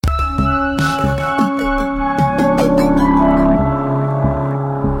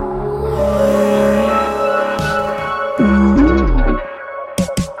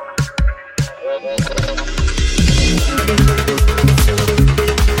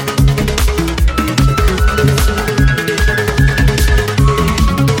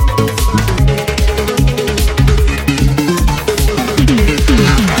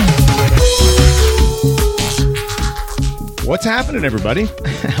What's happening, everybody?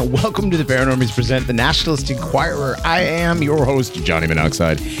 Welcome to the Paranormies Present the Nationalist Enquirer. I am your host, Johnny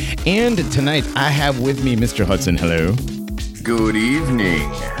Monoxide. And tonight I have with me Mr. Hudson. Hello. Good evening.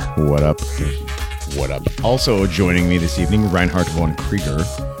 What up? What up? Also joining me this evening, Reinhard von Krieger.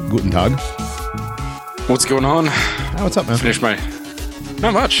 Guten Tag. What's going on? What's up, man?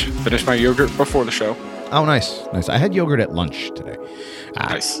 Not much. Finished my yogurt before the show. Oh, nice. Nice. I had yogurt at lunch today.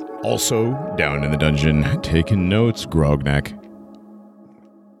 Nice. Also, down in the dungeon, taking notes, Grognak.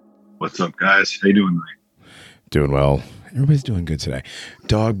 What's up, guys? How you doing tonight? Doing well. Everybody's doing good today.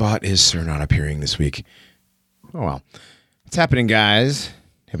 Dogbot is sir not appearing this week. Oh, well. What's happening, guys?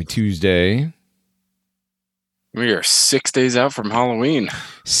 Happy Tuesday. We are 6 days out from Halloween.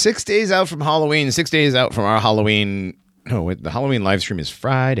 6 days out from Halloween. 6 days out from our Halloween. No, wait, the Halloween live stream is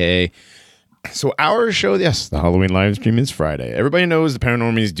Friday. So our show, yes, the Halloween live stream is Friday. Everybody knows the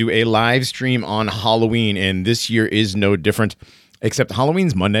Paranormies do a live stream on Halloween, and this year is no different, except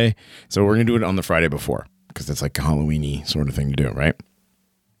Halloween's Monday, so we're going to do it on the Friday before, because it's like a Halloween-y sort of thing to do, right?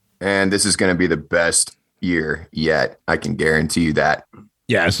 And this is going to be the best year yet. I can guarantee you that.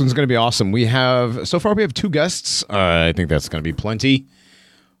 Yeah, this one's going to be awesome. So far we have 2 guests. I think that's going to be plenty.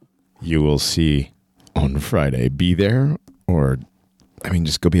 You will see on Friday. Be there or... I mean,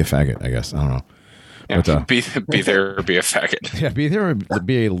 just go be a faggot, I guess. I don't know. Yeah, but, be there or be a faggot. Yeah, be there or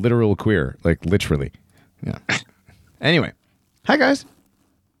be a literal queer. Like, literally. Yeah. Anyway. Hi, guys.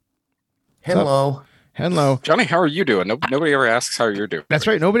 Hello. Hello. Johnny, how are you doing? Nobody ever asks how you're doing. That's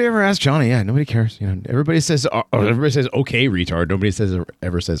right. Nobody ever asks Johnny. Yeah, nobody cares. You know, everybody says, okay, retard. Nobody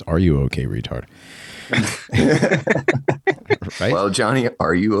ever says, are you okay, retard? Right? Well, Johnny,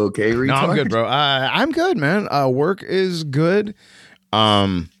 are you okay, retard? No, I'm good, bro. I'm good, man. Work is good.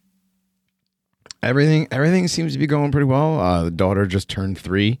 Everything seems to be going pretty well. The daughter just turned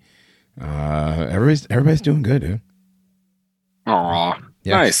 3. Everybody's doing good, dude. Aw,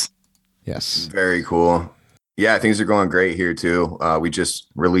 Yes. nice. Yes. Very cool. Yeah, things are going great here, too. We just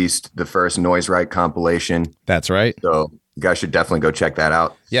released the first Noise Right compilation. That's right. So you guys should definitely go check that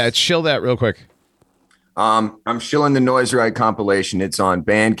out. Yeah, chill that real quick. I'm shilling the Noise Right compilation. It's on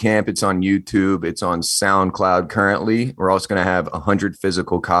Bandcamp. It's on YouTube. It's on SoundCloud currently. We're also going to have 100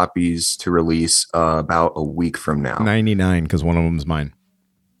 physical copies to release about a week from now. 99, because one of them's mine.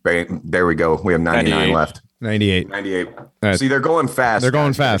 Right, there we go. We have 99 98. left. 98. See, they're going fast. They're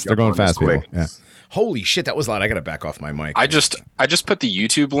going fast. They're going fast, people. Quick. Yeah. Holy shit, that was loud. I got to back off my mic. I just put the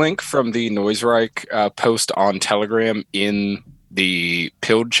YouTube link from the Noisereich post on Telegram in the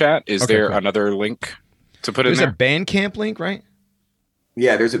Pilled chat. Is Okay, there cool. another link to put There's in a there? Bandcamp link, right?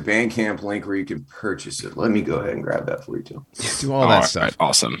 Yeah, there's a Bandcamp link where you can purchase it. Let me go ahead and grab that for you too. Do all that Right, stuff.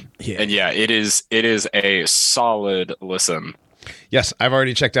 awesome. Yeah. And yeah, it is a solid listen. Yes, I've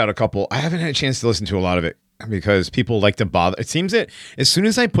already checked out a couple. I haven't had a chance to listen to a lot of it because people like to bother. It seems that as soon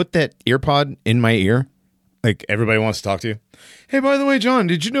as I put that earpod in my ear, like everybody wants to talk to you. Hey, by the way, John,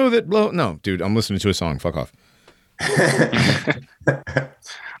 did you know that? No, dude, I'm listening to a song. Fuck off.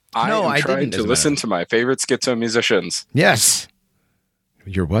 I didn't, trying to doesn't listen matter. to my favorite schizo musicians. Yes.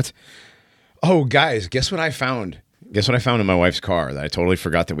 You're what? Oh, guys, guess what I found? Guess what I found in my wife's car that I totally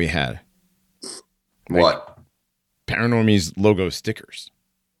forgot that we had? What? Paranormies logo stickers.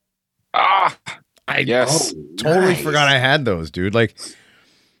 Ah, I yes. totally Nice. forgot I had those, dude. Like,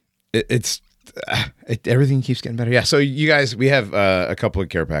 everything keeps getting better. Yeah. So you guys, we have a couple of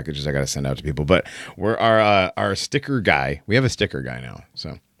care packages I got to send out to people, but we're our sticker guy. We have a sticker guy now,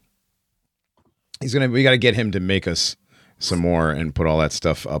 so we got to get him to make us some more and put all that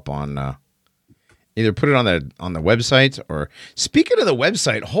stuff up on. Either put it on the website or. Speaking of the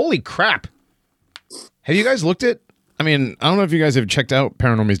website, holy crap! Have you guys looked at? I mean, I don't know if you guys have checked out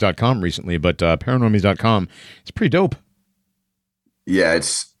paranormies.com recently, but paranormies.com, it's pretty dope. Yeah,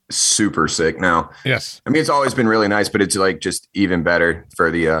 it's super sick now. Yes. I mean, it's always been really nice, but it's like just even better for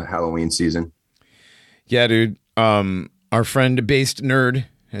the Halloween season. Yeah, dude. Our friend Based Nerd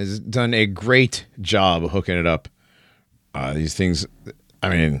has done a great job hooking it up. These things, I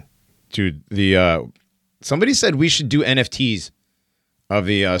mean, dude, somebody said we should do NFTs of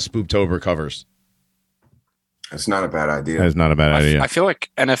the Spooptober covers. It's not a bad idea. That's not a bad idea. I feel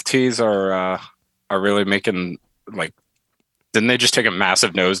like NFTs are really making, like, didn't they just take a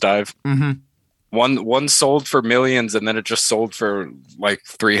massive nosedive? Mm-hmm. One sold for millions, and then it just sold for like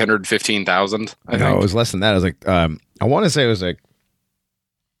 315,000. I No, think. it was less than that. I was like, I want to say it was like,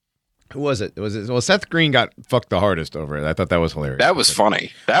 who was it? Well, Seth Green got fucked the hardest over it. I thought that was hilarious. That was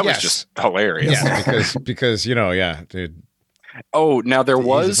funny. That was Yes. just hilarious. Yeah, because yeah, dude. Oh, now there He's a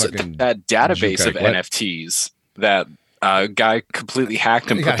was fucking that database of juke. What? NFTs that guy completely hacked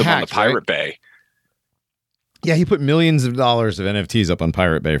and He put got them hacked, on the Pirate Bay. Yeah, he put millions of dollars of NFTs up on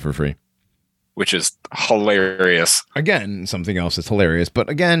Pirate Bay for free. which is hilarious. Again, something else that's hilarious. But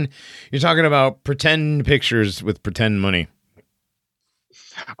again, you're talking about pretend pictures with pretend money.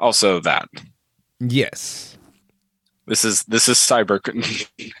 Also, that Yes. this is cyberpunk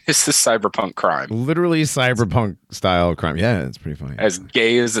crime, Literally cyberpunk style crime. Yeah, it's pretty funny. as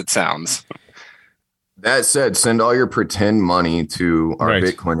gay as it sounds. That said, send all your pretend money to our Right.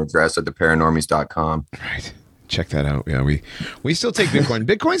 Bitcoin address at theparanormies.com. Right. Check that out. Yeah, we still take Bitcoin.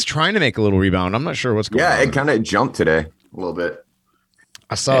 Bitcoin's trying to make a little rebound. I'm not sure what's going on. Yeah, it kind of jumped today a little bit.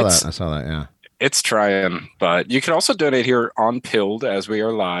 I saw that. Yeah. It's trying, but you can also donate here on Pilled as we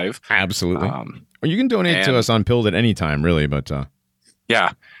are live. Absolutely. Or you can donate to us on Pilled at any time, really. But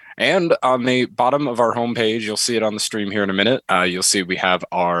Yeah. And on the bottom of our homepage, you'll see it on the stream here in a minute. You'll see we have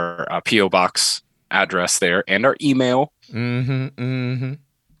our P.O. Box address there and our email.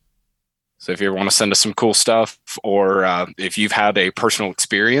 So if you ever want to send us some cool stuff, or if you've had a personal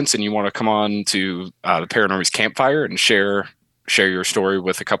experience and you want to come on to the Paranormies Campfire and share your story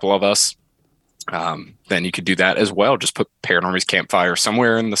with a couple of us, then you could do that as well. Just put Paranormies Campfire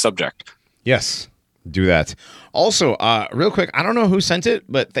somewhere in the subject. yes, do that. Also, real quick, I don't know who sent it,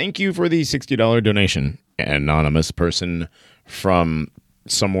 but thank you for the $60 donation. Anonymous person from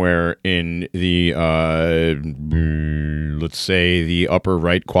somewhere in the let's say the upper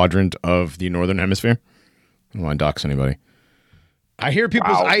right quadrant of the northern hemisphere. I don't want to dox anybody. I hear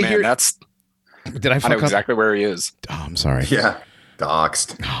people. Wow, I man, hear. that's. Did I fuck I know up? exactly where he is. Oh, I'm sorry. Yeah,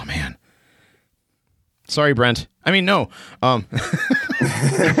 doxed. Oh man. Sorry, Brent. I mean, no. You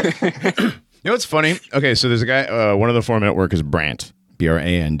know what's funny? Okay, so there's a guy. One of the foremen at work is Brant,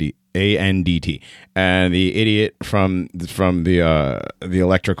 Brandt, and the idiot from the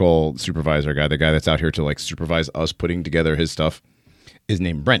electrical supervisor guy, the guy that's out here to like supervise us putting together his stuff, is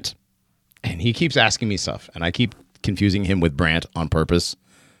named Brent, and he keeps asking me stuff, and I keep confusing him with Brant on purpose.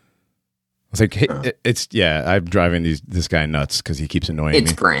 It's like I'm driving this guy nuts because he keeps annoying me.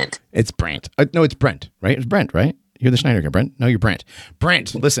 It's Brant. It's Brant. No, it's Brent, right? It's Brent, right? You're the Schneider guy, Brent. No, you're Brent.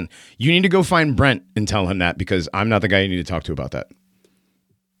 Brent, listen, you need to go find Brent and tell him that, because I'm not the guy you need to talk to about that.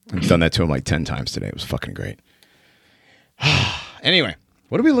 I've done that to him like 10 times today. It was fucking great. Anyway,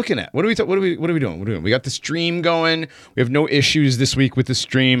 what are we looking at? What are we doing? We got the stream going. We have no issues this week with the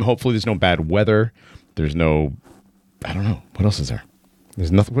stream. Hopefully there's no bad weather. There's no, I don't know. What else is there?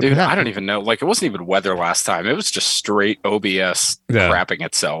 There's nothing. Dude, I don't even know. Like, it wasn't even weather last time. It was just straight OBS crapping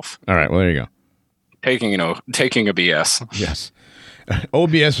itself. All right. Well, there you go. Taking a BS. Yes.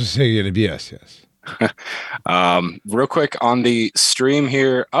 OBS was taking a BS. Yes. Real quick on the stream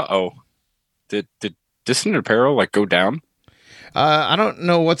here. Did Dissonant Apparel like go down? I don't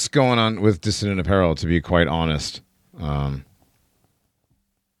know what's going on with Dissonant Apparel, to be quite honest.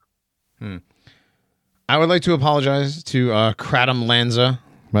 I would like to apologize to Kratom Lanza,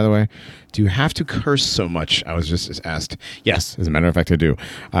 by the way. Do you have to curse so much? I was just asked. Yes, as a matter of fact, I do.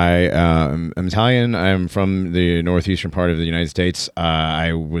 I am Italian. I'm from the northeastern part of the United States.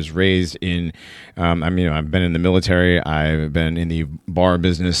 I was raised in, I've been in the military. I've been in the bar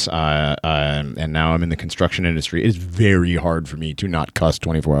business, and now I'm in the construction industry. It is very hard for me to not cuss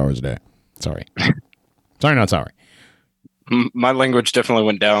 24 hours a day. Sorry. Sorry, not sorry. My language definitely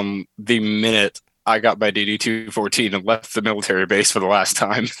went down the minute I got my DD-214 and left the military base for the last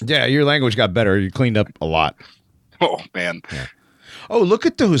time. Yeah, your language got better. You cleaned up a lot. Oh, man. Yeah. Oh, look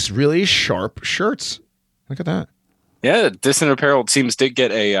at those really sharp shirts. Look at that. Yeah, Dissonant Apparel seems to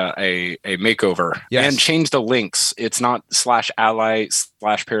get a makeover. Yes. And change the links. It's not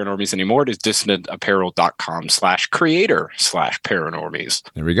 /ally/paranormies anymore. It is dissonantapparel.com/creator/paranormies.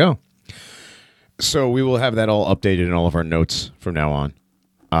 There we go. So we will have that all updated in all of our notes from now on.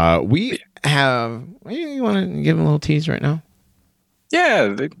 We have. You want to give them a little tease right now? Yeah,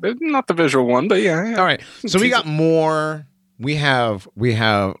 they're not the visual one, but yeah. All right. So we got more. We have.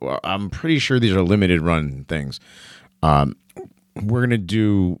 I'm pretty sure these are limited run things. We're gonna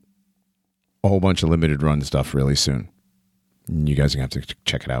do a whole bunch of limited run stuff really soon. You guys are gonna have to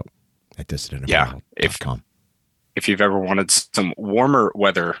check it out at dissonantapparel.com. If you've ever wanted some warmer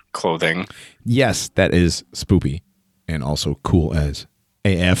weather clothing, yes, that is spoopy and also cool as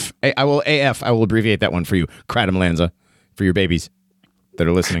AF. I will abbreviate that one for you. Kratom Lanza, for your babies that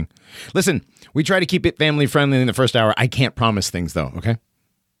are listening. Listen, we try to keep it family friendly in the first hour. I can't promise things though, okay?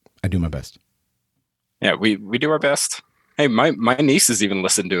 I do my best. Yeah, we do our best. Hey, my nieces even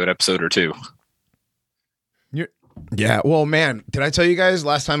listened to an episode or two. Yeah, well, man, did I tell you guys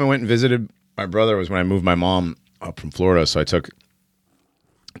last time I went and visited my brother was when I moved my mom up from Florida, so I took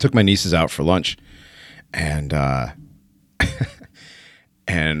my nieces out for lunch, and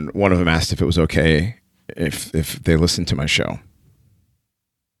and one of them asked if it was okay if they listen to my show.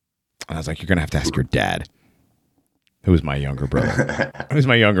 And I was like, you're gonna have to ask your dad, who was my younger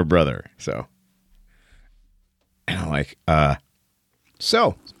brother. So, and I'm like,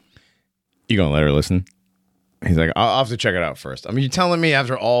 so you gonna let her listen? He's like, I'll have to check it out first. I mean, you're telling me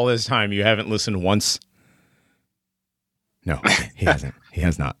after all this time you haven't listened once? No, he hasn't. He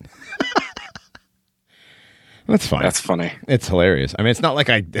has not. That's fine. That's funny. It's hilarious. I mean, it's not like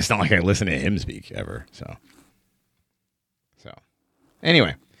I listen to him speak ever. So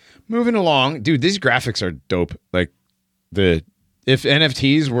anyway, moving along, dude. These graphics are dope. Like if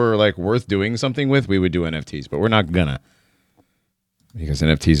NFTs were like worth doing something with, we would do NFTs, but we're not gonna, because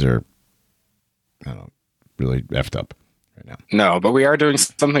NFTs are, I don't know, really effed up right now. No, but we are doing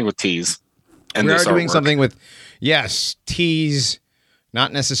something with teas. And we are doing something with, yes, teas,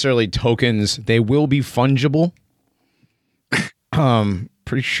 not necessarily tokens. They will be fungible.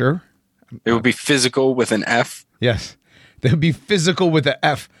 Pretty sure. It will be physical with an F. Yes. They'll be physical with the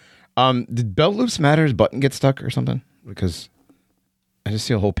F. Did Belt Loops Matter's button get stuck or something? Because I just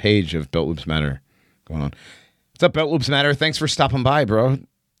see a whole page of Belt Loops Matter going on. What's up, Belt Loops Matter? Thanks for stopping by, bro.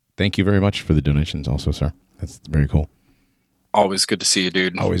 Thank you very much for the donations also, sir. That's very cool. Always good to see you,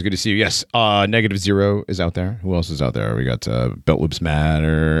 dude. Always good to see you. Yes. Negative Zero is out there. Who else is out there? We got Belt Loops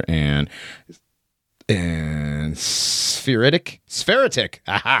Matter and Spheritic.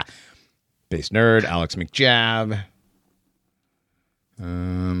 Aha. Base Nerd, Alex McJab.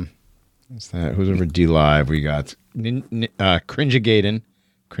 What's that? Who's over D Live? We got Cringegaiden,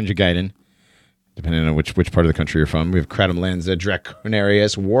 depending on which part of the country you're from. We have Kratom Lanza,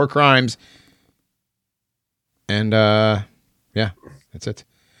 Draconarius, War Crimes, and yeah, that's it.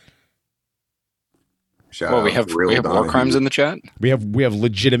 We have war crimes in the chat. We have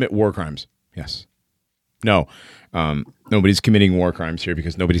legitimate war crimes. Yes. No. Nobody's committing war crimes here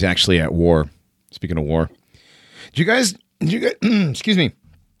because nobody's actually at war. Speaking of war, did you guys excuse me.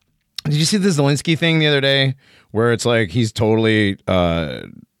 Did you see the Zelensky thing the other day where it's like he's totally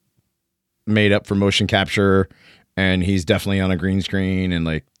made up for motion capture and he's definitely on a green screen and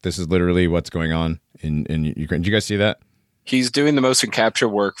like this is literally what's going on in Ukraine? Did you guys see that? He's doing the motion capture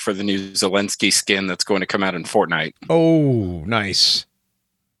work for the new Zelensky skin that's going to come out in Fortnite. Oh, nice.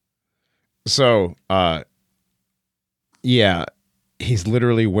 So, yeah, he's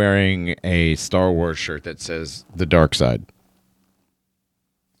literally wearing a Star Wars shirt that says the dark side.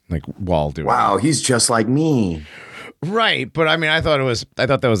 Like while doing it. He's just like me. Right, but I mean I thought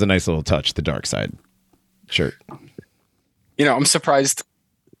that was a nice little touch, the dark side shirt. You know, I'm surprised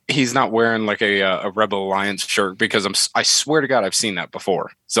he's not wearing like a Rebel Alliance shirt because I swear to God I've seen that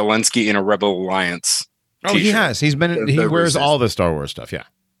before. Zelensky in a Rebel Alliance t-shirt. He has. He wears all the Star Wars stuff, yeah.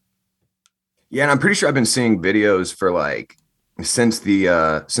 Yeah, and I'm pretty sure I've been seeing videos for like since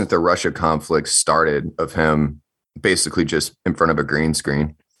the Russia conflict started of him basically just in front of a green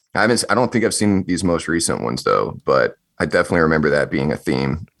screen. I don't think I've seen these most recent ones though, but I definitely remember that being a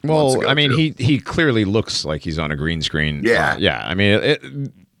theme. Well, I mean, he clearly looks like he's on a green screen. Yeah, yeah. I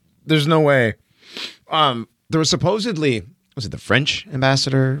mean, there's no way. There was supposedly, was it the French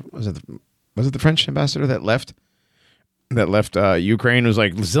ambassador? Was it the French ambassador that left? Ukraine was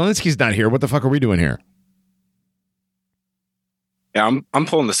like, Zelensky's not here. What the fuck are we doing here? Yeah, I'm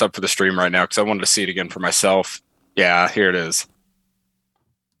pulling this up for the stream right now because I wanted to see it again for myself. Yeah, here it is.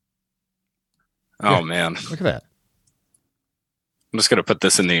 Oh, yeah, man. Look at that. I'm just going to put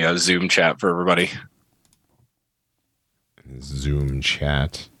this in the Zoom chat for everybody. Zoom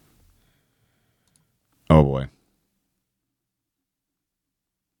chat. Oh, boy.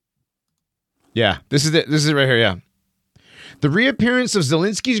 Yeah, this is it. This is it right here, yeah. The reappearance of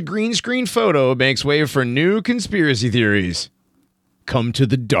Zelensky's green screen photo makes way for new conspiracy theories. Come to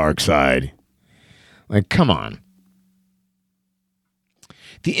the dark side. Like, come on.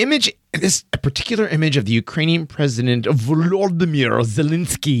 The image, this particular image of the Ukrainian president Volodymyr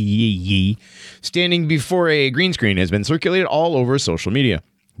Zelensky standing before a green screen has been circulated all over social media.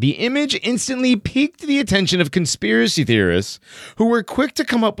 The image instantly piqued the attention of conspiracy theorists who were quick to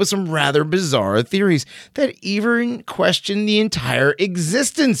come up with some rather bizarre theories that even question the entire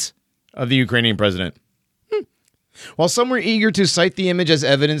existence of the Ukrainian president. While some were eager to cite the image as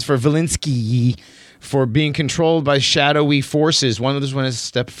evidence for Zelensky for being controlled by shadowy forces, one others went a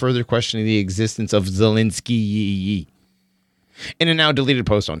step further, questioning the existence of Zelensky. In a now deleted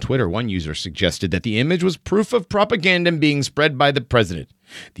post on Twitter, one user suggested that the image was proof of propaganda being spread by the president.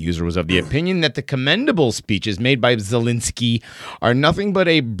 The user was of the opinion that the commendable speeches made by Zelensky are nothing but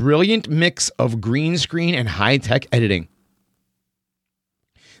a brilliant mix of green screen and high-tech editing.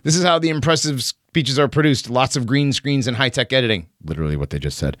 This is how the impressive speeches are produced, lots of green screens and high-tech editing. Literally what they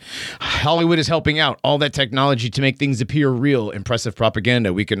just said. Hollywood is helping out. All that technology to make things appear real. Impressive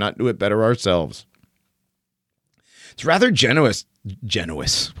propaganda. We could not do it better ourselves. It's rather generous.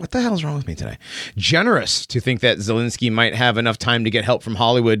 What the hell's wrong with me today? Generous to think that Zelensky might have enough time to get help from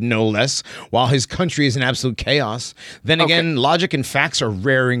Hollywood, no less, while his country is in absolute chaos. Then again, logic and facts are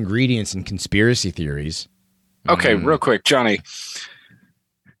rare ingredients in conspiracy theories. Okay, real quick, Johnny.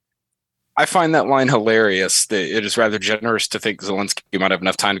 I find that line hilarious. That it is rather generous to think Zelensky might have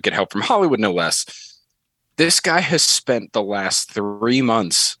enough time to get help from Hollywood, no less. This guy has spent the last 3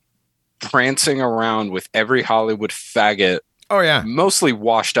 months prancing around with every Hollywood faggot. Oh, yeah. Mostly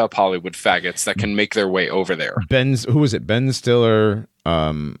washed up Hollywood faggots that can make their way over there. Who was it? Ben Stiller.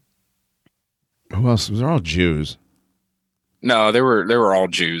 Who else? They're all Jews. No, they were all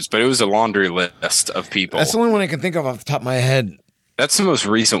Jews, but it was a laundry list of people. That's the only one I can think of off the top of my head. That's the most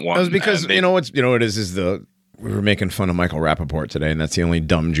recent one. That was because you know what it is we were making fun of Michael Rappaport today, and that's the only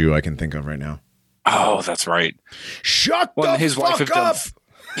dumb Jew I can think of right now. Oh, that's right. Shut the his fuck wife up!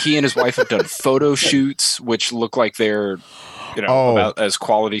 He and his wife have done photo shoots, which look like they're, about as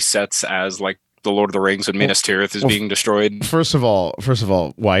quality sets as like the Lord of the Rings when Minas Tirith is being destroyed. First of all,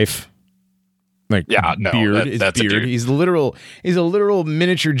 wife. Like beard, that's beard. He's a literal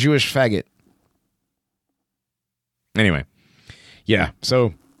miniature Jewish faggot. Anyway, yeah.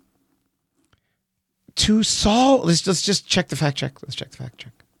 So to solve, let's just check the fact check. Let's check the fact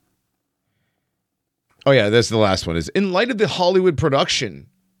check. Oh yeah, that's the last one. Is in light of the Hollywood production,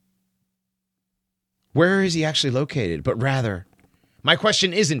 where is he actually located? But rather, my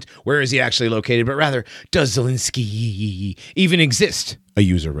question isn't where is he actually located, but rather, does Zelensky even exist? A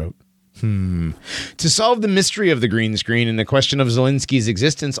user wrote. To solve the mystery of the green screen and the question of Zelensky's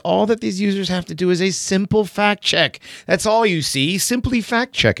existence, all that these users have to do is a simple fact check. That's all you see. Simply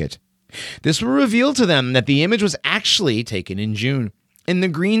fact check it. This will reveal to them that the image was actually taken in June. And the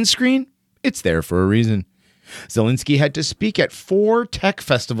green screen, it's there for a reason. Zelensky had to speak at 4 tech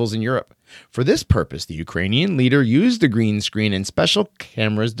festivals in Europe. For this purpose, the Ukrainian leader used the green screen and special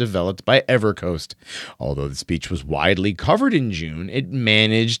cameras developed by Evercoast. Although the speech was widely covered in June, it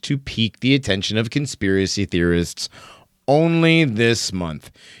managed to pique the attention of conspiracy theorists only this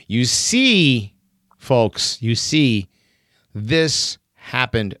month. You see, folks, this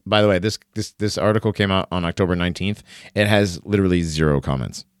happened. By the way, this article came out on October 19th. It has literally 0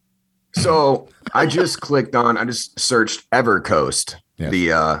 comments. So I just searched Evercoast,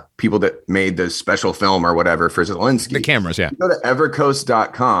 the people that made the special film or whatever for Zelensky. The cameras, yeah. You go to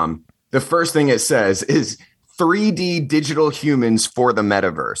evercoast.com. The first thing it says is 3D digital humans for the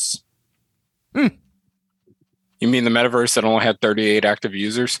metaverse. You mean the metaverse that only had 38 active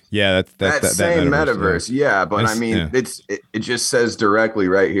users? Yeah, that same metaverse. Yeah, but I mean, it just says directly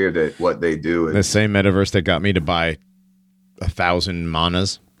right here that what they do is the same metaverse that got me to buy 1,000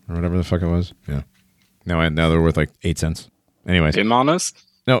 manas. Or whatever the fuck it was. Yeah. Now they're worth like 8 cents. Anyways. Manas?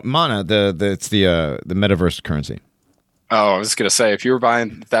 No, mana. It's the metaverse currency. Oh, I was gonna say if you were buying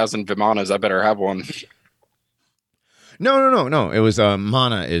 1,000 Vimanas, I better have one. No. It was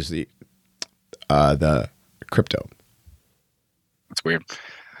mana is the crypto. That's weird.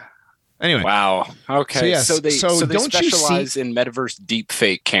 Anyway. Wow. Okay. So they don't specialize in metaverse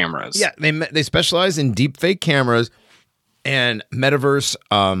deepfake cameras. Yeah, they specialize in deepfake cameras. And metaverse,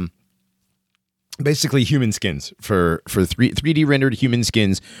 basically human skins for 3D rendered human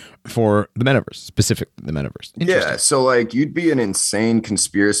skins for the metaverse, specifically the metaverse. Yeah, so like you'd be an insane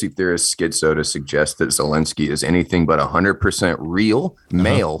conspiracy theorist schizo to suggest that Zelensky is anything but 100% real,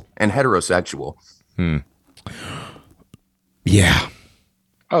 male, and heterosexual. Yeah.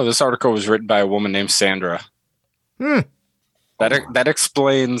 Oh, this article was written by a woman named Sandra. That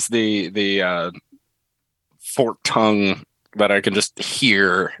explains the forked tongue that I can just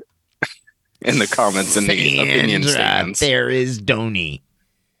hear in the comments and the opinion statements. There is Donnie.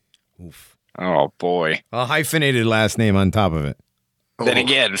 Oof. Oh boy. A hyphenated last name on top of it. Then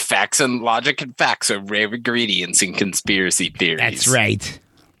again, facts and logic and facts are rare ingredients in conspiracy theories. That's right.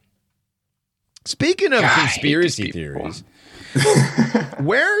 Speaking of conspiracy theories,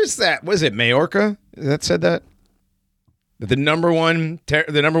 where is that? Was it Majorca that said that? The number one threat.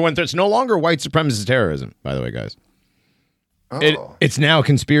 It's no longer white supremacist terrorism, by the way, guys. It's now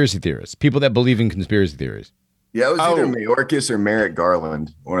conspiracy theorists, people that believe in conspiracy theories. Yeah, it was either Mayorkas or Merrick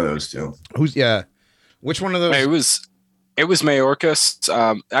Garland, one of those two. Which one of those? It was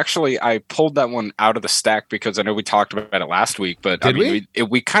Mayorkas. Actually, I pulled that one out of the stack because I know we talked about it last week, but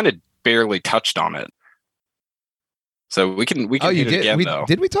we kind of barely touched on it. So we can hit it again, though.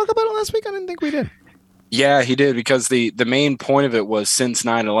 Did we talk about it last week? I didn't think we did. Yeah, he did, because the main point of it was since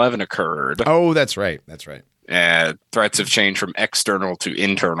 9/11 occurred, Oh, that's right. That's right. threats have changed from external to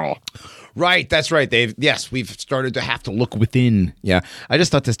internal. Right, that's right. We've started to have to look within. Yeah, I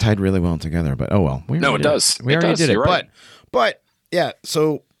just thought this tied really well together, but oh well. No, it does. We already did it. You're right. But yeah,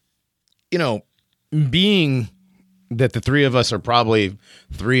 so being that the three of us are probably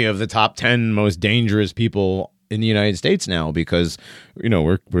three of the top 10 most dangerous people in the United States now, because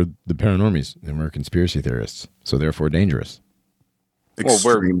we're the paranormies and we're conspiracy theorists, so therefore dangerous. Well,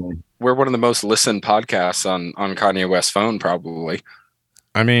 Extremely. we're one of the most listened podcasts on Kanye West's phone, probably.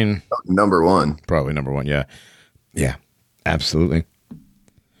 I mean, Number one. probably number one. Yeah, absolutely.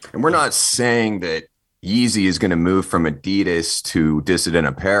 And we're not saying that Yeezy is going to move from Adidas to Dissident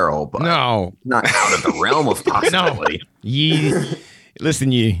Apparel, but No, not out of the realm of possibility.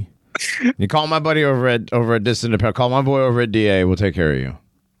 Listen, you call my buddy over at Distant Apparel. Call my boy over at DA. We'll take care of you.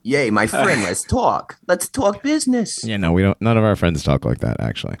 Yay, my friend, let's talk. Let's talk business. Yeah, no, we don't. None of our friends talk like that.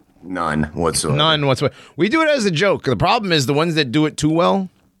 Actually, None whatsoever. none whatsoever. We do it as a joke. The problem is the ones that do it too well.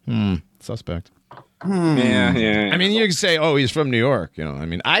 Suspect. Yeah. I mean, you can say, "Oh, he's from New York." I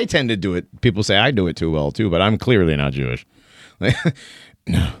mean, I tend to do it. People say I do it too well too, but I'm clearly not Jewish. No.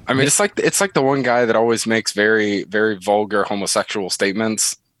 I mean, it's like the one guy that always makes very, very vulgar homosexual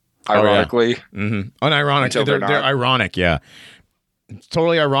statements. Ironically, Unironic. Until They're they're not. ironic. Yeah, it's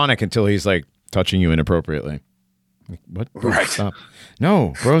totally ironic until he's like touching you inappropriately. Like, what? Bro, Right. Stop.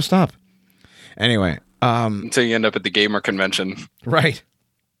 No, bro, stop. Anyway, until you end up at the gamer convention. right.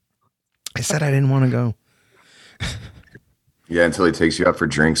 I said I didn't want to go. Yeah, until he takes you out for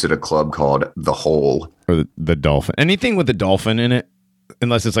drinks at a club called The Hole. Or the dolphin. Anything with the dolphin in it,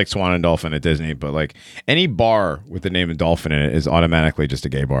 unless it's like Swan and Dolphin at Disney, but like any bar with the name of dolphin in it is automatically just a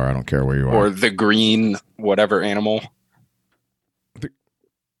gay bar. I don't care where you are. Or the green whatever animal.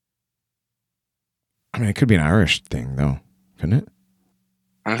 I mean, it could be an Irish thing, though, couldn't it?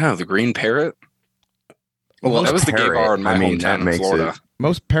 I don't know, the green parrot? Well, that was the gay Parrot, bar in my I mean, that hometown in makes Florida. it-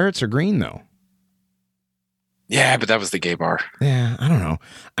 Most parrots are green, though. Yeah, but that was the gay bar. Yeah, I don't know.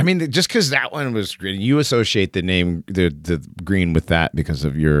 I mean, just because that one was green, you associate the name, the green with that because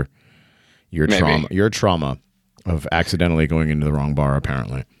of your Maybe. trauma of accidentally going into the wrong bar,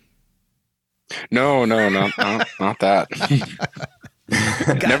 apparently. No, not that.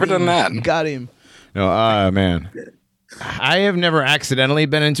 Never done that. Got him. No, man. I have never accidentally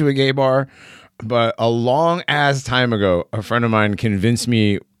been into a gay bar, but a long ass time ago, a friend of mine convinced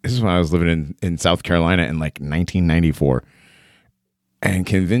me. This is when I was living in South Carolina in like 1994, and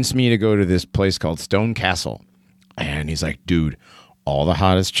convinced me to go to this place called Stone Castle. And he's like, dude, all the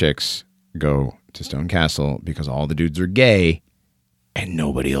hottest chicks go to Stone Castle because all the dudes are gay and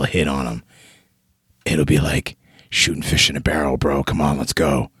nobody will hit on them. It'll be like shooting fish in a barrel, bro. Come on, let's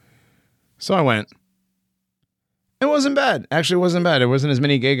go. So I went. It wasn't bad. Actually, it wasn't bad. There wasn't as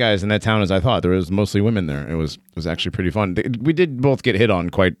many gay guys in that town as I thought. There was mostly women there. It was actually pretty fun. We did both get hit on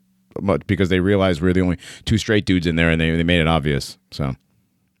quite much because they realized we were the only two straight dudes in there, and they made it obvious. So,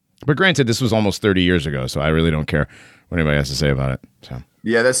 but granted, this was almost 30 years ago, so I really don't care what anybody has to say about it. So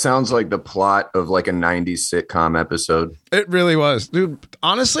Yeah, that sounds like the plot of like a 90s sitcom episode. it really was, dude.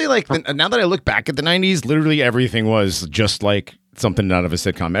 Honestly, like now that I look back at the 90s, literally everything was just like something out of a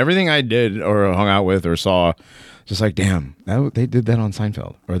sitcom. Everything I did or hung out with or saw. Just like, damn, they did that on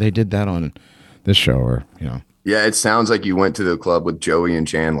Seinfeld, or they did that on this show, or Yeah, it sounds like you went to the club with Joey and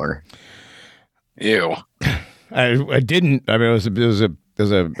Chandler. Ew. I didn't. I mean, it was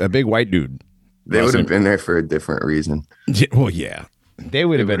a big white dude. They would have been there for a different reason. Well, yeah, they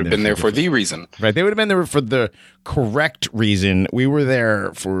would have been there for the reason. right. They would have been there for the correct reason. We were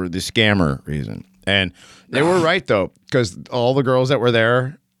there for the scammer reason, and they were right though, because all the girls that were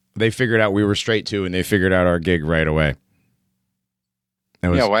there, they figured out we were straight too, and they figured out our gig right away.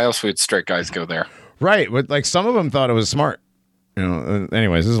 Yeah, why else would straight guys go there? Right, but like some of them thought it was smart.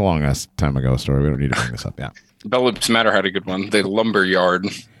 Anyways, this is a long ass time ago story. We don't need to bring this up. Yeah. Bell Lips Matter had a good one. The lumber yard.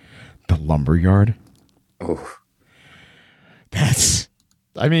 The lumber yard. Oh, That's.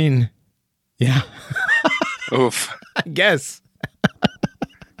 I mean, yeah. Oof. I guess.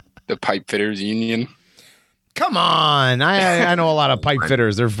 The pipe fitters union. Come on, I know a lot of pipe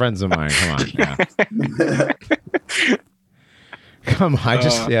fitters. They're friends of mine. Come on. Yeah. Come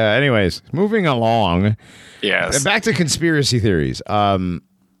on. Anyways, moving along. Yes. Back to conspiracy theories.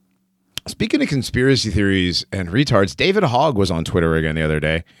 Speaking of conspiracy theories and retards, David Hogg was on Twitter again the other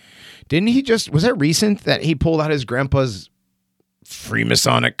day. Didn't he was that recent that he pulled out his grandpa's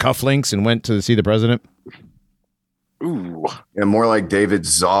Freemasonic cufflinks and went to see the president? Ooh. yeah, more like David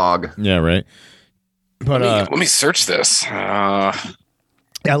Zog. Yeah, right. But let me search this. yeah,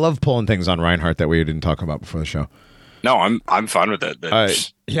 I love pulling things on Reinhardt that we didn't talk about before the show. No, I'm fine with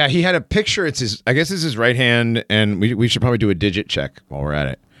it. Yeah, he had a picture. It's his. I guess it's his right hand, and we should probably do a digit check while we're at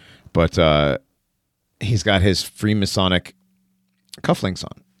it. But he's got his Freemasonic cufflinks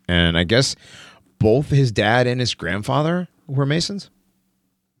on, and I guess both his dad and his grandfather were Masons.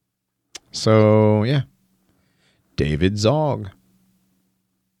 So yeah, David Zog.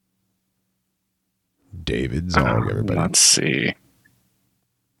 David Zog, everybody. Let's see.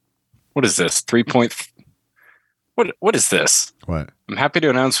 What is this? What is this? What? I'm happy to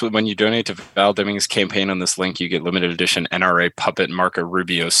announce that when you donate to Val Deming's campaign on this link, you get limited edition NRA Puppet Marco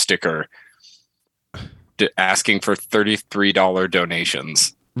Rubio sticker asking for $33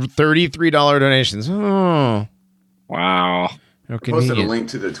 donations. $33 donations. Oh. Wow. How I posted a convenient. link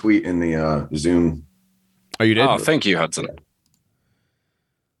to the tweet in the Zoom. Oh, you did? Oh, thank you, Hudson.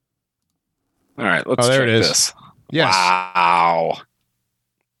 All right, let's there check it is. this. Yes. Wow.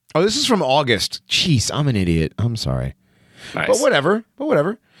 Oh, this is from August. Jeez, I'm an idiot. I'm sorry. Nice. But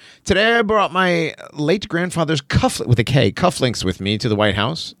whatever. Today I brought my late grandfather's cufflinks with me to the White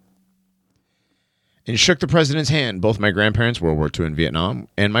House and shook the president's hand. Both my grandparents, World War II in Vietnam,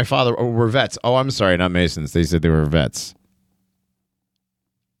 and my father were vets. Oh, I'm sorry, not Masons. They said they were vets.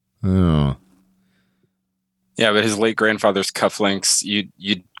 Oh. Yeah, but his late grandfather's cufflinks,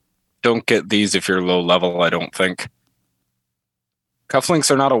 you don't get these if you're low level, I don't think.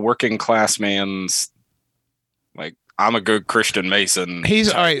 Cufflinks are not a working class man's, like, I'm a good Christian Mason. He's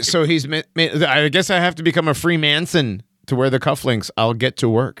all right. So I guess I have to become a Freemason to wear the cufflinks. I'll get to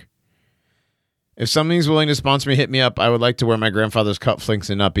work. If somebody's willing to sponsor me, hit me up. I would like to wear my grandfather's cufflinks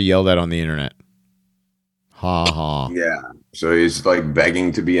and not be yelled at on the internet. Ha ha. Yeah. So he's like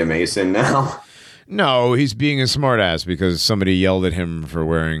begging to be a Mason now. No, he's being a smartass because somebody yelled at him for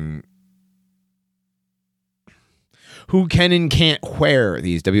wearing. Who can and can't wear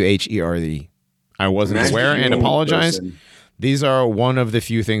these WHERD? I wasn't Imagine aware being and a apologize. person. These are one of the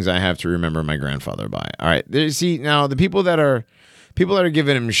few things I have to remember my grandfather by. All right. See, now the people that are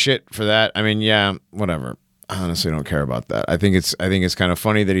giving him shit for that, I mean, yeah, whatever. I honestly don't care about that. I think it's kind of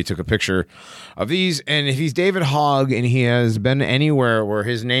funny that he took a picture of these, and if he's David Hogg and he has been anywhere where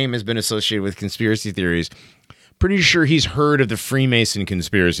his name has been associated with conspiracy theories, pretty sure he's heard of the Freemason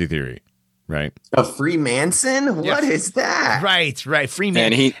conspiracy theory. Right. A Freemason? What is that? Right.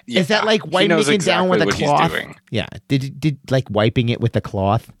 Freemason. And is that like wiping it down with a what cloth? he's doing. Yeah. Did like wiping it with a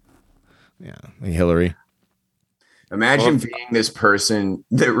cloth? Yeah. Like Hillary. Imagine being this person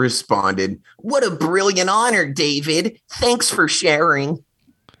that responded, "What a brilliant honor, David. Thanks for sharing."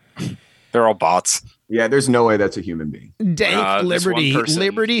 They're all bots. Yeah, there's no way that's a human being. Dank this one Liberty. person-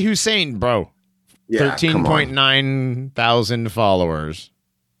 Liberty Hussein, bro. Yeah, come on. 13.9 thousand followers.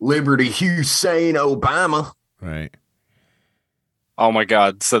 Liberty Hussein Obama. Right. Oh my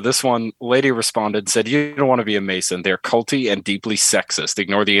God. So this one lady responded, said, "You don't want to be a Mason. They're culty and deeply sexist.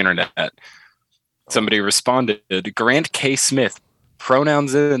 Ignore the internet." Somebody responded, "Grant K. Smith,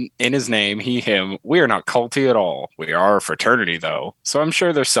 pronouns in his name, he, him. We are not culty at all. We are a fraternity, though. So I'm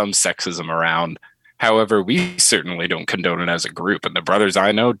sure there's some sexism around. However, we certainly don't condone it as a group, and the brothers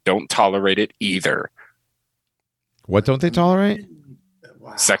I know don't tolerate it either." What don't they tolerate?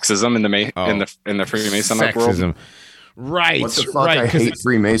 Sexism in the Freemasonic world. Sexism. Right. What the fuck? Right. I 'cause hate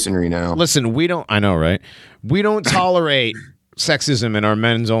Freemasonry now. listen, we don't. I know, right? We don't tolerate sexism in our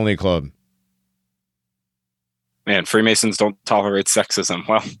men's only club. Man, Freemasons don't tolerate sexism.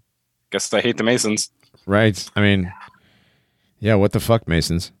 Well, guess I hate the Masons. Right. I mean, yeah. What the fuck,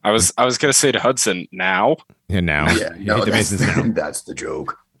 Masons? I was gonna say to Hudson now. Yeah. Now. Yeah, You no, hate the that's, Masons now. that's the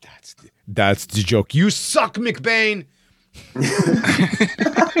joke. That's the joke. You suck, McBain.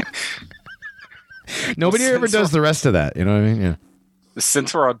 Nobody ever does the rest of that. You know what I mean? Yeah.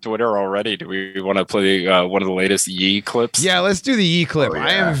 Since we're on Twitter already, do we want to play one of the latest Yee clips? Yeah, let's do the Yee clip. Oh,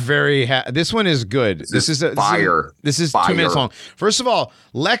 I yeah. am very happy. This one is good. This is fire. This is Fire. 2 minutes long. First of all,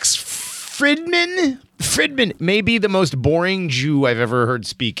 Lex Fridman may be the most boring Jew I've ever heard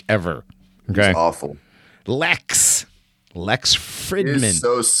speak ever. Okay. It's awful. Lex It Fridman. is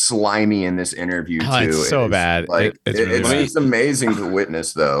so slimy in this interview too. Oh, it's so It's bad. Like It's really it's bad. just amazing to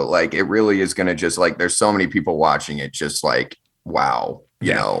witness, though. Like it really is going to just like. There's so many people watching it. Just like wow,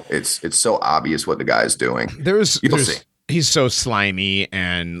 you know, it's so obvious what the guy's doing. You'll see. He's so slimy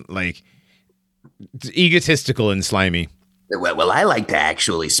and like egotistical and slimy. Well, I like to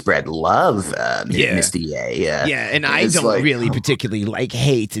actually spread love, Yeah. Mr. Ye. Yeah, and I it's don't like- really particularly like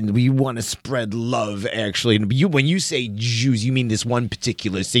hate, and we want to spread love, actually. And when you say Jews, you mean this one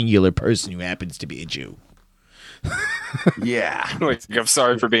particular singular person who happens to be a Jew. Yeah. Like, I'm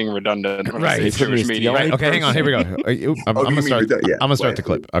sorry for being redundant. When I Right. say Jewish media. Right, okay, hang on. Here we go. I'm gonna start. Yeah, I'm gonna start the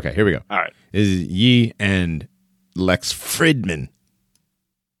clip. Okay, here we go. All right. This is Yee and Lex Fridman.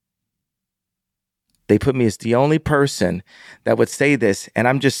 They put me as the only person that would say this. And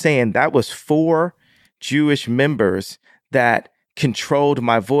I'm just saying that was 4 Jewish members that controlled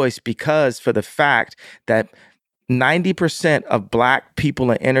my voice, because for the fact that 90% of Black people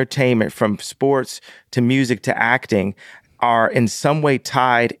in entertainment, from sports to music to acting, are in some way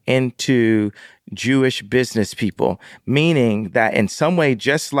tied into Jewish business people, meaning that in some way,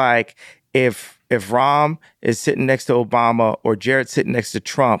 just like if Ram is sitting next to Obama or Jared sitting next to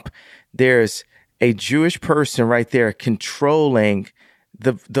Trump, there's a Jewish person right there controlling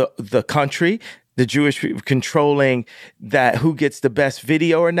the country, the Jewish people controlling that who gets the best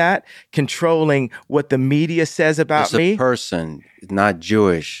video or not, controlling what the media says about It's me. a person, not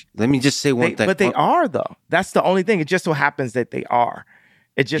Jewish. Let me just say one thing. But they are, though. That's the only thing. It just so happens that they are.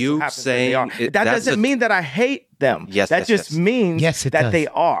 It just so You happens that they are. saying That that's doesn't mean that I hate them. Yes, that yes, just yes. means Yes, it that does. they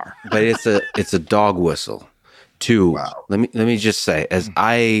are. But it's a dog whistle. 2, Wow. let me just say, as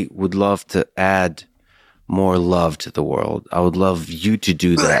I would love to add more love to the world, I would love you to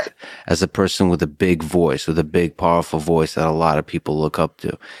do that as a person with a big voice, with a big, powerful voice that a lot of people look up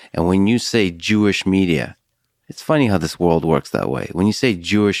to. And when you say Jewish media, it's funny how this world works that way. When you say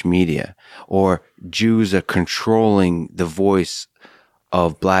Jewish media, or Jews are controlling the voice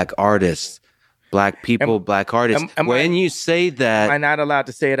of Black artists, Black people, Black artists, when you say that, Am I not allowed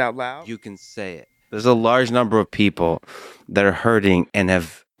to say it out loud? you can say it. There's a large number of people that are hurting and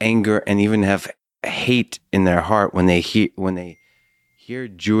have anger and even have hate in their heart when they hear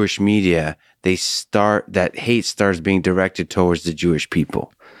Jewish media. That hate starts being directed towards the Jewish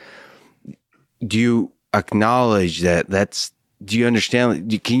people. Do you acknowledge that? Do you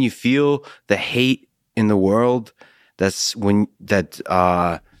understand? Can you feel the hate in the world? That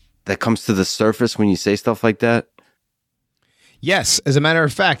comes to the surface when you say stuff like that. Yes, as a matter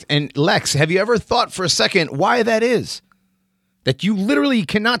of fact. And Lex, have you ever thought for a second why that is? That you literally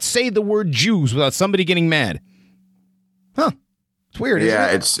cannot say the word Jews without somebody getting mad. Huh. It's weird, Yeah,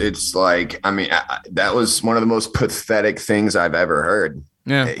 isn't it? it's like, I mean, that was one of the most pathetic things I've ever heard.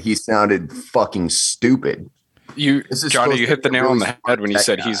 Yeah. He sounded fucking stupid. You, This is Johnny, supposed you to hit the be a nail on really the head when you smart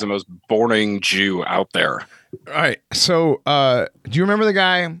said tech he's guy. the most boring Jew out there. All right. So, do you remember the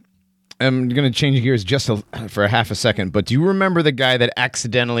guy? I'm going to change gears just for a half a second, but do you remember the guy that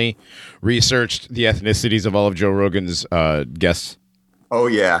accidentally researched the ethnicities of all of Joe Rogan's guests? Oh,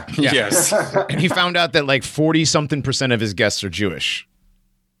 yeah. Yes. And he found out that like 40-something% of his guests are Jewish.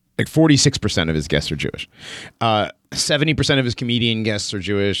 Like 46% of his guests are Jewish. 70% of his comedian guests are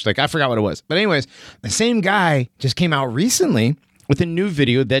Jewish. Like, I forgot what it was. But anyways, the same guy just came out recently with a new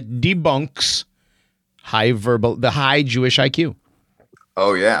video that debunks the high Jewish IQ.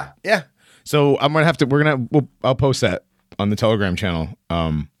 Oh, yeah. Yeah. So I'm gonna have to. I'll post that on the Telegram channel.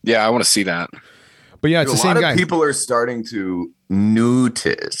 Yeah, I want to see that. But yeah, it's a the same lot guy. of people are starting to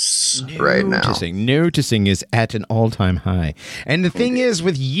notice right now. Noticing is at an all-time high. And the thing is,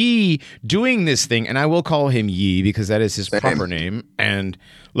 with Yee doing this thing, and I will call him Yee because that is his proper name. And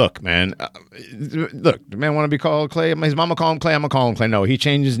look, man, the man want to be called Clay. His mama call him Clay. I'm gonna call him Clay. No, he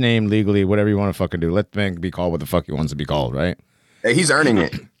changed his name legally. Whatever you want to fucking do. Let the man be called what the fuck he wants to be called, right? Hey, he's earning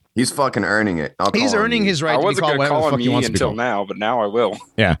it. He's fucking earning it. He's earning his right I to be wasn't called going to whatever the call fuck him he wants Yee to be until called. now, but now I will.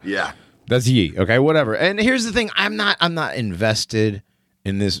 Yeah. Yeah. That's Yee. Okay, whatever. And here's the thing: I'm not invested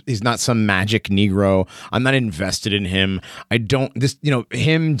in this. He's not some magic Negro. I'm not invested in him. I don't.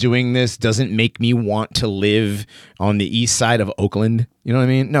 Him doing this doesn't make me want to live on the east side of Oakland. You know what I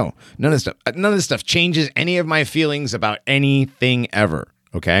mean? No, none of this stuff changes any of my feelings about anything ever.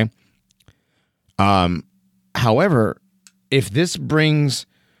 Okay. However, if this brings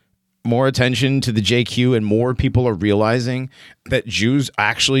more attention to the JQ and more people are realizing that Jews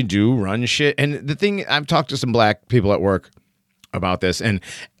actually do run shit. And the thing, I've talked to some black people at work about this, and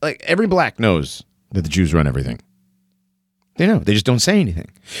like every black knows that the Jews run everything. They know. They just don't say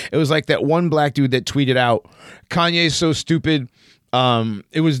anything. It was like that one black dude that tweeted out, Kanye's so stupid.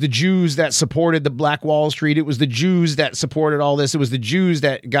 It was the Jews that supported the Black Wall Street. It was the Jews that supported all this. It was the Jews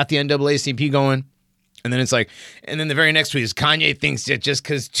that got the NAACP going. And then it's like, and then the very next tweet is Kanye thinks that just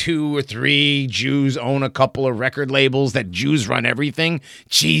because 2 or 3 Jews own a couple of record labels that Jews run everything.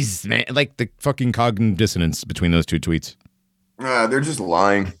 Jeez, man. Like the fucking cognitive dissonance between those two tweets. They're just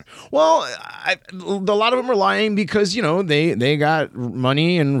lying. Well, a lot of them are lying because, they got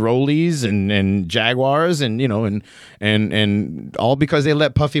money and Rollies and Jaguars and, and all because they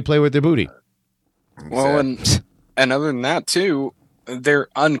let Puffy play with their booty. Well, and other than that too, they're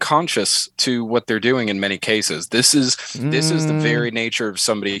unconscious to what they're doing in many cases. This is the very nature of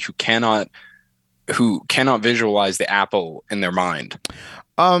somebody who cannot visualize the apple in their mind.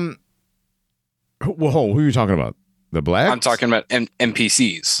 Whoa, who are you talking about? The blacks? I'm talking about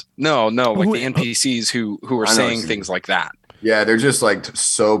NPCs. No, like the NPCs who are saying things like that. Yeah, they're just like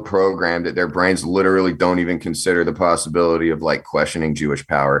so programmed that their brains literally don't even consider the possibility of like questioning Jewish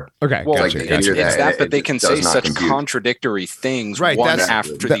power. Okay, well, gotcha. It's that, but they can say such contradictory things one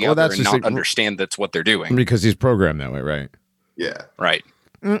after the other and not understand that's what they're doing. Because he's programmed that way, right? Yeah. Right.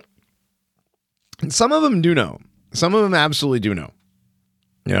 Some of them do know. Some of them absolutely do know.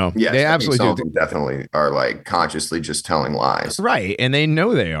 You know, yes, they absolutely some do. Of them definitely are like consciously just telling lies. Right, and they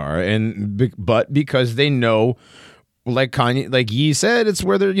know they are, but because they know, like Kanye, like Ye said, it's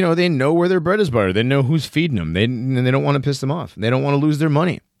where they're, they know where their bread is buttered. They know who's feeding them. They don't want to piss them off. They don't want to lose their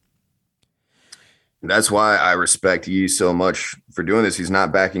money. That's why I respect Ye so much for doing this. He's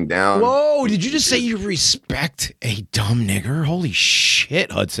not backing down. Whoa, did you just say you respect a dumb nigger? Holy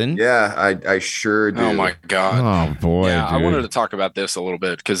shit, Hudson. Yeah, I sure do. Oh my God. Oh boy. Yeah, dude. I wanted to talk about this a little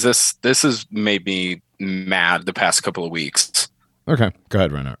bit because this has made me mad the past couple of weeks. Okay, go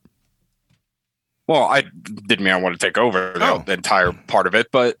ahead, Reinhardt. Well, I didn't mean I want to take over the entire part of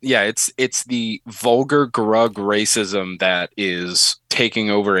it, but yeah, it's the vulgar grug racism that is taking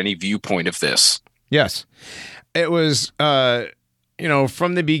over any viewpoint of this. Yes. It was,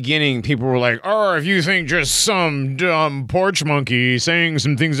 from the beginning, people were like, oh, if you think just some dumb porch monkey saying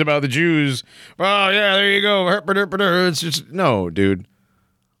some things about the Jews, well, yeah, there you go. It's just, no, dude.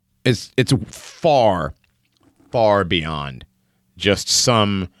 It's far, far beyond just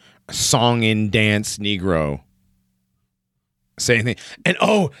some song and dance Negro saying things. And,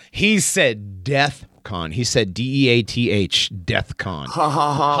 he said death con. He said DEATH, death con. Ha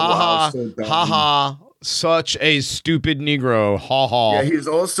ha ha. Ha wow, so ha ha. Such a stupid Negro. Ha ha. Yeah, he's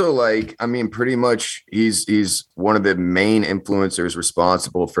also like, I mean, pretty much he's one of the main influencers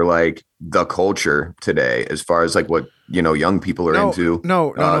responsible for like the culture today, as far as like what young people are into.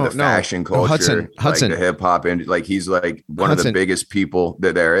 The fashion culture, Hudson, like the hip hop, and like he's like one of the biggest people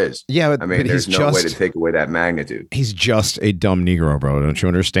that there is. Yeah, I mean, there's no way to take away that magnitude. He's just a dumb Negro, bro. Don't you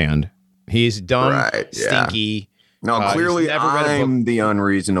understand? He's dumb, right, yeah. stinky. No, clearly I'm the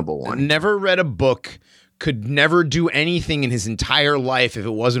unreasonable one. Never read a book. Could never do anything in his entire life if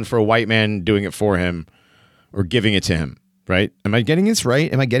it wasn't for a white man doing it for him or giving it to him. Right? Am I getting this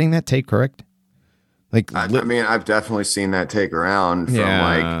right? Am I getting that take correct? Like, I mean, I've definitely seen that take around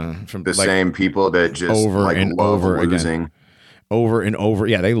from the same people that just over and love over losing. Again. Over and over.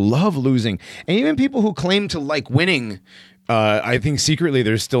 Yeah, they love losing. And even people who claim to like winning, I think secretly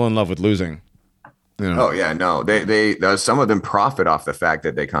they're still in love with losing. Oh yeah, no. They some of them profit off the fact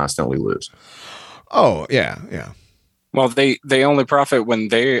that they constantly lose. Oh, yeah. Well, they only profit when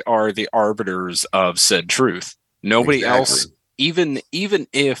they are the arbiters of said truth. Nobody else, even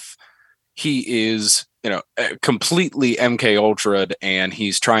if he is, completely MK Ultra'd and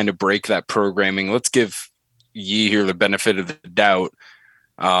he's trying to break that programming. Let's give Ye here the benefit of the doubt.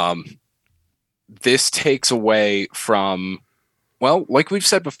 This takes away from, well, like we've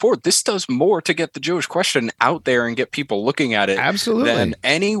said before, this does more to get the Jewish question out there and get people looking at it than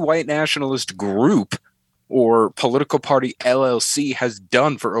any white nationalist group or political party LLC has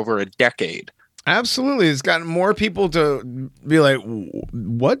done for over a decade. Absolutely. It's gotten more people to be like,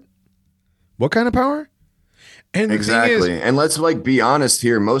 what? What kind of power? And exactly. And let's be honest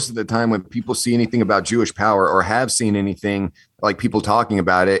here. Most of the time when people see anything about Jewish power or have seen anything like people talking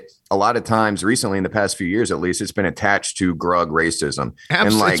about it, a lot of times recently in the past few years, at least, it's been attached to grug racism.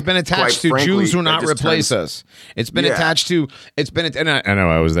 Absolutely. It's been attached to Jews will not replace us. It's been attached to, and I know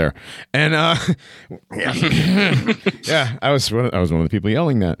I was there. And yeah, I was one of the people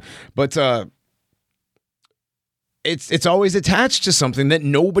yelling that. But it's always attached to something that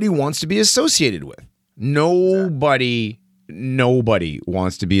nobody wants to be associated with. Nobody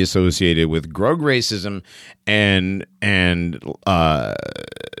wants to be associated with grug racism and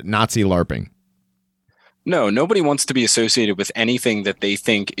Nazi LARPing. No, nobody wants to be associated with anything that they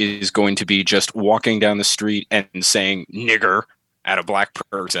think is going to be just walking down the street and saying nigger at a black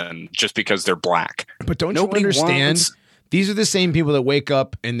person just because they're black. But don't you understand? These are the same people that wake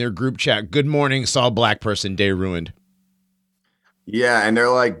up in their group chat, good morning, saw a black person, day ruined. Yeah, and they're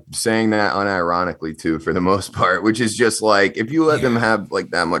like saying that unironically too, for the most part, which is just like, if you let them have like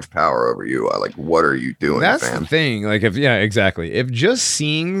that much power over you, like, what are you doing? That's fam? The thing. Like, exactly. If just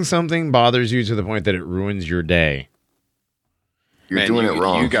seeing something bothers you to the point that it ruins your day, you're doing it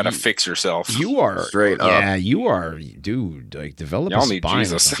wrong. You got to fix yourself. You are straight up. Yeah, you are, dude. Like, develop a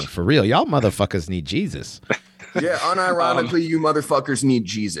spine or something. For real. Y'all motherfuckers need Jesus. Yeah, unironically, you motherfuckers need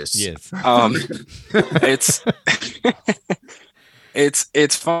Jesus. Yes. It's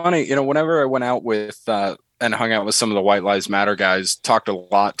it's funny, you know, whenever I went out with and hung out with some of the White Lives Matter guys, talked a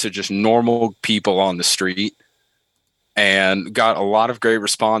lot to just normal people on the street and got a lot of great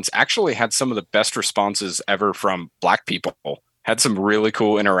response. Actually had some of the best responses ever from Black people. Had some really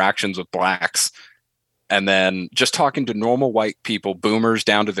cool interactions with Blacks. And then just talking to normal white people, boomers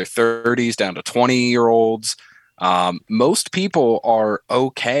down to their 30s, down to 20-year-olds. Most people are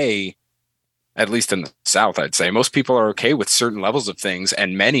okay, at least in the South, I'd say. Most people are okay with certain levels of things,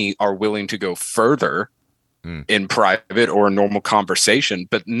 and many are willing to go further in private or a normal conversation.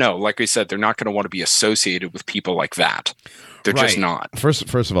 But no, like we said, they're not going to want to be associated with people like that. They're just not. First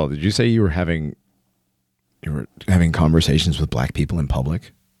of all, did you say you were having conversations with Black people in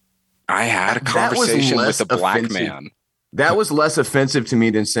public? I had a conversation with a Black offensive. man. That was less offensive to me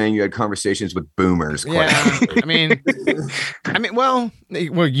than saying you had conversations with boomers. Yeah, I mean, well,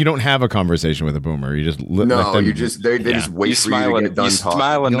 you don't have a conversation with a boomer. You just let them, you just they just wait You for smile you to and get done you talking.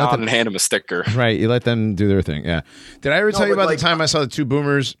 smile and You let nod them- and hand him a sticker. right. You let them do their thing. Yeah. Did I ever tell you but about like- the time I saw the two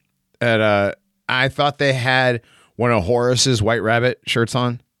boomers at? I thought they had one of Horace's White Rabbit shirts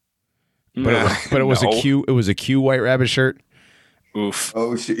on, but it was No. a Q White Rabbit shirt. Oof.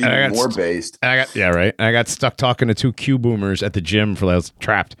 Oh shit! And I Even got more based. And I got stuck talking to two Q boomers at the gym I was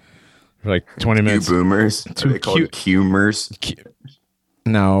trapped for like 20 You minutes. boomers. Are Too they called cute. Cumers?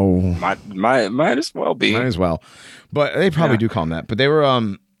 No, Might as well be. might as well, but they probably do call them that. But they were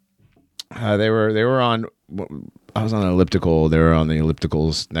they were on. I was on an elliptical. They were on the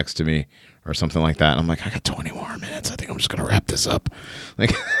ellipticals next to me, or something like that. And I'm like, I got 20 more minutes. I think I'm just gonna wrap this up.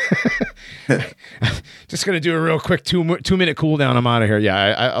 Like, just gonna do a real quick 2 minute cool down. I'm out of here. Yeah,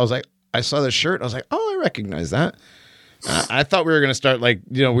 I was like, I saw the shirt. I was like, oh, I recognize that. I thought we were gonna start like,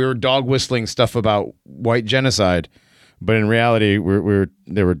 we were dog whistling stuff about white genocide, but in reality,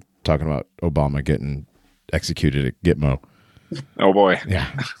 they were talking about Obama getting executed at Gitmo. Oh boy. Yeah.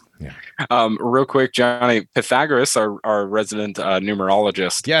 Real quick, Johnny Pythagoras, our resident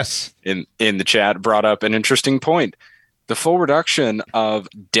numerologist, Yes. in the chat, brought up an interesting point. The full reduction of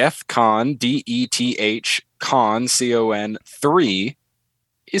DEFCON, DETH, con, CON 3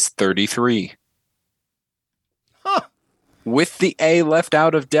 is 33. Huh. With the A left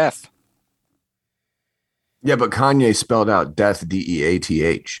out of death. Yeah, but Kanye spelled out death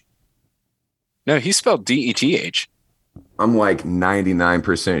DEATH. No, he spelled DETH. I'm like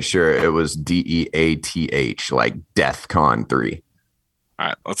 99% sure it was DEATH, like DEFCON 3. All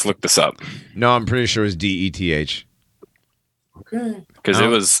right, let's look this up. No, I'm pretty sure it was DETH. Okay. Because it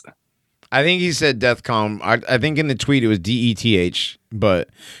was I think he said DEFCON. I think in the tweet it was DETH, but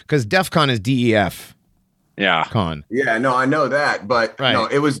because DEFCON is DEF yeah. con. Yeah, no, I know that, but Right. no,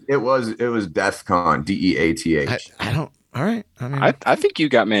 it was DEFCON, DEATH. I don't. All right. I mean, I think you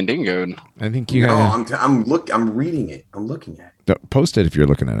got mandingoed. I think you No, got I'm reading it. I'm looking at it. post it if you're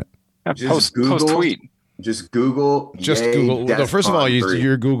looking at it. Yeah, Just post Google. tweet. Just Google. Just yay, Google. No, first of all, DEFCON 3.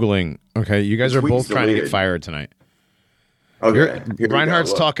 you're Googling. Okay, you guys The are both tweet's trying to get deleted. fired tonight. Okay, You're- here we go. Reinhardt's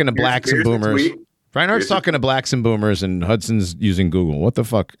Look. talking to blacks and here's the boomers. tweet. Reinhardt's Here's the- talking to blacks and boomers, and Hudson's using Google. What the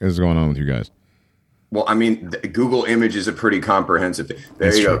fuck is going on with you guys? Well, I mean, Google Image is a pretty comprehensive thing. There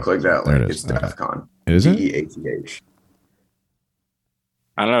That's you go. true. Click that There link. it is. It's Okay. DEFCON. Is it? DEATH.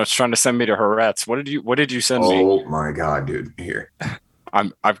 I don't know. It's trying to send me to Haaretz. What did you send me? Oh my god, dude! Here,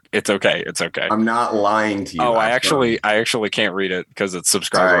 It's okay. It's okay. I'm not lying to you. Oh, I promise. actually can't read it because it's All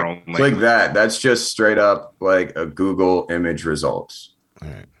subscriber right, only. click that. That's just straight up like a Google image results. All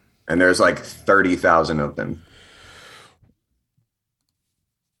right. And there's like 30,000 of them.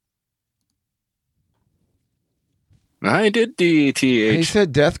 I did DETH. He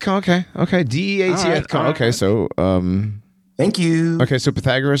said DEFCON. Okay. DEATH All right, con. all Okay, right. so Thank you. okay, so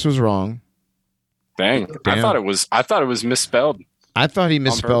Pythagoras was wrong. Dang. Damn. I thought it was misspelled. I thought he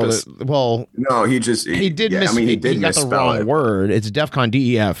misspelled purpose. it. Well, No, he he did got the misspell wrong it. word. It's DEFCON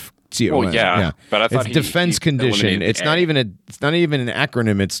DEF. Oh yeah, but I thought It's defense condition. eliminated It's A. not even an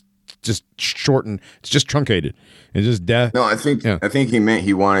acronym. It's just shortened. It's just truncated. It's just death. No, I think Yeah. he meant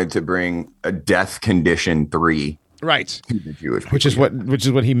he wanted to bring a death condition 3 Right. to the Jewish people. Which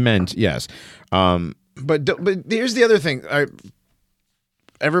is what he meant. Yes. But here's the other thing.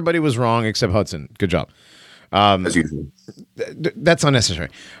 Everybody was wrong except Hudson. Good job. as usual. That's unnecessary.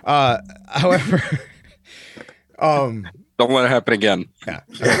 However, Don't let it happen again. yeah.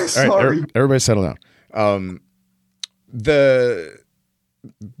 Sorry. All right, everybody settle down.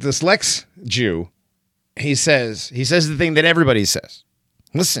 This Lex Jew, he says the thing that everybody says.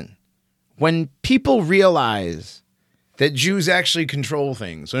 Listen, when people realize that Jews actually control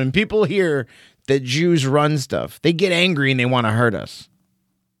things, when people hear that Jews run stuff. They get angry and they want to hurt us.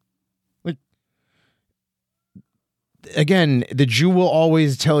 Like, again, the Jew will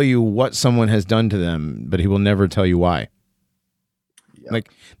always tell you what someone has done to them, but he will never tell you why. Yep.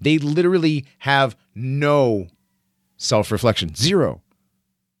 Like, they literally have no self-reflection. Zero.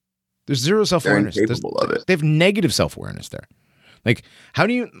 There's zero self-awareness. They're incapable of it. They have negative self-awareness there. Like, how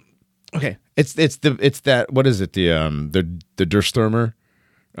do you? Okay, it's that, what is it? The Durstürmer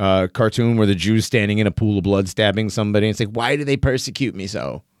cartoon where the Jew's standing in a pool of blood stabbing somebody. It's like, why do they persecute me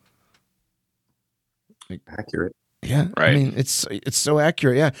so? Like, accurate. Yeah, right. I mean, it's so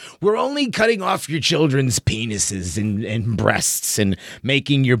accurate. Yeah, we're only cutting off your children's penises and breasts and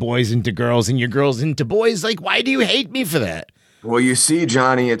making your boys into girls and your girls into boys. Like, why do you hate me for that? Well, you see,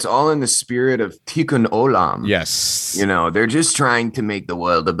 Johnny, it's all in the spirit of Tikkun Olam. Yes. You know, they're just trying to make the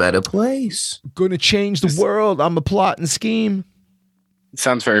world a better place. Gonna change the world. I'm a plot and scheme. It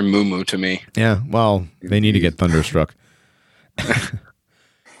sounds very moo-moo to me. Yeah, well, they need to get thunderstruck.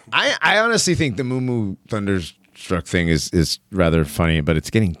 I honestly think the moo-moo thunderstruck thing is rather funny, but it's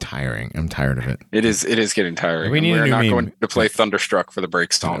getting tiring. I'm tired of it. It is getting tiring. We need a new not meme. going to play Thunderstruck for the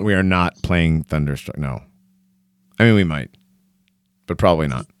break song. We are not playing Thunderstruck. No. I mean, we might, but probably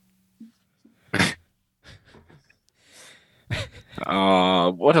not.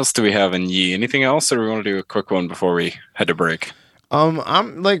 What else do we have in Yi? Anything else, or do we want to do a quick one before we head to break?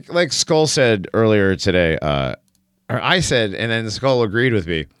 I'm like Skull said earlier today, or I said, and then Skull agreed with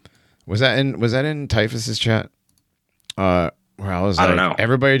me. Was that in Typhus's chat? Where I was like, I don't know.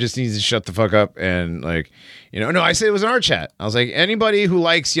 Everybody just needs to shut the fuck up and, like, no, I said it was in our chat. I was like, anybody who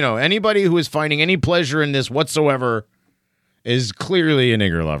likes, anybody who is finding any pleasure in this whatsoever is clearly a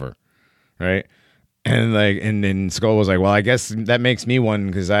nigger lover, right? And then Skull was like, well, I guess that makes me one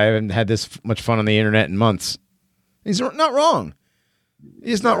because I haven't had this much fun on the internet in months. He's not wrong.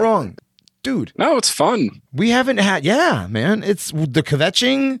 He's not wrong. Dude. No, it's fun. We haven't had, yeah, man. It's the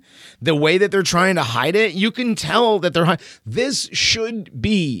kvetching, the way that they're trying to hide it. You can tell that they're this should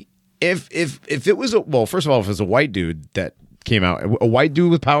be, if it was first of all, if it was a white dude that came out, a white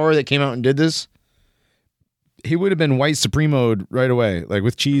dude with power that came out and did this, he would have been white supremoed right away, like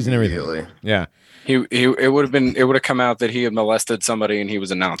with cheese and everything. Really? Yeah. It would have come out that he had molested somebody and he was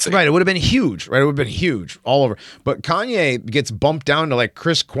announcing. Right, it would have been huge. Right, it would have been huge all over. But Kanye gets bumped down to like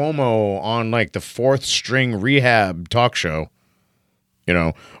Chris Cuomo on like the fourth string rehab talk show,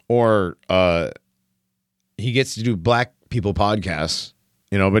 or he gets to do black people podcasts,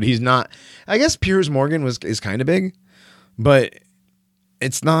 but he's not. I guess Piers Morgan is kind of big, but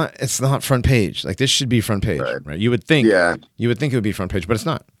it's not front page. Like, this should be front page, right? You would think, it would be front page, but it's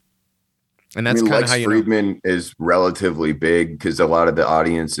not. And that's kind of how Lex Friedman is relatively big because a lot of the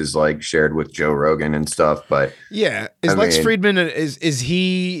audience is like shared with Joe Rogan and stuff. But yeah, Lex Friedman is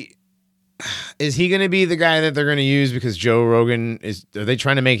he going to be the guy that they're going to use because Joe Rogan is? Are they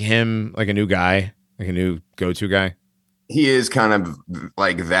trying to make him like a new guy, like a new go-to guy? He is kind of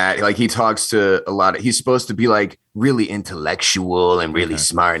like that. Like, he talks to a lot of. He's supposed to be like really intellectual and really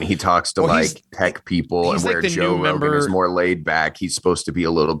smart, and he talks to like tech people. And where Joe Rogan is more laid back, he's supposed to be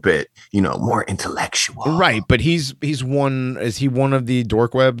a little bit, more intellectual. Right, but he's one. Is he one of the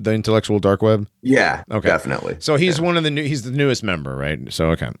dork web, the intellectual dark web? Yeah, okay, definitely. So he's one of the new. He's the newest member, right?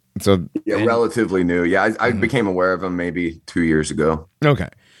 So okay, so relatively new. Yeah, I became aware of him maybe 2 years ago. Okay,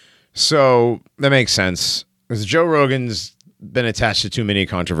 so that makes sense. Because Joe Rogan's been attached to too many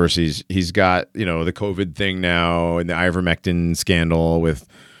controversies. He's got, the COVID thing now and the ivermectin scandal with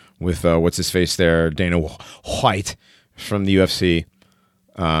what's his face there, Dana White from the UFC.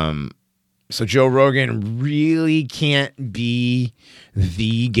 So Joe Rogan really can't be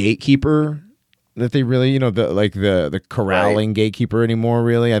the gatekeeper that they really, the corralling gatekeeper anymore.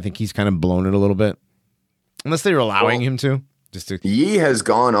 Really, I think he's kind of blown it a little bit, unless they're allowing him to. Yee has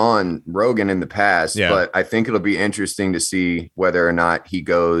gone on Rogan in the past, but I think it'll be interesting to see whether or not he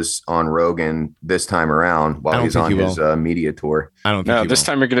goes on Rogan this time around while he's on his media tour. I don't think no, this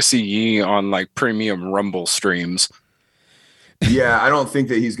time you're going to see Yee on like premium Rumble streams. Yeah, I don't think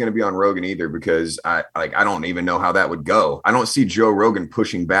that he's going to be on Rogan either because I don't even know how that would go. I don't see Joe Rogan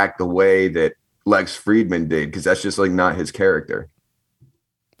pushing back the way that Lex Friedman did because that's just like not his character.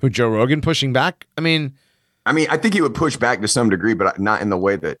 Who, Joe Rogan pushing back? I mean, I think he would push back to some degree, but not in the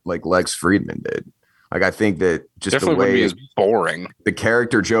way that like Lex Friedman did. Like, I think that just definitely the way wouldn't be as boring. The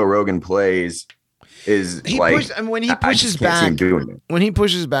character Joe Rogan plays is when he pushes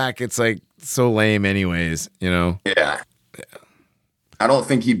back, it's like so lame anyways, Yeah. I don't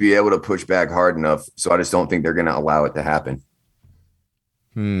think he'd be able to push back hard enough, so I just don't think they're going to allow it to happen.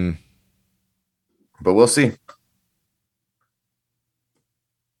 But we'll see.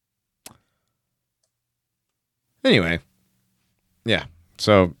 Anyway, yeah.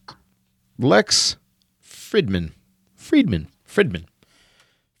 So Lex Friedman,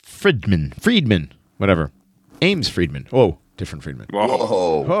 whatever. Ames Friedman. Oh, different Friedman.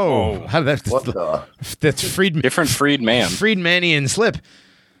 Whoa. Oh, how did that? What the? That's Friedman. Different freed man. Friedmanian slip.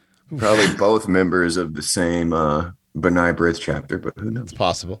 Probably both members of the same Benai Bridge chapter, but who knows? It's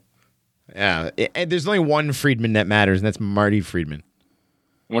possible. Yeah, there's only one Friedman that matters, and that's Marty Friedman.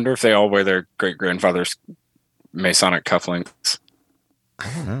 Wonder if they all wear their great grandfather's Masonic cufflinks. I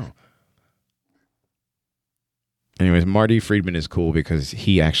don't know. Anyways, Marty Friedman is cool because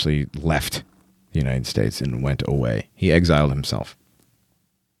he actually left the United States and went away. He exiled himself.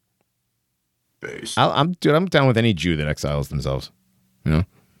 I'm down with any Jew that exiles themselves. You know,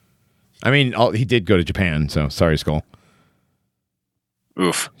 I mean, he did go to Japan, so sorry, Skull.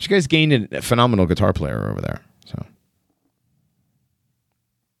 Oof. You guys gained a phenomenal guitar player over there. So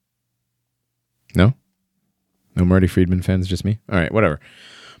no Marty Friedman fans, just me. All right, whatever.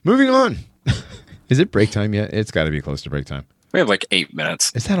 Moving on. Is it break time yet? It's got to be close to break time. We have like 8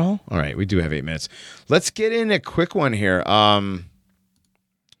 minutes. Is that all? All right, we do have 8 minutes. Let's get in a quick one here. What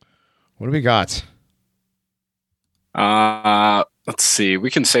do we got? Let's see.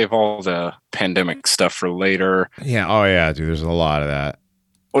 We can save all the pandemic stuff for later. Yeah. Oh, yeah, dude. There's a lot of that.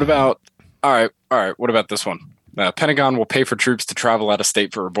 What about? All right. What about this one? Pentagon will pay for troops to travel out of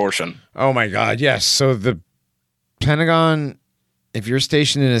state for abortion. Oh my God. Yes. So the Pentagon, if you're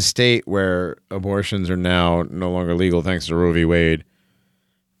stationed in a state where abortions are now no longer legal thanks to Roe v. Wade,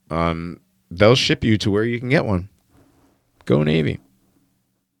 they'll ship you to where you can get one. Go Navy.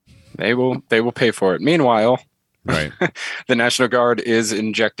 They will pay for it. Meanwhile, right. The National Guard is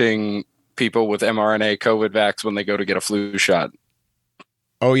injecting people with mRNA COVID vax when they go to get a flu shot.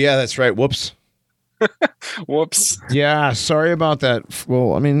 Oh yeah, that's right. Whoops. Whoops. Yeah, sorry about that.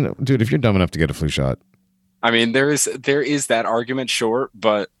 Well, I mean, dude, if you're dumb enough to get a flu shot. I mean, there is that argument, sure,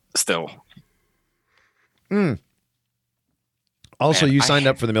 but still. Also, you signed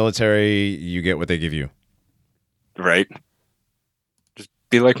up for the military. You get what they give you. Right. Just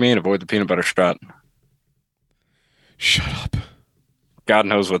be like me and avoid the peanut butter shot. Shut up. God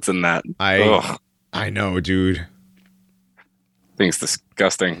knows what's in that. I know, dude. Thing's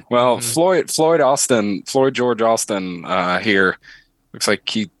disgusting. Well, Floyd George Austin here looks like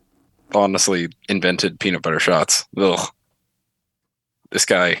he honestly invented peanut butter shots. Ugh. This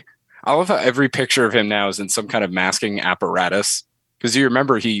guy. I love how every picture of him now is in some kind of masking apparatus. Because you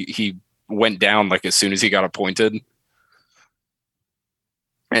remember he went down like as soon as he got appointed.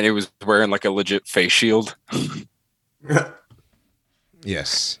 And he was wearing like a legit face shield.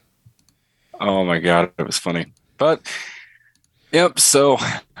 Yes. Oh my God, it was funny. But yep, so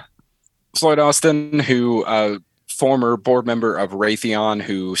Floyd Austin, who former board member of Raytheon,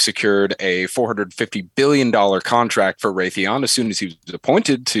 who secured a $450 billion contract for Raytheon as soon as he was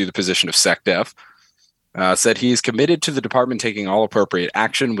appointed to the position of SecDef, said he is committed to the department taking all appropriate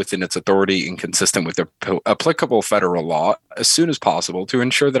action within its authority and consistent with the applicable federal law as soon as possible to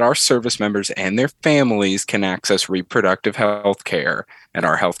ensure that our service members and their families can access reproductive health care and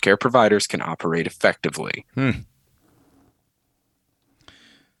our healthcare providers can operate effectively.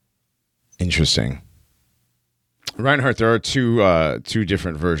 Interesting. Reinhardt, there are two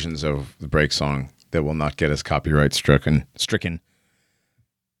different versions of the break song that will not get us copyright stricken.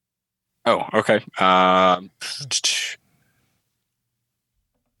 Oh, okay.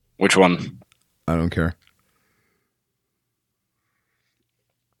 Which one? I don't care.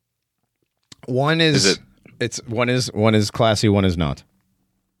 One is one is classy, one is not.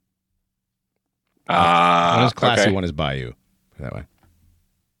 One is classy, okay. one is Bayou. That way.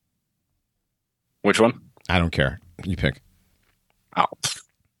 Which one? I don't care. You pick. Oh.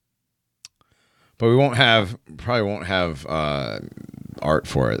 But we probably won't have art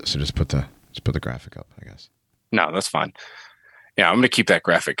for it, so just put the graphic up, I guess. No, that's fine. Yeah, I'm gonna keep that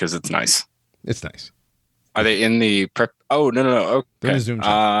graphic because it's nice. It's nice. Are they in the prep? Oh no. Okay. They're in the Zoom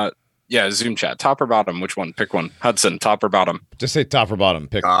chat. Yeah, Zoom chat. Top or bottom? Which one? Pick one. Hudson, top or bottom? Just say top or bottom.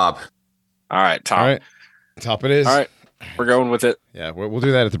 Pick. Top. All right, top. All right. Top it is. All right. We're going with it. Yeah, we'll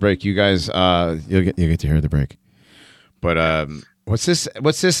do that at the break. You guys, you'll get to hear the break. But what's this?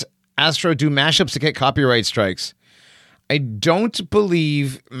 Astro do mashups to get copyright strikes. I don't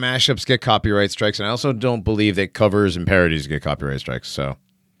believe mashups get copyright strikes, and I also don't believe that covers and parodies get copyright strikes. So,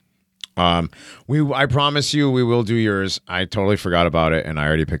 I promise you, we will do yours. I totally forgot about it, and I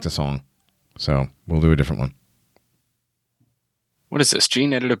already picked a song, so we'll do a different one. What is this?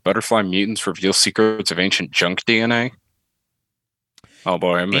 Gene-edited butterfly mutants reveal secrets of ancient junk DNA. Oh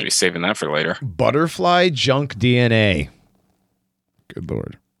boy, I'm gonna be saving that for later. Butterfly junk DNA. Good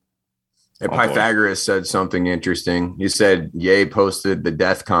Lord. And Oh, boy. Pythagoras said something interesting. He said Ye posted the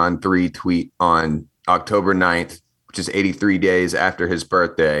DEFCON 3 tweet on October 9th, which is 83 days after his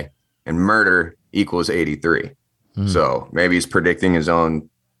birthday, and murder equals 83. So maybe he's predicting his own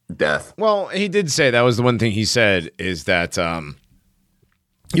death. Well, he did say that was the one thing he said is that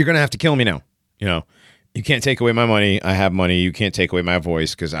you're going to have to kill me now. You know, you can't take away my money. I have money. You can't take away my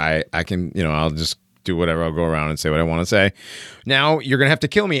voice because I can, you know, I'll just do whatever. I'll go around and say what I want to say. Now you're going to have to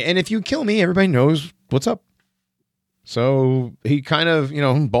kill me. And if you kill me, everybody knows what's up. So he kind of, you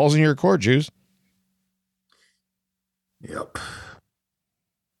know, balls in your court, Jews. Yep.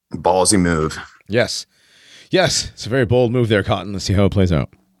 Ballsy move. Yes. Yes. It's a very bold move there, Cotton. Let's see how it plays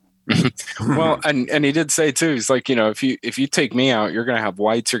out. Well, and he did say too, he's like, you know, if you take me out, you're gonna have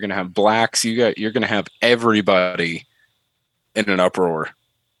whites, you're gonna have blacks, you're gonna have everybody in an uproar.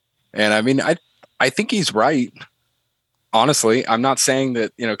 And I mean, I think he's right. Honestly, I'm not saying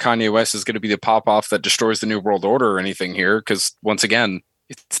that, you know, Kanye West is going to be the pop off that destroys the new world order or anything here, because once again,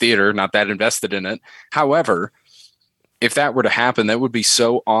 it's theater, not that invested in it. However, if that were to happen, that would be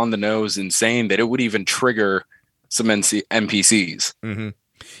so on the nose insane that it would even trigger some NPCs. Mm-hmm.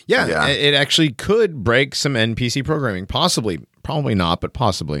 Yeah, it actually could break some NPC programming. Possibly. Probably not, but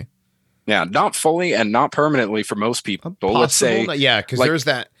possibly. Yeah, not fully and not permanently for most people. Let's say, yeah, because there's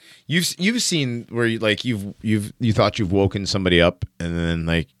that. You've seen where you like you thought you've woken somebody up and then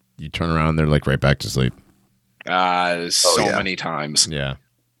like you turn around, they're like right back to sleep. Many times. Yeah.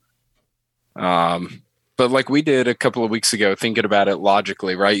 But like we did a couple of weeks ago, thinking about it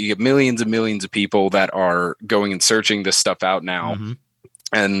logically, right? You get millions and millions of people that are going and searching this stuff out now. Mm-hmm.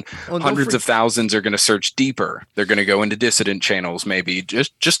 And hundreds of thousands are going to search deeper. They're going to go into dissident channels, maybe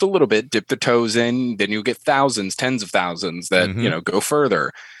just a little bit, dip their toes in. Then you'll get thousands, tens of thousands that, you know, go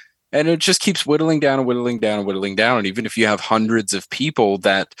further. And it just keeps whittling down and whittling down and whittling down. And even if you have hundreds of people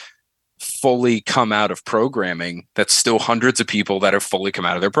that fully come out of programming, that's still hundreds of people that have fully come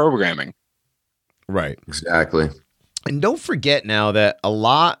out of their programming. Right. Exactly. And don't forget now that a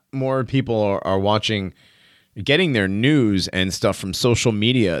lot more people are watching, getting their news and stuff from social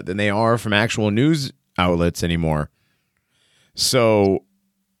media than they are from actual news outlets anymore. So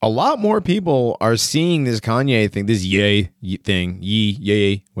a lot more people are seeing this Kanye thing, this yay thing,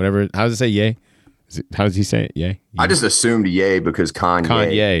 yay, whatever. How does it say yay? How does he say it? Yay? I just assumed yay because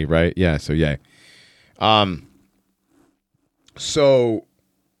Kanye. Right? Yeah, so yay. So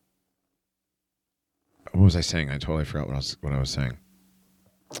what was I saying? I totally forgot what I was saying.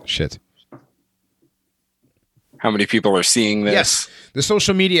 Shit. How many people are seeing this? Yes, the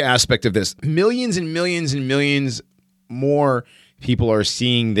social media aspect of this. Millions and millions and millions more people are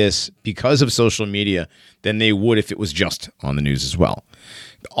seeing this because of social media than they would if it was just on the news as well.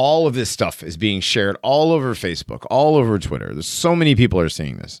 All of this stuff is being shared all over Facebook, all over Twitter. There's so many people are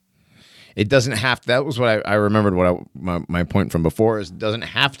seeing this. It doesn't have to, that was what I remembered my point from before is it doesn't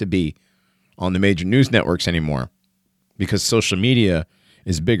have to be on the major news networks anymore because social media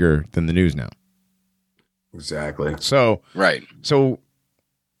is bigger than the news now. Exactly. So right. So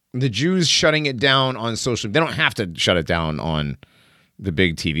the Jews shutting it down on social, they don't have to shut it down on the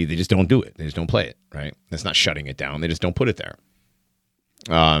big TV. They just don't do it. They just don't play it. Right. That's not shutting it down. They just don't put it there.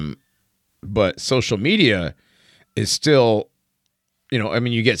 But social media is still, you know, I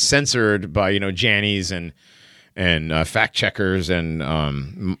mean, you get censored by, you know, Jannies and fact checkers and,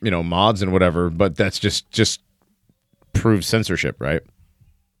 you know, mods and whatever, but that's just proves censorship, right?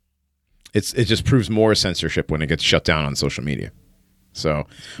 It just proves more censorship when it gets shut down on social media. So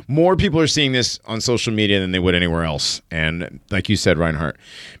more people are seeing this on social media than they would anywhere else. And like you said, Reinhardt,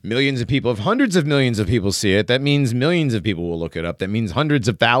 millions of people, if hundreds of millions of people see it, that means millions of people will look it up. That means hundreds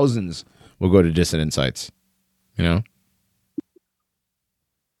of thousands will go to dissident sites, you know?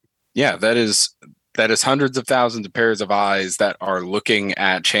 Yeah, that is hundreds of thousands of pairs of eyes that are looking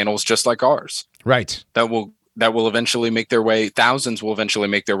at channels just like ours. Right. That will eventually make their way. Thousands will eventually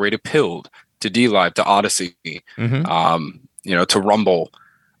make their way to Pilled, to DLive, to Odyssey, you know, to Rumble.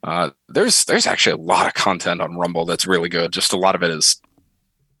 There's actually a lot of content on Rumble that's really good. Just a lot of it is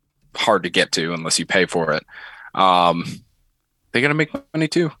hard to get to unless you pay for it. They got to make money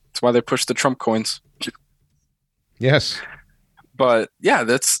too. That's why they push the Trump coins. Yes. But yeah,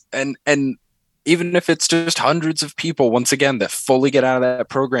 that's and even if it's just hundreds of people, once again, that fully get out of that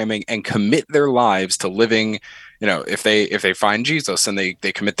programming and commit their lives to living, you know, if they find Jesus and they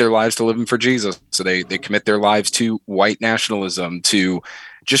commit their lives to living for Jesus, so they commit their lives to white nationalism, to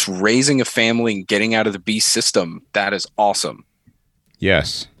just raising a family and getting out of the beast system, that is awesome.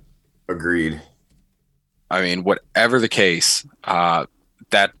 Yes. Agreed. I mean, whatever the case,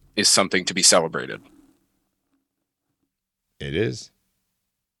 that is something to be celebrated. It is.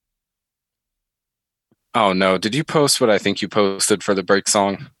 Oh no! Did you post what I think you posted for the break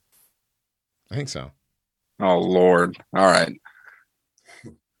song? I think so. Oh Lord! All right,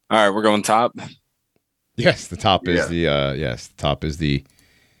 we're going top. Yes, the top is Yeah. the top is the.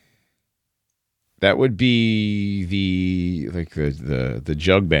 That would be the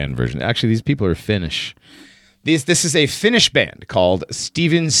jug band version. Actually, these people are Finnish. This is a Finnish band called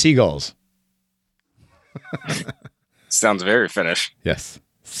Steven Seagulls. Sounds very Finnish. Yes,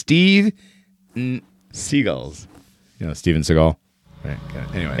 Steve Seagulls. You know Steven Seagal. Right,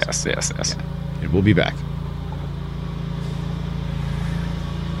 anyways, Yes. and we'll be back.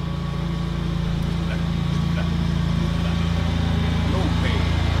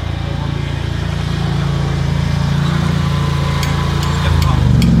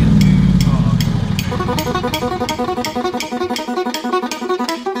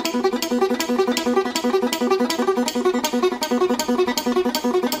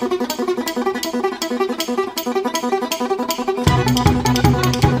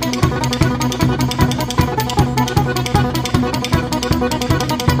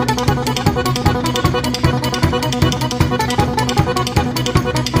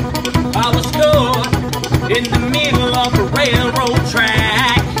 I was caught in the middle of a railroad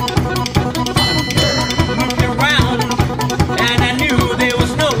track. Looked around and I knew there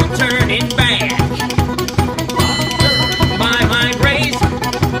was no turning back. My mind raced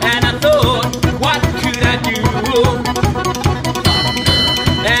and I thought, what could I do?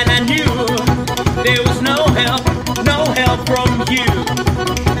 And I knew there was no help from you.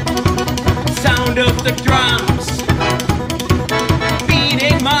 Sound of the drums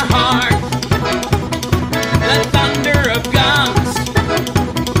beating my heart, the thunder of guns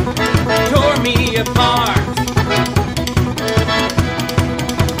tore me apart.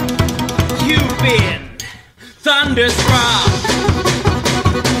 You've been thunderstruck.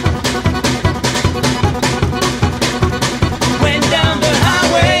 Went down the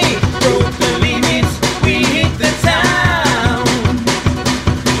highway, broke the limits, we hit the town.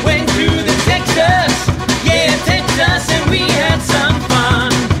 Went to the Texas, and we had some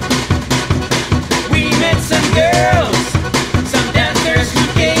fun. We met some girls, some dancers who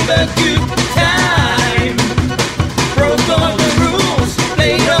gave a good time. Broke all the rules,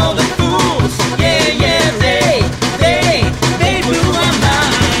 played all the fools. Yeah, they blew my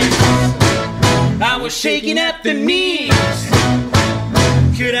mind. I was shaking at the knees.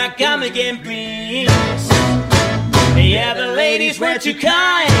 Could I come again, please? Yeah, the ladies were too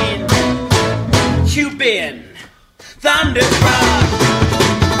kind. You've been thunderstruck,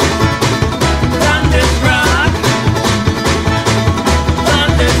 thunderstruck,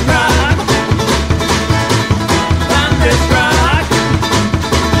 thunderstruck, thunderstruck.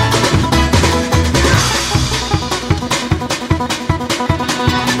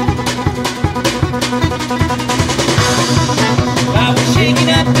 I was shaking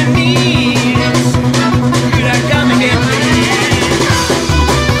at the knees. Could I come again, please?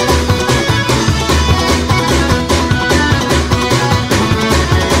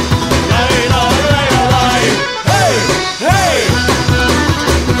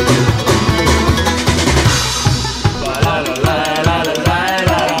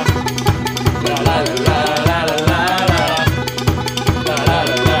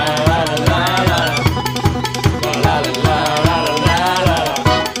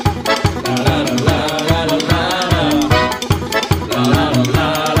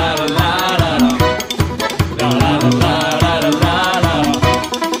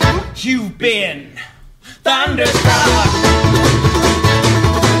 You've been thunderstruck,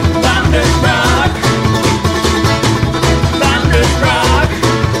 thunderstruck, thunderstruck,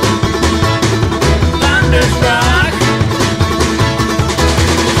 thunderstruck.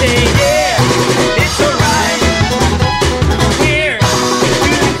 Yeah, it's alright. We're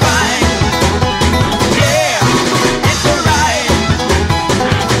doing fine. Yeah, it's alright.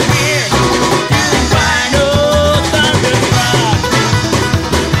 We're doing fine. Oh, thunderstruck.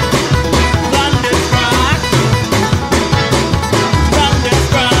 Thunderstruck,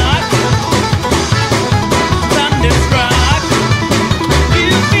 thunderstruck, thunderstruck,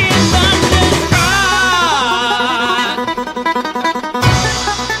 you've been thunderstruck.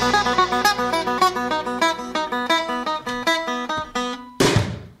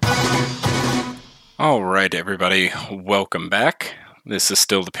 All right, everybody, welcome back. This is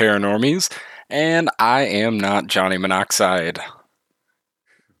still the Paranormies, and I am not Johnny Monoxide.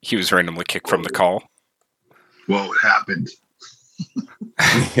 He was randomly kicked from the call. What happened?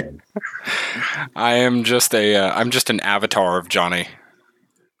 I'm just an avatar of Johnny.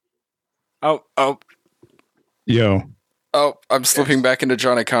 Oh, Yo, I'm slipping back into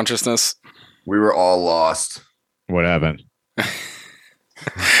Johnny consciousness. We were all lost. What happened?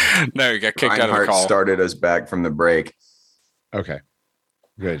 No, you got kicked out of the Reinhardt call. started us back from the break. Okay.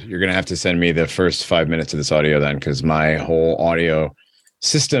 Good. You're going to have to send me the first 5 minutes of this audio then, because my whole audio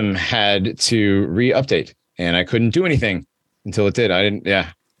system had to re-update and I couldn't do anything until it did. I didn't.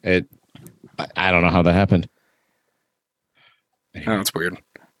 Yeah. I don't know how that happened. Oh, that's weird.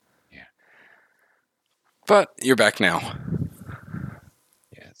 Yeah. But you're back now.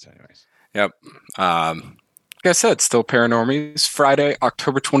 Yeah. So anyways. Yep. Like I said, still Paranormies. Friday,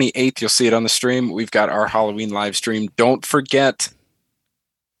 October 28th. You'll see it on the stream. We've got our Halloween live stream. Don't forget,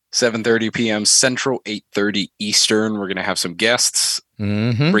 7:30 p.m. Central, 8:30 Eastern. We're going to have some guests.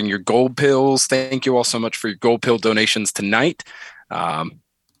 Mm-hmm. Bring your gold pills. Thank you all so much for your gold pill donations tonight.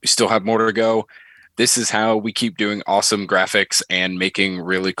 We still have more to go. This is how we keep doing awesome graphics and making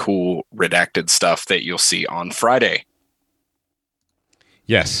really cool redacted stuff that you'll see on Friday.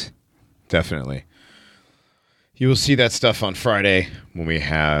 Yes, definitely. You will see that stuff on Friday when we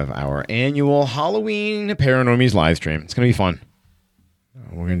have our annual Halloween Paranormies live stream. It's going to be fun.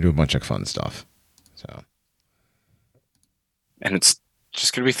 We're going to do a bunch of fun stuff. So, And it's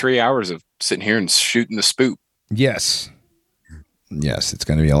just going to be 3 hours of sitting here and shooting the spook. yes. Yes, it's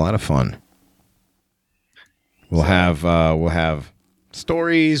going to be a lot of fun. We'll have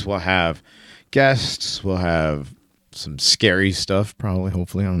stories, we'll have guests, we'll have some scary stuff probably,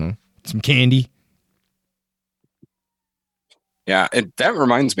 hopefully, I don't know. Some candy. Yeah, and that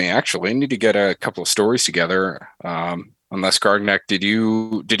reminds me, actually, I need to get a couple of stories together. Unless Gargnack, did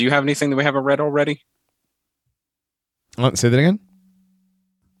you have anything that we haven't read already? Say that again?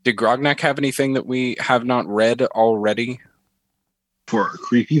 Did Grognak have anything that we have not read already? For a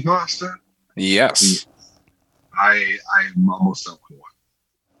creepypasta, Yes. I'm almost done with one.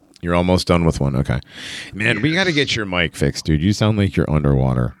 You're almost done with one. Okay. Man, we got to get your mic fixed, dude. You sound like you're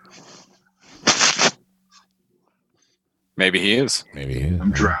underwater. Maybe he is. Maybe he is.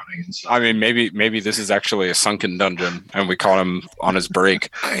 I'm drowning inside. I mean, maybe this is actually a sunken dungeon and we caught him on his break.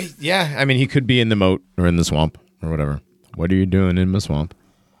 Yeah, I mean, he could be in the moat or in the swamp or whatever. What are you doing in the swamp?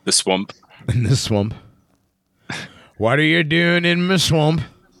 The swamp. In the swamp. What are you doing in the swamp?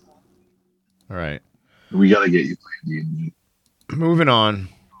 All right. We got to get you playing D&D. Moving on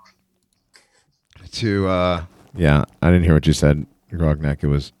to, yeah, I didn't hear what you said, Grognak. It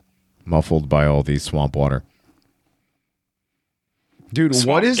was muffled by all the swamp water. Dude, Swamp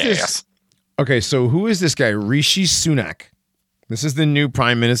what is gas. this? Okay, so who is this guy? Rishi Sunak. This is the new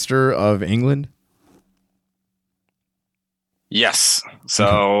Prime Minister of England? Yes.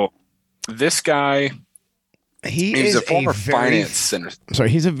 So this guy, He's a former finance senator. Sorry,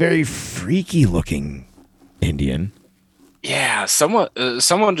 he's a very freaky looking Indian. Yeah, someone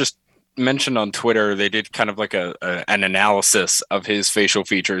just mentioned on Twitter they did kind of like an analysis of his facial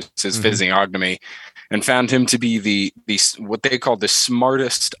features, his physiognomy, and found him to be the what they call the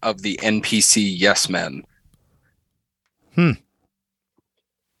smartest of the NPC yes men.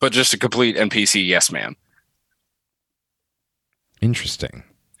 But just a complete NPC yes man. Interesting.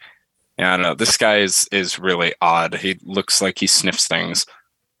 Yeah, I don't know. This guy is really odd. He looks like he sniffs things.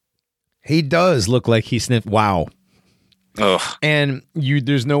 He does look like he sniffed. Wow. Ugh. And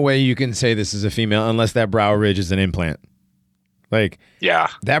there's no way you can say this is a female unless that brow ridge is an implant. Like, Yeah.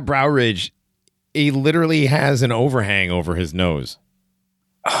 that brow ridge, he literally has an overhang over his nose.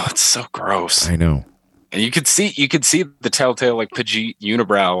 Oh, it's so gross. I know. And you could see the telltale like Pajit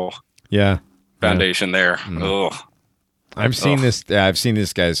unibrow Yeah. foundation there. Ugh. I've seen this. I've seen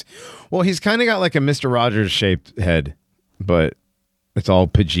this guy's. Well, he's kind of got like a Mr. Rogers shaped head, but it's all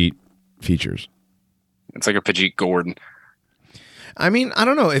Pajit features. It's like a Pajit Gordon. I mean, I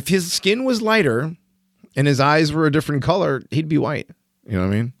don't know. If his skin was lighter and his eyes were a different color, he'd be white. You know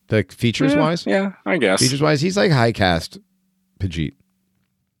what I mean? Like features wise? Yeah, I guess. Features wise, he's like high cast Pajit.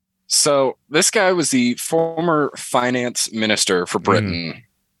 So this guy was the former finance minister for Britain,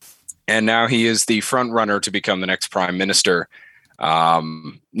 and now he is the front runner to become the next prime minister.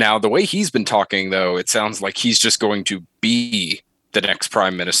 Now, the way he's been talking, though, it sounds like he's just going to be the next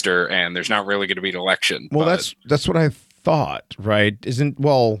prime minister, and there's not really going to be an election. Well, but that's what I thought, right? Didn't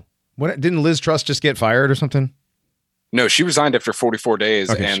Liz Truss just get fired or something? no, she resigned after 44 days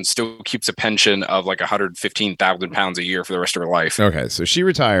Okay. and still keeps a pension of like 115,000 pounds a year for the rest of her life. Okay, so she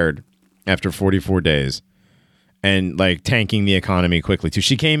retired after 44 days and like tanking the economy quickly too.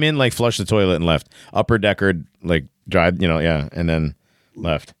 She came in, like flushed the toilet and left. Upper decker, like drive, and then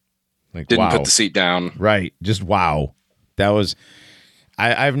left. Like Didn't wow. put the seat down. Right. Just wow. That was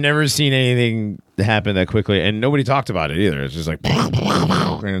I've never seen anything happen that quickly, and nobody talked about it either. It's just like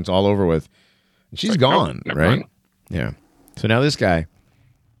and it's all over with. And she's like, gone, nope, never right? mind. Yeah. So now this guy,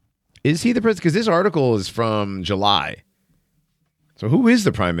 Is he the president? Because this article is from July. So who is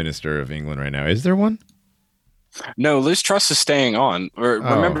the prime minister of England right now? Is there one? No, Liz Truss is staying on.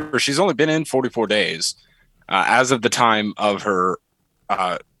 Remember, she's only been in 44 days as of the time of her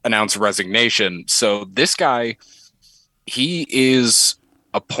announced resignation. So this guy, he is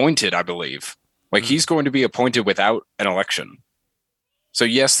appointed, I believe. Like he's going to be appointed without an election. So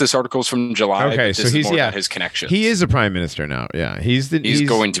yes, this article's from July. Okay, but so this he's is more about his connection. He is a prime minister now. Yeah, he's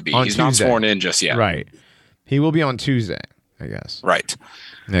going to be. He's not sworn in just yet. Right. He will be on Tuesday, I guess. Right.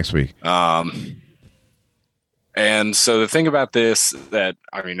 Next week. And so the thing about this that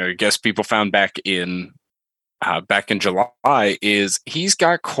I guess people found back in July is he's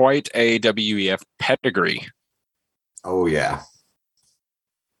got quite a WEF pedigree. Oh yeah.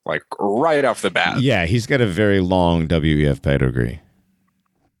 Like right off the bat. Yeah, he's got a very long WEF pedigree.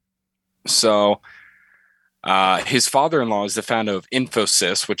 So his father-in-law is the founder of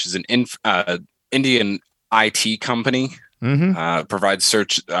Infosys, which is an Indian IT company. Mm-hmm. Provides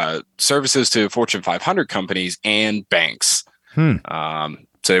services to Fortune 500 companies and banks. So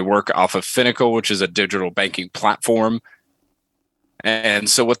they work off of Finacle, which is a digital banking platform. And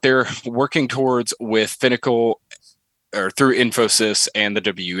so what they're working towards with Finacle or through Infosys and the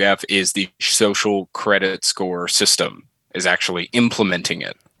WF is the social credit score system is actually implementing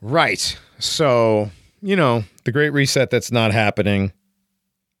it. Right. So, the Great Reset that's not happening.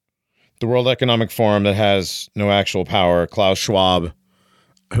 The World Economic Forum that has no actual power. Klaus Schwab,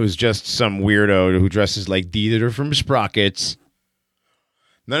 who's just some weirdo who dresses like Dieter from Sprockets.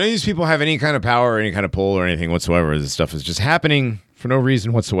 None of these people have any kind of power or any kind of pull or anything whatsoever. This stuff is just happening for no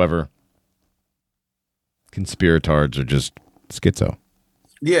reason whatsoever. Conspiratards are just schizo.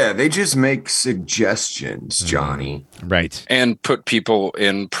 Yeah, they just make suggestions, Johnny. Right. And put people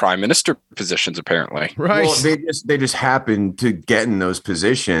in prime minister positions, apparently. Right. Well, they just happen to get in those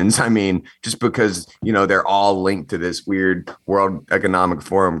positions. I mean, just because, they're all linked to this weird World Economic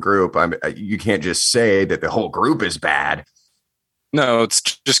Forum group, you can't just say that the whole group is bad. No, it's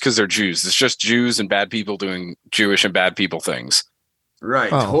just because they're Jews. It's just Jews and bad people doing Jewish and bad people things.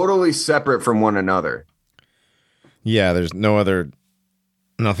 Right. Oh. Totally separate from one another. Yeah, there's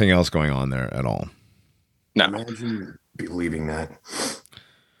nothing else going on there at all. No. Imagine believing that.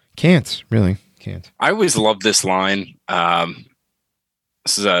 Can't. I always love this line.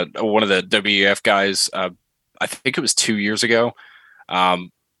 This is one of the WEF guys. I think it was 2 years ago.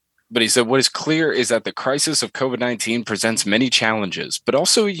 But he said, what is clear is that the crisis of COVID-19 presents many challenges, but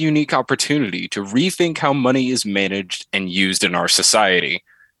also a unique opportunity to rethink how money is managed and used in our society.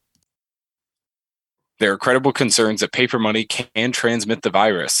 There are credible concerns that paper money can transmit the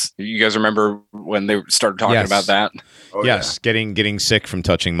virus. You guys remember when they started talking about that? Oh, yes, yeah. getting sick from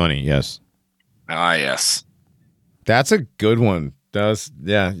touching money. Yes. Ah, yes. That's a good one.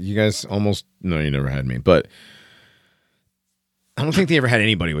 You guys almost no, you never had me, but I don't think they ever had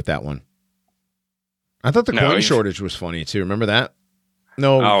anybody with that one. I thought the coin shortage was funny too. Remember that?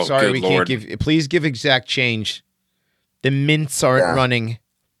 No, sorry, we can't give. Please give exact change. The mints aren't running.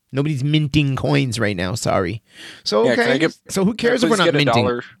 Nobody's minting coins right now. Sorry. So okay. So who cares if we're not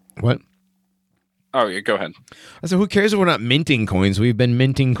minting? What? Oh, yeah. Go ahead. So who cares if we're not minting coins? We've been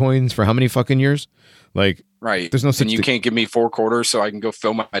minting coins for how many fucking years? Like, right. There's no such. And you can't give me 4 quarters so I can go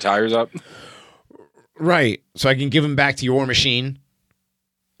fill my tires up. Right. So I can give them back to your machine.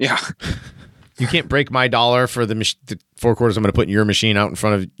 Yeah. You can't break my dollar for the 4 quarters I'm going to put in your machine out in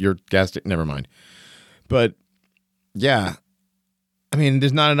front of your gas station. Never mind. But yeah. I mean,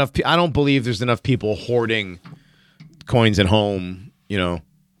 there's not enough. I don't believe there's enough people hoarding coins at home,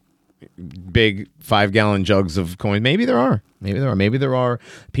 big 5-gallon jugs of coins. Maybe there are. Maybe there are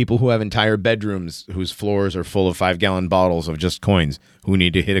people who have entire bedrooms whose floors are full of 5-gallon bottles of just coins who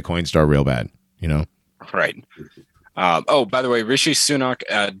need to hit a Coinstar real bad, Right. By the way, Rishi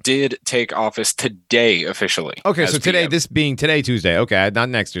Sunak did take office today officially. Okay, so today, PM. this being today, Tuesday. Okay, not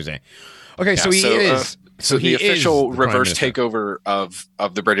next Tuesday. Okay, so he is. So the official reverse takeover of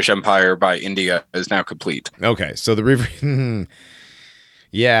the British Empire by India is now complete. Okay, so the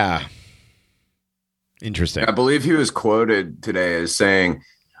yeah. Interesting. I believe he was quoted today as saying,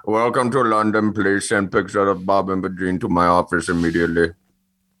 "Welcome to London. Please send pictures of Bob and Badrine to my office immediately."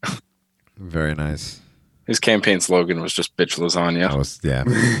 Very nice. His campaign slogan was just "bitch lasagna." I was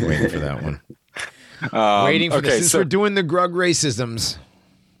waiting for that one. Waiting for this. Since we're doing the grug racisms.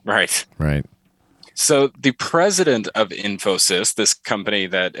 Right. Right. So the president of Infosys, this company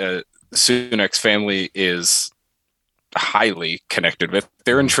that Sunak's family is highly connected with,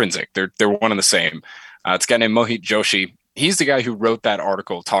 they're intrinsic. They're one and the same. It's a guy named Mohit Joshi. He's the guy who wrote that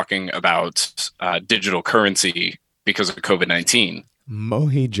article talking about digital currency because of COVID-19.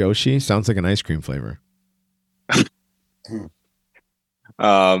 Mohi Joshi sounds like an ice cream flavor.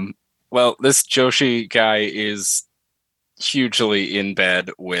 Well, this Joshi guy is hugely in bed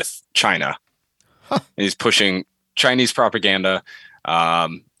with China. Huh. He's pushing Chinese propaganda,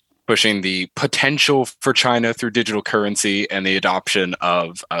 pushing the potential for China through digital currency and the adoption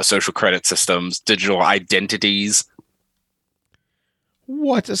of social credit systems, digital identities.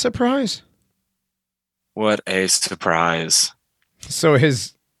 What a surprise. What a surprise. So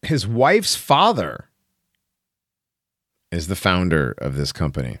his wife's father is the founder of this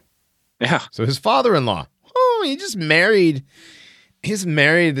company. Yeah. So his father-in-law. Oh, he just married. He's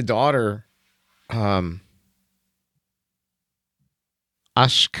married the daughter, Akshata.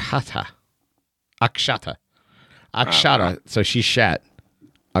 So she's Shat.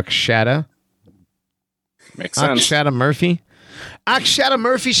 Akshata. Makes sense. Akshata Murphy. Akshata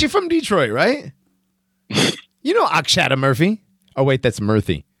Murphy. She's from Detroit, right? You know Akshata Murphy. Oh, wait, that's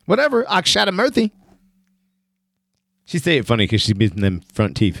Murphy. Whatever. Akshata Murphy. She say it funny because she's missing them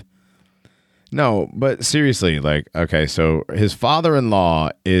front teeth. No, but seriously, like, okay, so his father-in-law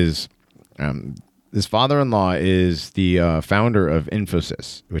is the founder of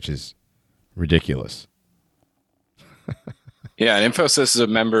Infosys, which is ridiculous. Yeah, and Infosys is a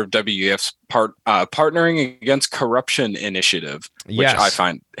member of WEF's Partnering Against Corruption Initiative, which Yes. I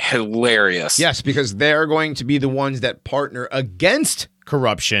find hilarious. Yes, because they're going to be the ones that partner against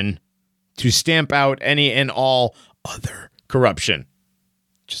corruption to stamp out any and all other corruption.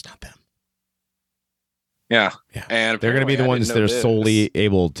 Just not them. Yeah. Yeah. And They're going to be the ones that are solely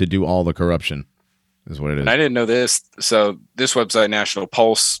able to do all the corruption, is what it is. And I didn't know this. So this website, National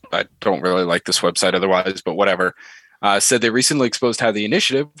Pulse, I don't really like this website otherwise, but whatever, said they recently exposed how the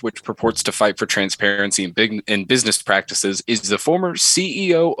initiative, which purports to fight for transparency in business practices, is the former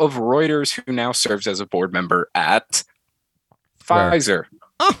CEO of Reuters, who now serves as a board member at Pfizer.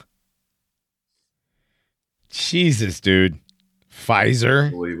 Oh. Jesus, dude. Pfizer.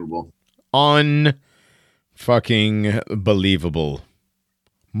 Unbelievable. Fucking believable.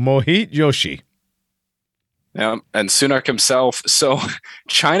 Mohit Joshi. Yeah, and Sunak himself. So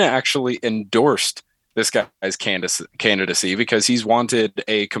China actually endorsed this guy's candidacy because he's wanted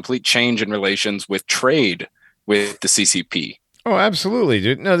a complete change in relations with trade with the CCP. Oh, absolutely,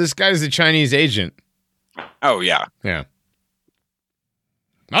 dude. No, this guy's the Chinese agent. Oh, yeah. Yeah.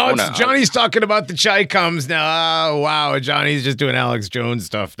 Oh, Johnny's talking about the Chi comes now. Oh, wow. Johnny's just doing Alex Jones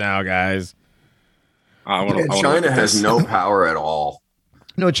stuff now, guys. China has no power at all.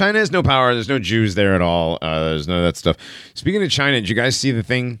 No, China has no power. There's no Jews there at all. There's none of that stuff. Speaking of China, did you guys see the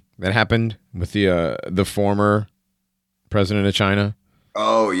thing that happened with the former president of China?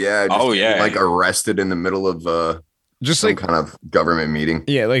 Oh yeah. Like arrested in the middle of just some like kind of government meeting.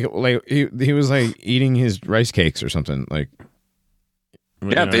 Yeah, like he was like eating his rice cakes or something. Like,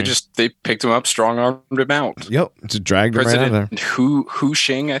 yeah, they picked him up, strong armed him out. Yep, just dragged him right out of there. Hu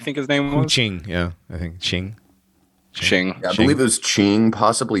Xing, I think his name was. Hu Qing, yeah, I think Qing. Yeah, I believe it was Qing,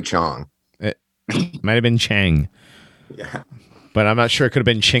 possibly Chong. It might have been Chang. Yeah. But I'm not sure. It could have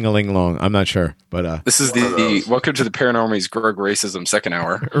been Ching-a-ling long. I'm not sure. But this is the welcome to the Paranormies Grug Racism second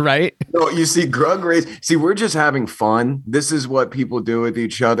hour. Right? No, you see, Grug race. See, we're just having fun. This is what people do with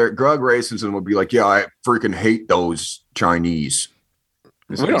each other. Grug racism will be like, yeah, I freaking hate those Chinese.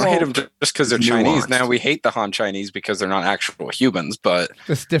 We don't hate them just because they're Chinese. Now we hate the Han Chinese because they're not actual humans, but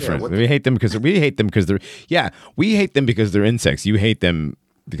that's different. We hate them because we hate them because they're insects. You hate them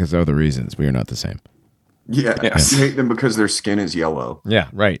because of other reasons. We are not the same. Yeah, yes. You hate them because their skin is yellow. Yeah,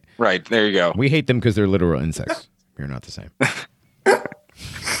 right. Right, there you go. We hate them because they're literal insects. We are not the same.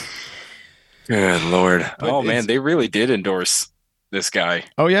 Good Lord. Oh man, they really did endorse this guy.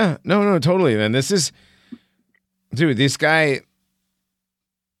 Oh yeah. No, totally. Man, this guy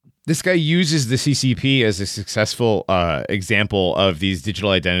uses the CCP as a successful example of these digital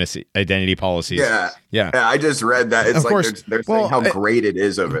identity policies. Yeah. I just read that. It's of like course. they're saying how great it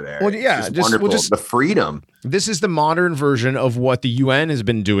is over there. Well, yeah, it's wonderful. The freedom. This is the modern version of what the UN has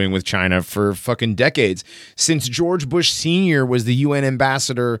been doing with China for fucking decades, since George Bush Sr. was the UN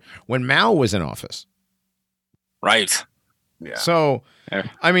ambassador when Mao was in office. Right. Yeah. So,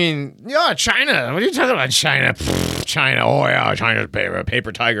 I mean, yeah, China. What are you talking about, China? China. Oh, yeah, China's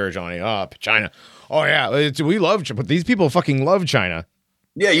paper tiger, Johnny. Oh, China. Oh, yeah, we love China. But these people fucking love China.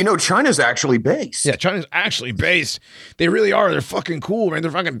 Yeah, China's actually based. Yeah, China's actually based. They really are. They're fucking cool, man. They're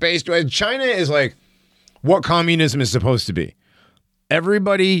fucking based. China is like what communism is supposed to be.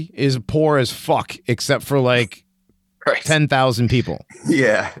 Everybody is poor as fuck except for like Right. 10,000 people.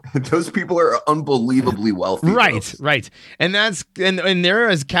 Yeah, those people are unbelievably wealthy. Right, right. And that's and they're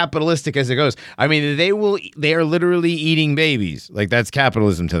as capitalistic as it goes. I mean, they are literally eating babies. Like that's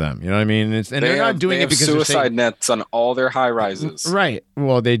capitalism to them. You know what I mean? They're not doing they it have because suicide nets on all their high rises. Right.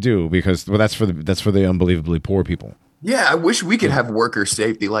 Well, they do because that's for the unbelievably poor people. Yeah, I wish we could have worker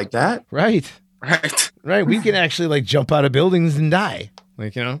safety like that. Right. Right. Right. We can actually like jump out of buildings and die.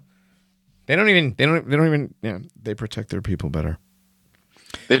 Like, you know. They don't even they protect their people better.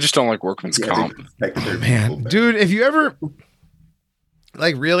 They just don't like workman's comp. Man, dude, if you ever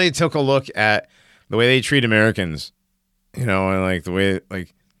like really took a look at the way they treat Americans, you know, and like the way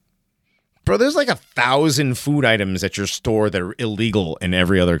like bro, there's like 1,000 food items at your store that are illegal in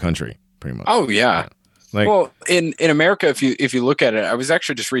every other country, pretty much. Oh yeah. Like, well, in America, if you look at it, I was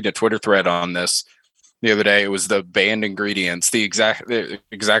actually just reading a Twitter thread on this the other day. It was the banned ingredients,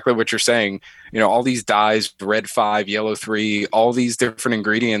 exactly what you're saying. You know, all these dyes, red 5, yellow 3, all these different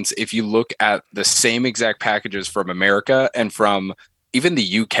ingredients. If you look at the same exact packages from America and from even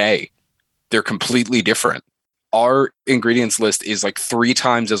the UK, they're completely different. Our ingredients list is like 3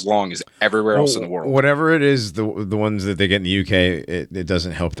 times as long as everywhere else in the world. Whatever it is, the ones that they get in the UK, it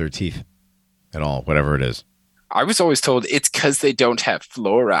doesn't help their teeth at all. Whatever it is. I was always told it's because they don't have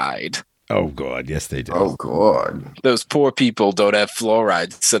fluoride. Oh God, yes they do. Oh God, those poor people don't have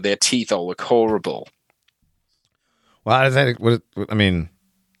fluoride, so their teeth all look horrible. Well, how does that?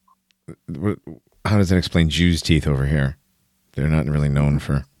 How does that explain Jews' teeth over here? They're not really known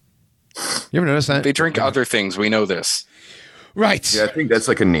for. You ever notice that? They drink other things. We know this. Right. Yeah, I think that's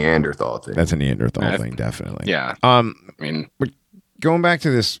like a Neanderthal thing. That's a Neanderthal thing, definitely. Yeah. I mean, going back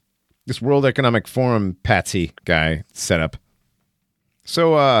to this World Economic Forum patsy guy setup.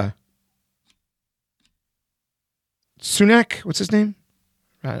 So, Sunak, what's his name?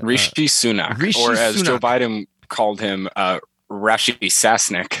 Rishi Sunak, Rishi or as Sunak. Joe Biden called him, Rashi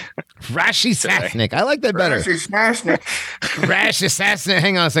Sasnik. Rashi Sasnik. I like that better. Rashi Sasnik. Rashi Sasnik.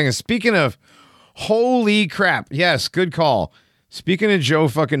 Hang on a second. Speaking of, holy crap. Yes, good call. Speaking of Joe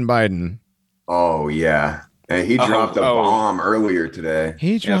fucking Biden. Oh, yeah. And he dropped a bomb earlier today.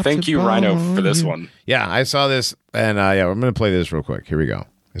 Thank you, Rhino, for this one. Yeah, I saw this, and I'm going to play this real quick. Here we go.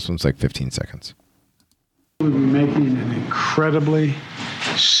 This one's like 15 seconds. We would be making an incredibly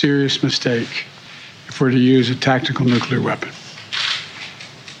serious mistake if we're to use a tactical nuclear weapon.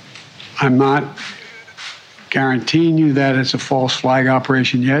 I'm not guaranteeing you that it's a false flag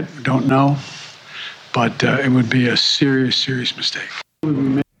operation yet. We don't know. But it would be a serious, serious mistake.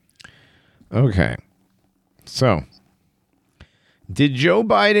 Okay. So, did Joe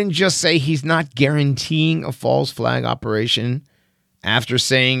Biden just say he's not guaranteeing a false flag operation after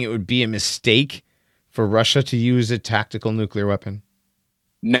saying it would be a mistake for Russia to use a tactical nuclear weapon?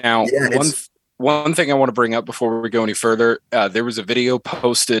 Now, one thing I want to bring up before we go any further, there was a video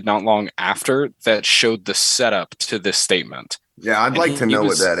posted not long after that showed the setup to this statement. Yeah, I'd like to know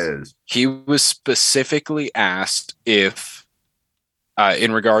what that is. He was specifically asked if,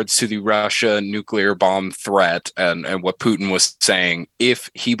 in regards to the Russia nuclear bomb threat and what Putin was saying, if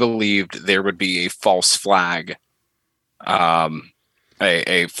he believed there would be a false flag,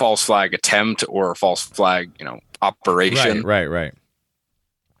 a false flag attempt or a false flag, operation. Right.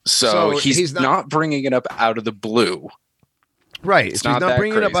 So he's not bringing it up out of the blue. Right. He's not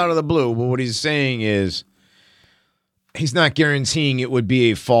bringing it up out of the blue. But what he's saying is he's not guaranteeing it would be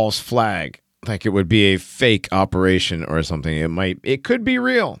a false flag. Like it would be a fake operation or something. It could be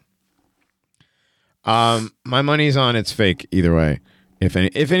real. My money's on it's fake either way. If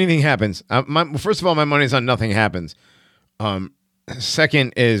anything happens, first of all, my money's on nothing happens.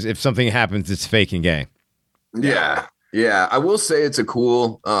 Second is if something happens, it's fake and gay. Yeah. I will say it's a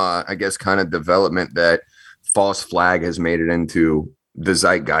cool, I guess, kind of development that false flag has made it into the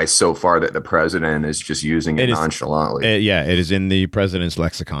zeitgeist so far that the president is just using it nonchalantly. It is in the president's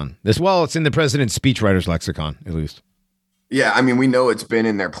lexicon. It's in the president's speechwriter's lexicon, at least. Yeah, I mean, we know it's been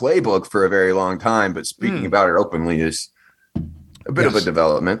in their playbook for a very long time, but speaking about it openly is a bit of a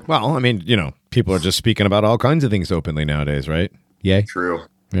development. Well, I mean, people are just speaking about all kinds of things openly nowadays, right? Yay. True.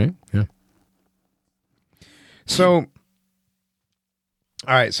 Right? Yeah. So,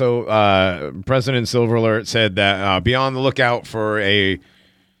 all right. So, President Silver Alert said that be on the lookout for a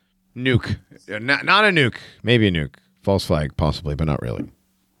nuke. Not a nuke. Maybe a nuke. False flag, possibly, but not really.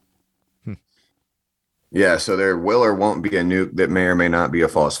 Yeah, so there will or won't be a nuke that may or may not be a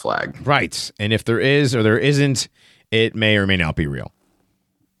false flag. Right. And if there is or there isn't, it may or may not be real.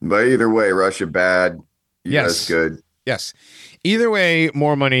 But either way, Russia bad, US good. Yes. Either way,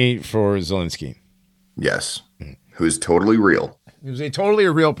 more money for Zelensky. Yes. Who's totally real. He was a totally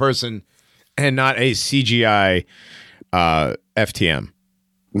real person and not a CGI FTM.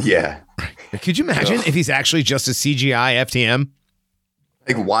 Yeah. Could you imagine if he's actually just a CGI FTM?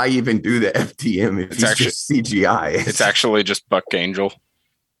 Like, why even do the FTM if it's just CGI? It's actually just Buck Angel.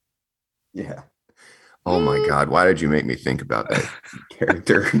 Yeah. Oh my God. Why did you make me think about that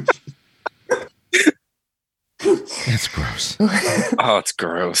character? That's gross. Oh, it's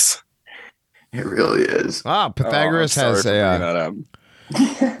gross. It really is. Pythagoras has a.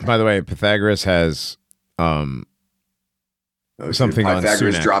 By the way, Pythagoras has something on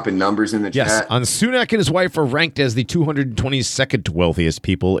Pythagoras Sunak. dropping numbers in the chat. On Sunak and his wife are ranked as the 222nd wealthiest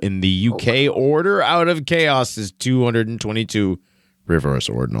people in the UK. Order out of chaos is 222 reverse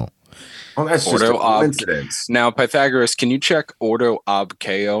ordinal. Oh, that's just a coincidence. Now, Pythagoras, can you check Ordo Ob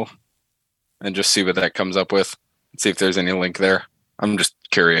Ko and just see what that comes up with? See if there's any link there. I'm just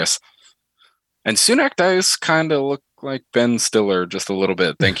curious. And Sunak does kind of look like Ben Stiller just a little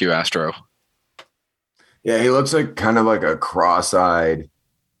bit. Thank you, Astro. Yeah, he looks like kind of like a cross-eyed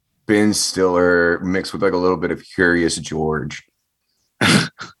Ben Stiller mixed with like a little bit of Curious George.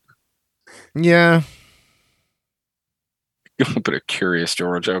 Yeah. A little bit of Curious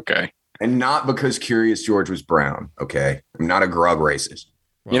George. Okay. And not because Curious George was brown. Okay. I'm not a grub racist.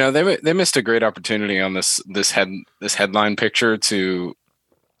 You know, they missed a great opportunity on this headline picture to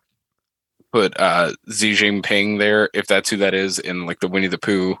put Xi Jinping there, if that's who that is, in like the Winnie the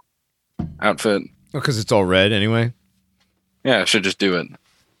Pooh outfit. Because it's all red anyway. Yeah, I should just do it.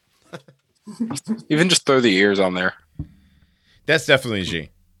 Even just throw the ears on there. That's definitely G.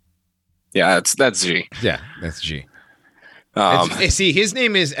 Yeah, that's G. Yeah, that's G. See, his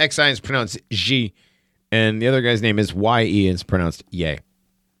name is XI and it's pronounced G, and the other guy's name is YE and it's pronounced Ye.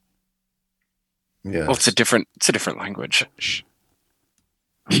 Yeah. Well, it's a different language. Shh.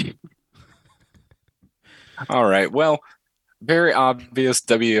 All right. Well, very obvious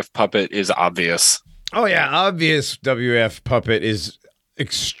WF Puppet is obvious. Oh yeah, obvious WF Puppet is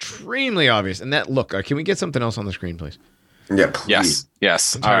extremely obvious. And that look, can we get something else on the screen, please? Yeah, please.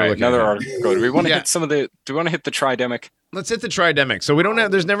 Yes. All right, another article. Do we want to hit some of the? Do we want to hit the tridemic? Let's hit the tridemic. So we don't have.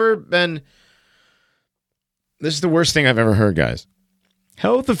 There's never been. This is the worst thing I've ever heard, guys.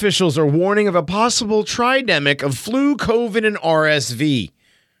 Health officials are warning of a possible tridemic of flu, COVID, and RSV.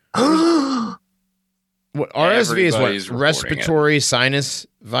 What RSV is? What respiratory sinus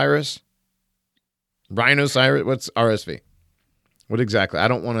virus? Rhinovirus. What's RSV? What exactly? I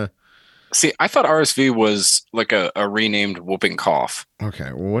don't want to. See, I thought RSV was like a renamed whooping cough.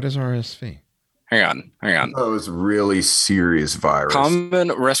 Okay, well, what is RSV? Hang on. Oh, it was really serious virus.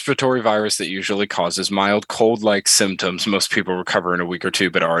 Common respiratory virus that usually causes mild cold-like symptoms. Most people recover in a week or two,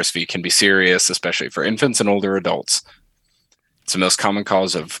 but RSV can be serious, especially for infants and older adults. It's the most common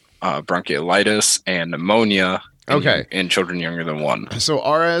cause of bronchiolitis and pneumonia in children younger than 1. So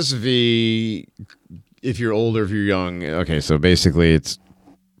RSV, if you're older, if you're young, okay, so basically it's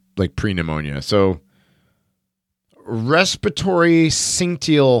like pre-pneumonia. So respiratory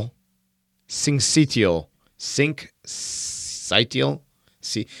syncytial, SYNCYTIAL, SYNC.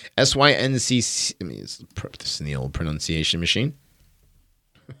 I mean, this is the old pronunciation machine.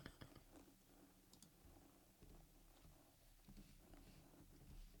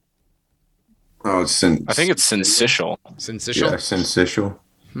 Oh, it's I think it's syncytial. Syncytial? Yeah, syncytial.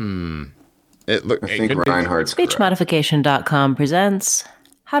 I think Reinhardt's correct. SpeechModification.com presents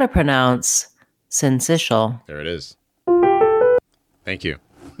how to pronounce syncytial. There it is. Thank you.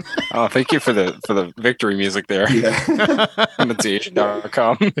 Oh, thank you for the victory music there. Yeah.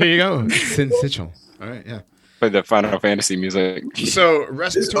 Pronunciation.com. There you go. Syncytial. All right, yeah. Play the Final Fantasy music. So,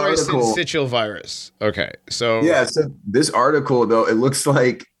 respiratory syncytial virus. Okay, so... Yeah, so this article, though, it looks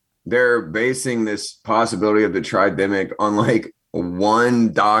like they're basing this possibility of the tridemic on, like,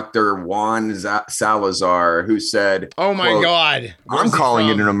 one Dr. Juan Salazar who said, oh, my quote, God. I'm calling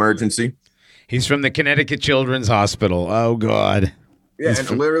it an emergency. He's from the Connecticut Children's Hospital. Oh, God. Yeah, and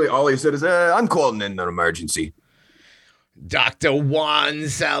literally all he said is, I'm calling it an emergency. Dr. Juan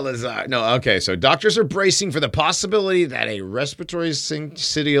Salazar. No, okay, so doctors are bracing for the possibility that a respiratory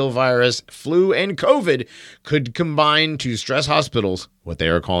syncytial virus, flu, and COVID could combine to stress hospitals, what they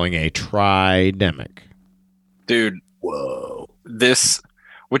are calling a tridemic. Dude. Whoa. This,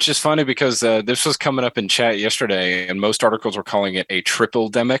 which is funny because this was coming up in chat yesterday, and most articles were calling it a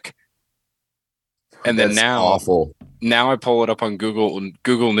triple-demic. And then awful. Now I pull it up on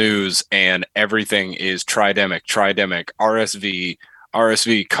Google News, and everything is tridemic, RSV,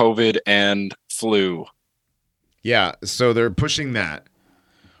 COVID, and flu. Yeah, so they're pushing that.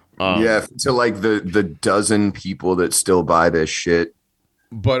 Yeah, to like the dozen people that still buy this shit.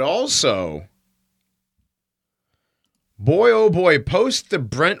 But also, boy, oh boy, post the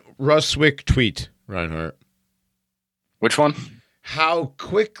Brent Ruswick tweet, Reinhardt. Which one? How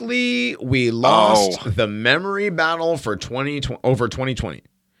quickly we lost the memory battle for 2020.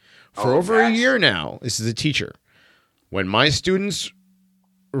 For over a year now, this is a teacher. When my students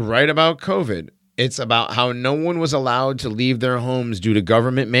write about COVID, it's about how no one was allowed to leave their homes due to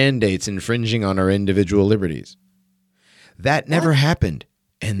government mandates infringing on our individual liberties. That never happened.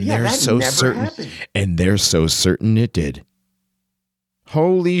 And they're so certain. And they're so certain it did.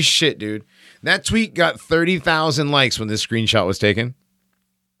 Holy shit, dude. That tweet got 30,000 likes when this screenshot was taken.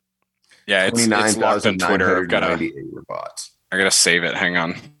 Yeah, it's locked on Twitter. I gotta save it. Hang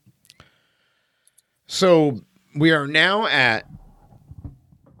on. So we are now at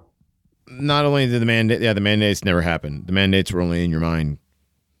not only did the mandate, the mandates never happened. The mandates were only in your mind.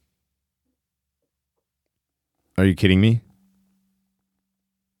 Are you kidding me?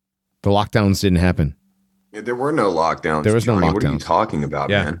 The lockdowns didn't happen. Yeah, there were no lockdowns. There was no lockdowns. What are you talking about,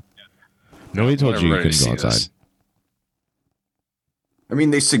 man? Nobody told you couldn't go outside. I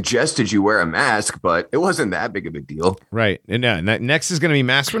mean, they suggested you wear a mask, but it wasn't that big of a deal. Right. And next is going to be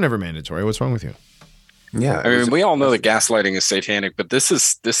masks were never mandatory. What's wrong with you? Yeah. I mean, we all know that gaslighting is satanic, but this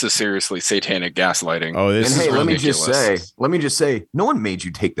is seriously satanic gaslighting. Oh, this and is hey, ridiculous. let me just say, no one made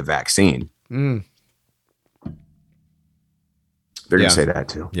you take the vaccine. Mm. They're going to say that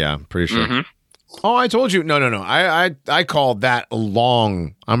too. Yeah, I'm pretty sure. Mm-hmm. Oh, I told you. No. I called that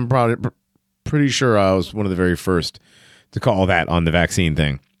long. I'm pretty sure I was one of the very first to call that on the vaccine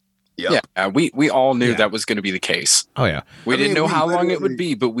thing. Yep. Yeah, we all knew that was going to be the case. Oh, yeah. We didn't know how long it would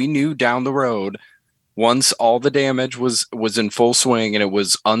be, but we knew down the road, once all the damage was in full swing and it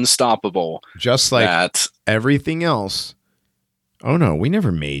was unstoppable. Just like everything else. Oh, no, we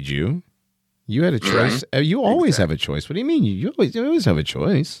never made you. You had a choice. Mm-hmm. You always have a choice. What do you mean? You always have a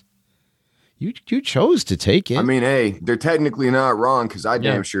choice. You chose to take it. I mean, hey, they're technically not wrong because I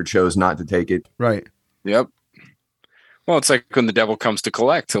damn sure chose not to take it. Right. Yep. Well, it's like when the devil comes to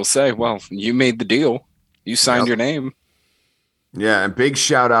collect, he'll say, well, you made the deal. You signed your name. Yeah, and big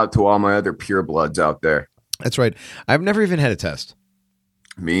shout out to all my other purebloods out there. That's right. I've never even had a test.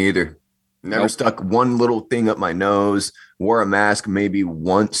 Me either. Never stuck one little thing up my nose. Wore a mask maybe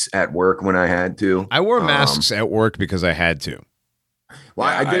once at work when I had to. I wore masks at work because I had to. Well,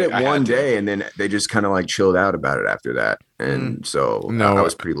 I did it one day, and then they just kind of like chilled out about it after that. And so I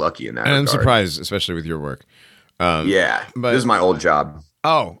was pretty lucky in that. And I'm surprised, especially with your work. But this is my old job.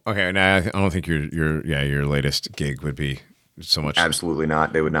 Oh, okay. Now I don't think your latest gig would be so much. Absolutely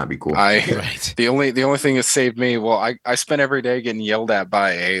not. They would not be cool. Right. The only thing that saved me. Well, I spent every day getting yelled at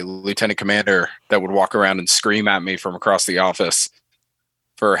by a lieutenant commander that would walk around and scream at me from across the office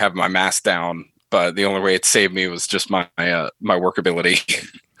for having my mask down. But the only way it saved me was just my workability.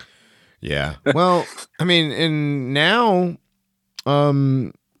 Yeah. Well, I mean, and now,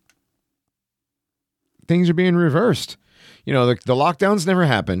 things are being reversed. You know, the lockdowns never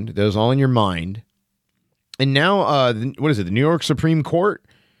happened. That was all in your mind. And now, what is it? The New York Supreme Court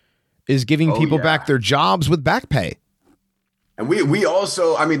is giving people back their jobs with back pay. And we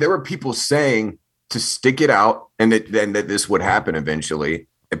also, I mean, there were people saying to stick it out and that this would happen eventually.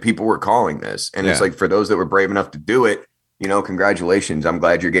 And people were calling this. And it's like, for those that were brave enough to do it, you know, congratulations. I'm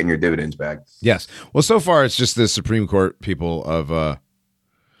glad you're getting your dividends back. Yes. Well, so far, it's just the Supreme Court people of,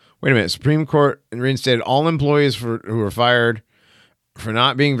 wait a minute. Supreme Court reinstated all employees who were fired for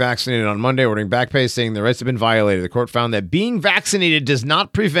not being vaccinated on Monday, ordering back pay, saying their rights have been violated. The court found that being vaccinated does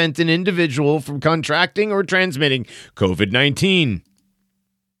not prevent an individual from contracting or transmitting COVID-19.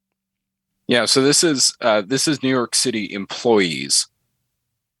 Yeah. So this is New York City employees.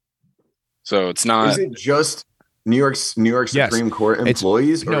 So it's not. Is it just New York Supreme Court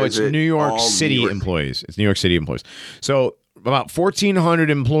employees? It's New York City employees. It's New York City employees. So about 1,400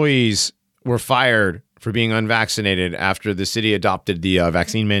 employees were fired for being unvaccinated after the city adopted the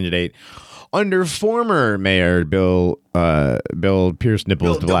vaccine mandate under former Mayor Bill Pierce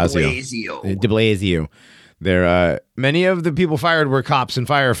Nipples de Blasio. Many of the people fired were cops and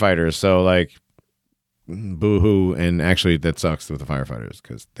firefighters. So like, boo-hoo. And actually that sucks with the firefighters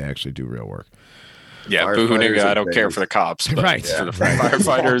because they actually do real work. Yeah, boo-hoo nigga, I don't care for the cops. But right. For the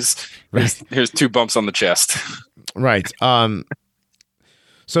firefighters, here's 2 bumps on the chest. Right.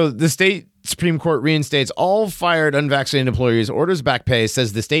 So the state Supreme Court reinstates all fired unvaccinated employees, orders back pay,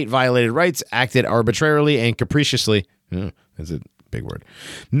 says the state violated rights, acted arbitrarily and capriciously. That's a big word.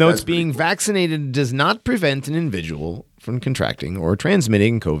 Notes being vaccinated does not prevent an individual from contracting or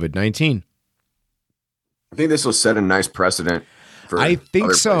transmitting COVID-19. I think this will set a nice precedent. I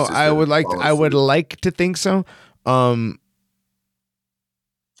think so. I would like to think so. Well,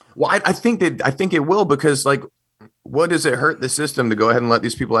 I think it will because like what does it hurt the system to go ahead and let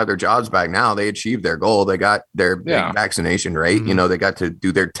these people have their jobs back now? They achieved their goal. They got their big vaccination rate. You know, they got to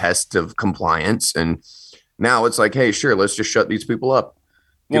do their test of compliance. And now it's like, hey, sure, let's just shut these people up.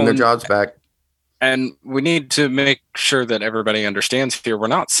 Give them their jobs back. And we need to make sure that everybody understands here. We're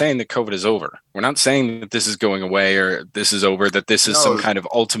not saying that COVID is over. We're not saying that this is going away or this is over, that this is some kind of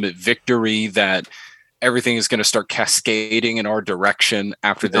ultimate victory, that everything is going to start cascading in our direction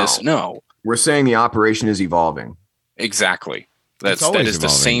after this. No. We're saying the operation is evolving. Exactly. That is evolving. The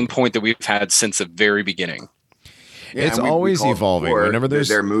same point that we've had since the very beginning. Yeah, it's always evolving. Whenever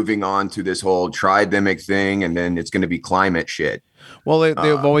they're moving on to this whole tridemic thing, and then it's going to be climate shit. Well, they've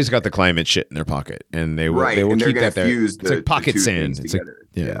always got the climate shit in their pocket, and they will keep that there. It's like pocket sand. It's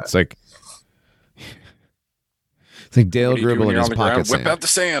like it's like Dale Gribble in his pocket sand. Whip out the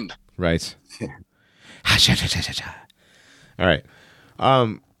sand. Right. All right.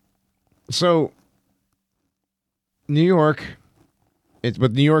 So New York,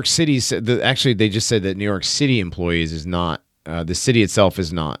 but New York City said that actually they just said that New York City employees is not the city itself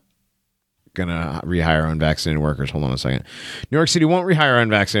is not gonna rehire unvaccinated workers. Hold on a second. New York City won't rehire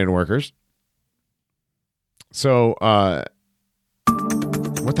unvaccinated workers. So what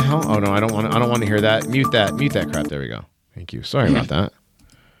the hell? Oh no, I don't want to hear that. Mute that crap. There we go. Thank you. Sorry about that.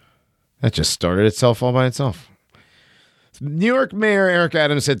 That just started itself all by itself. New York Mayor Eric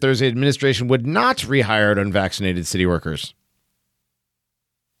Adams said Thursday administration would not rehire unvaccinated city workers.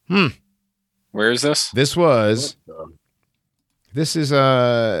 Where is this? This is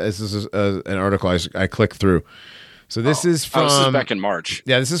an article I clicked through. So this is from this is back in March.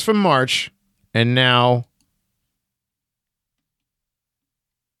 Yeah, this is from March, and now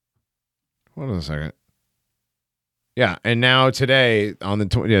hold on a second. Yeah, and now today on the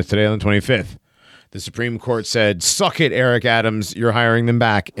 25th, the Supreme Court said, "Suck it, Eric Adams. You're hiring them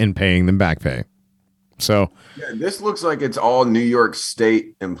back and paying them back pay." So this looks like it's all New York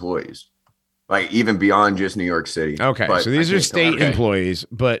State employees. Like even beyond just New York City. Okay, so these are state employees,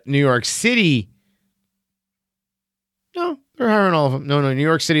 but New York City, no, they're hiring all of them. No, New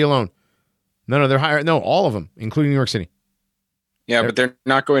York City alone. No, they're hiring all of them, including New York City. Yeah, but they're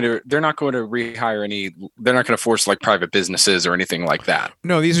not going to rehire any. They're not going to force like private businesses or anything like that.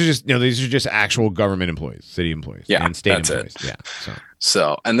 No, these are just actual government employees, city employees, and state employees. Yeah.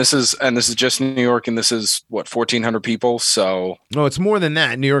 So, and this is just New York, and this is what 1,400 people. So no, it's more than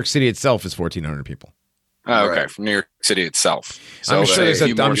that. New York City itself is 1,400 people. Oh, okay, from New York City itself. So I'm sure there's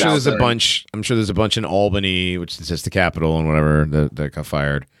a bunch. I'm sure there's a bunch in Albany, which is just the capital, and whatever that got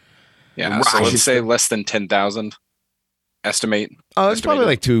fired. Yeah, so let's say less than 10,000. Estimate. Oh, it's probably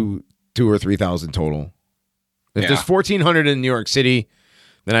like 2,000 or 3,000 total. If there's 1,400 in New York City,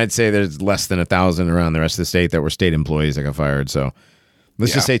 then I'd say there's less than 1,000 around the rest of the state that were state employees that got fired. So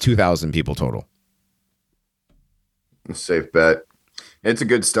let's just say 2,000 people total. Safe bet. It's a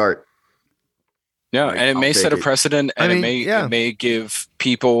good start. Yeah, and it may set a precedent, and it may give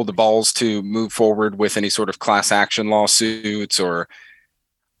people the balls to move forward with any sort of class action lawsuits or.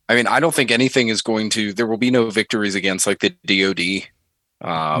 I mean, I don't think anything is going to. There will be no victories against like the DoD.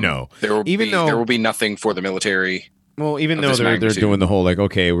 No, there will be nothing for the military. Well, even though they're doing the whole like,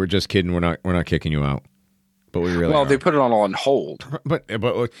 okay, we're just kidding, we're not kicking you out, but we really they put it on hold. But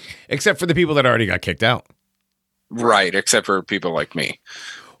except for the people that already got kicked out, right? Except for people like me.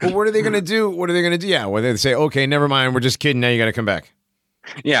 Well, what are they going to do? Yeah, well, they say, okay, never mind, we're just kidding. Now you got to come back.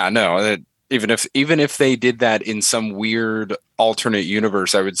 Yeah, no. Even if they did that in some weird alternate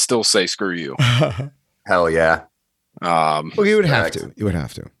universe, I would still say screw you. Hell yeah. Well, you would have to. You would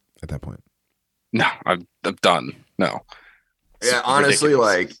have to at that point. No, I'm done. No. Yeah, honestly,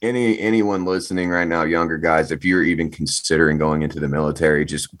 ridiculous. Like anyone listening right now, younger guys, if you're even considering going into the military,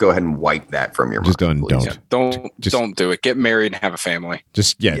 just go ahead and wipe that from your mind. Don't. Yeah, don't do it. Get married and have a family.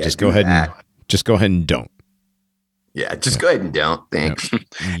 Just go ahead and don't. Yeah, just go ahead and don't. Thanks.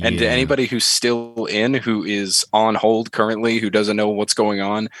 And to anybody who's still who is on hold currently, who doesn't know what's going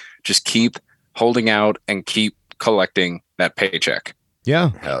on, just keep holding out and keep collecting that paycheck.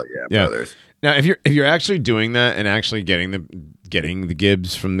 Yeah. Hell yeah, brothers. Now, if you're actually doing that and actually getting the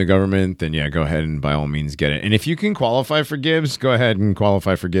Gibbs from the government, then yeah, go ahead and by all means get it. And if you can qualify for Gibbs, go ahead and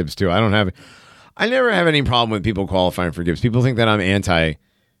qualify for Gibbs too. I never have any problem with people qualifying for Gibbs. People think that I'm anti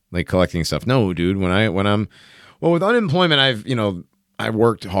like collecting stuff. No, dude. Well, with unemployment, I've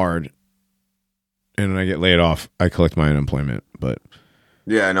worked hard, and when I get laid off, I collect my unemployment. But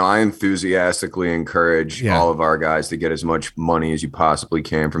yeah, no, I enthusiastically encourage all of our guys to get as much money as you possibly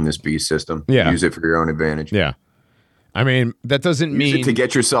can from this beast system. Yeah, use it for your own advantage. Yeah, I mean that doesn't mean to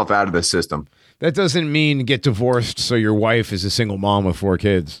get yourself out of the system. That doesn't mean get divorced so your wife is a single mom with 4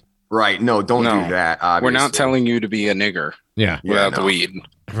 kids. Right. No, don't No. do that. We're not Obviously. telling you to be a nigger Yeah. without the no. weed.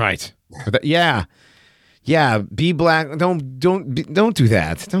 Right. Yeah. Yeah. Be black. Don't do that. Don't do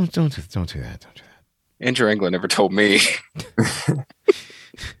that. Don't do that. Don't do that. Andrew England never told me.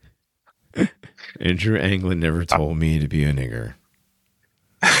 Andrew Anglin never told me to be a nigger.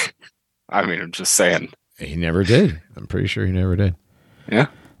 I mean, I'm just saying. He never did. I'm pretty sure he never did. Yeah.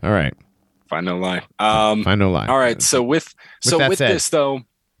 All right. Find no lie. Find no lie. All right. So with that said. this though,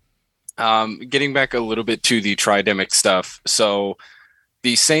 getting back a little bit to the tridemic stuff. So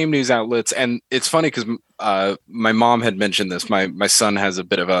the same news outlets, and it's funny because my mom had mentioned this. My son has a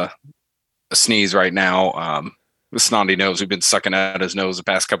bit of a sneeze right now. With snotty nose, we've been sucking at his nose the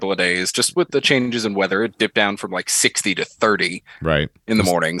past couple of days. Just with the changes in weather, it dipped down from like 60 to 30 Right. in the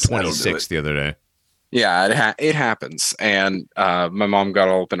mornings. 26 the other day. Yeah, it happens. And my mom got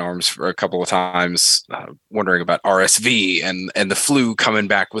all up in arms for a couple of times, wondering about RSV and the flu coming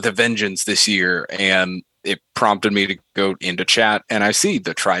back with a vengeance this year. And it prompted me to go into chat, and I see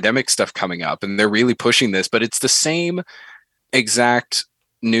the tridemic stuff coming up, and they're really pushing this, but it's the same exact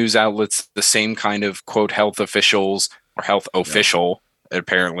news outlets, the same kind of quote health officials or health official.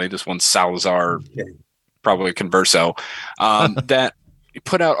 Apparently, this one's Salazar, probably Converso, that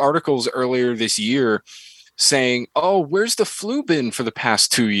put out articles earlier this year saying, "Oh, where's the flu been for the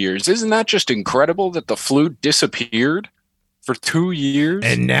past 2 years? Isn't that just incredible that the flu disappeared for 2 years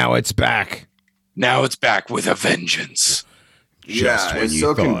And now it's back. Now it's back with a vengeance." Yeah, it's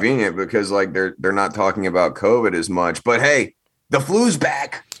so convenient because like they're not talking about COVID as much. But hey, the flu's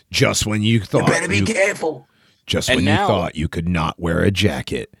back. Just when you thought. You better be careful. Just And when now- you thought you could not wear a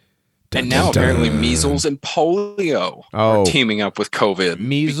jacket. And now apparently measles and polio are teaming up with COVID.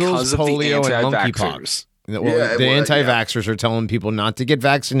 Measles, because of the polio, and anti-vaxxers. monkeypox. Well, the anti-vaxxers are telling people not to get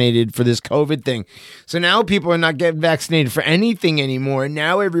vaccinated for this COVID thing. So now people are not getting vaccinated for anything anymore. And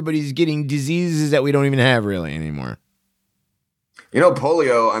now everybody's getting diseases that we don't even have really anymore. You know,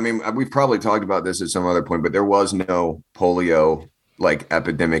 polio, I mean, we've probably talked about this at some other point, but there was no polio like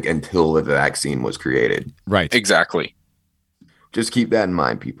epidemic until the vaccine was created. Right. Exactly. Just keep that in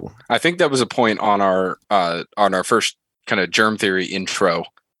mind, people. I think that was a point on our first kind of germ theory intro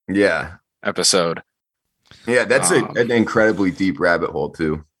episode. Yeah, that's an incredibly deep rabbit hole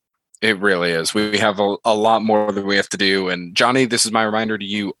too. It really is. We have a lot more that we have to do. And Johnny, this is my reminder to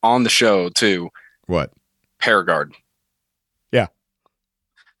you on the show too. What? Paragard. Yeah.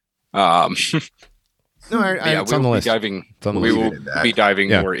 No, it's on the list. We will be diving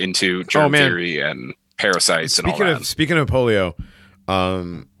more into germ theory and parasites and all that. Speaking of polio,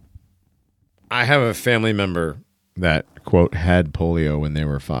 I have a family member that, quote, had polio when they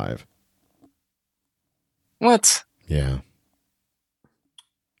were 5. What? Yeah.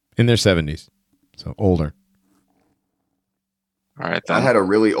 In their 70s. So older. All right. I had a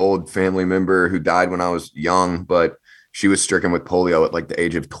really old family member who died when I was young, but she was stricken with polio at like the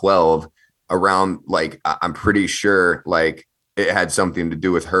age of 12. Around, like, I'm pretty sure like it had something to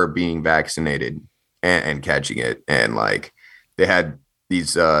do with her being vaccinated and catching it. And like they had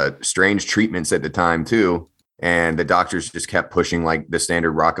these strange treatments at the time too. And the doctors just kept pushing like the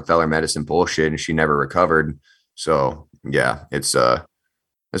standard Rockefeller medicine bullshit, and she never recovered. So yeah, that's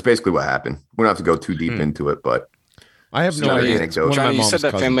basically what happened. We don't have to go too deep into it, but I have no idea. Johnny, you said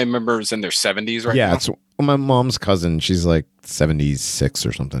that family member is in their 70s right now? Yeah, it's my mom's cousin. She's like 76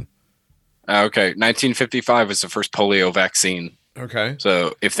 or something. Okay, 1955 is the first polio vaccine. Okay.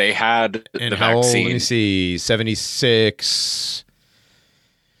 So if they had And the how old? vaccine, Let me see. 76.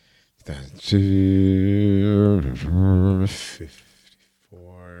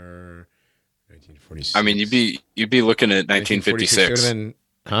 54. 1946. I mean, you'd be looking at 1956. Should have been,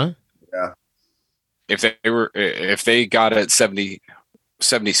 huh? Yeah. If they got it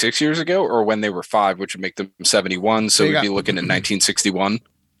 76 years ago, or when they were 5, which would make them 71. So we'd be looking at 1961.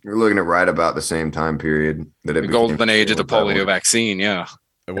 You're looking at right about the same time period that it The golden age of the polio vaccine. Yeah.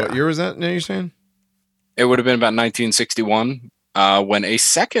 What year was that? Now you're saying? It would have been about 1961 when a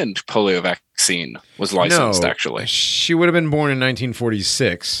second polio vaccine was licensed. No, actually, she would have been born in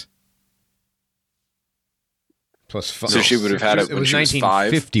 1946. Plus 5. So she would have had it when she was 5?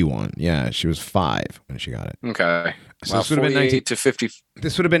 1951. Yeah, she was 5 when she got it. Okay. So Well, this would have been 48 to 50.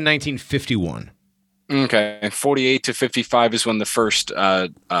 This would have been 1951. Okay. 48 to 55 is when the first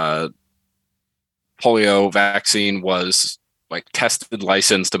polio vaccine was like tested,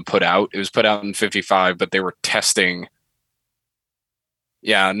 licensed, and put out. It was put out in 55, but they were testing.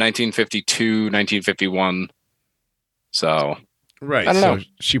 Yeah, 1952, 1951. So. Right. I don't know.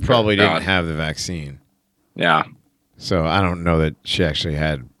 She probably didn't have the vaccine. Yeah. So I don't know that she actually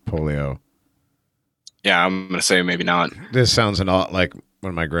had polio. Yeah, I'm going to say maybe not. This sounds a lot like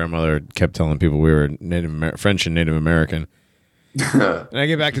when my grandmother kept telling people we were French and Native American. And I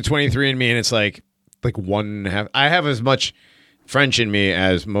get back to 23andMe, and it's like 1.5. I have as much French in me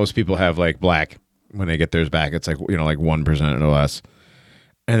as most people have like black when they get theirs back. It's like 1% or less.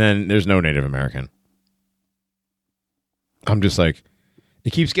 And then there's no Native American. I'm just like,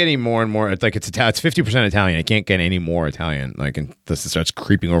 it keeps getting more and more. It's like it's 50% Italian. I can't get any more Italian. Like, and this starts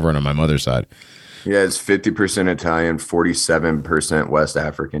creeping over on my mother's side. Yeah, it's 50% Italian, 47% West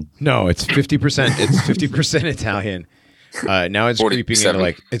African. No, it's 50%. It's 50% Italian. Now it's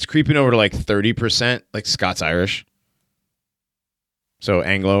 47. creeping over to like 30%, like Scots Irish. So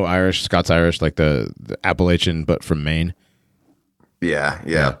Anglo Irish, Scots Irish, like the Appalachian, but from Maine.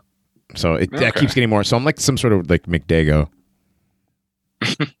 Yeah. So that keeps getting more. So I'm like some sort of like McDago.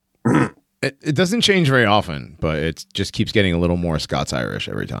 It doesn't change very often, but it just keeps getting a little more Scots Irish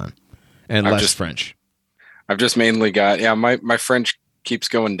every time, and less French. I've just mainly got my French keeps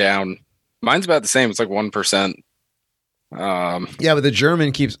going down. Mine's about the same. It's like 1%. Yeah, but the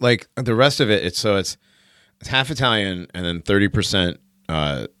German keeps like the rest of it. It's half Italian and then 30%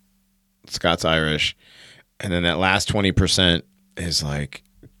 Scots Irish, and then that last 20% is like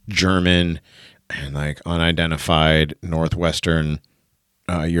German and like unidentified Northwestern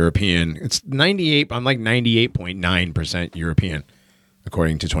European. It's 98. I'm like 98.9% European,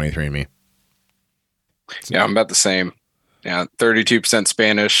 according to 23andMe. Yeah, I'm about the same. Yeah, 32%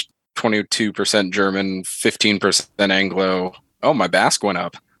 Spanish, 22% German, 15% Anglo. Oh, my Basque went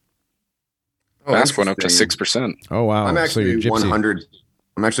up. Basque went up to 6%. Oh wow! I'm actually so 100.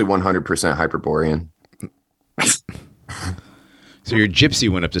 I'm actually 100% Hyperborean. So your Gypsy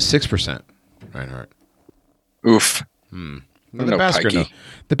went up to 6%, Reinhardt. Oof. Well, No the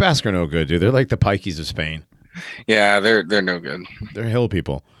Basque are no good, dude. They're like the Pikeys of Spain. Yeah, they're no good. They're hill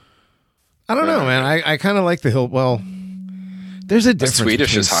people. I don't know, man. I kind of like the hill. Well, there's a difference.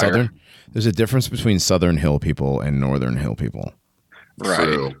 Swedish is higher. There's a difference between Southern hill people and Northern hill people. Right.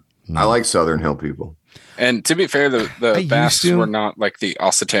 True. I like Southern hill people. And to be fair, the used Basques to. were not like the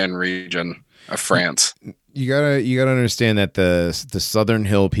Occitan region of France. You gotta understand that the Southern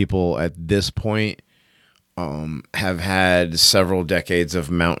hill people at this point have had several decades of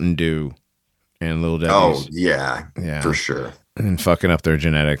Mountain Dew and Little Debbie's. Oh yeah, for sure. And fucking up their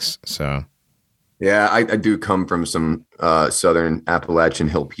genetics. So yeah, I do come from some Southern Appalachian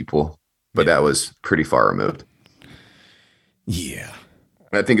hill people, but that was pretty far removed. Yeah.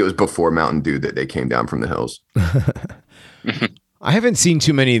 I think it was before Mountain Dew that they came down from the hills. I haven't seen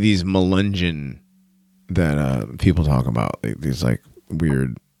too many of these Melungeon that people talk about. These like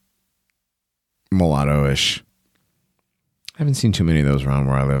weird mulatto-ish. I haven't seen too many of those around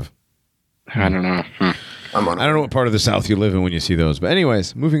where I live. I don't know. I don't know what part of the South you live in when you see those. But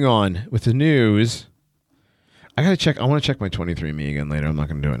anyways, moving on with the news. I want to check my 23andMe again later. I'm not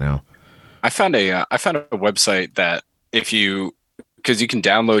going to do it now. I found a website that because you can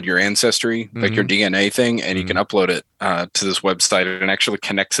download your ancestry, like your DNA thing, and you can upload it to this website, and it actually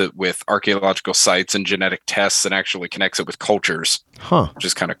connects it with archaeological sites and genetic tests, and actually connects it with cultures. Which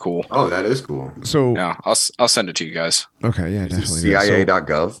is kind of cool. Oh, that is cool. So yeah, I'll send it to you guys. Okay, yeah, definitely.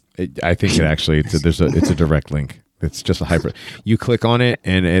 CIA.gov. I think it actually it's a direct link. It's just a hyper. You click on it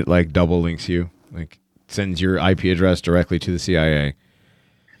and it like double links you, like sends your IP address directly to the CIA.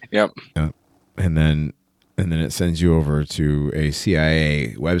 Yep. And then it sends you over to a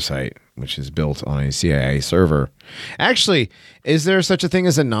CIA website, which is built on a CIA server. Actually, is there such a thing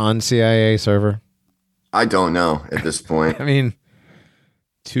as a non-CIA server? I don't know at this point. I mean,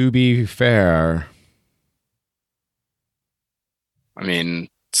 to be fair,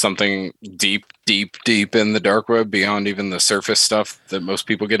 something deep in the dark web beyond even the surface stuff that most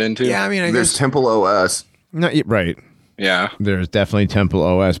people get into. Yeah, I mean, there's Temple OS. No, right. Yeah, there's definitely Temple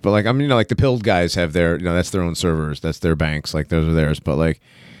OS, but like like the Pilled guys have their, that's their own servers, that's their banks, like those are theirs. But like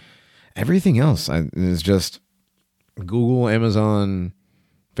everything else is just Google, Amazon,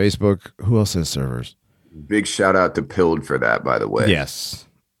 Facebook. Who else has servers? Big shout out to Pilled for that, by the way. Yes,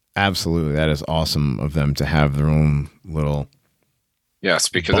 absolutely. That is awesome of them to have their own little. Yes,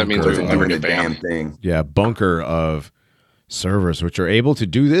 because that means we will never get banned. Thing. Yeah, bunker of servers which are able to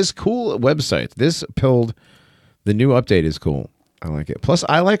do this cool website. This Pilled. The new update is cool. I like it. Plus,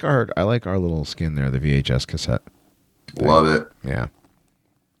 I like our little skin there, the VHS cassette. Love it. Yeah.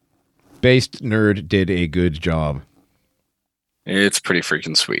 Based Nerd did a good job. It's pretty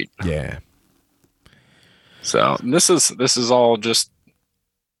freaking sweet. Yeah. So this is all just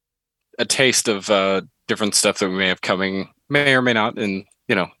a taste of different stuff that we may have coming, may or may not in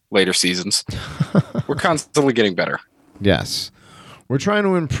later seasons. We're constantly getting better. Yes. We're trying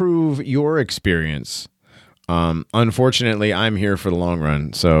to improve your experience Unfortunately, I'm here for the long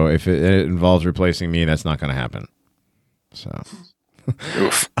run. So if it involves replacing me, that's not going to happen. So,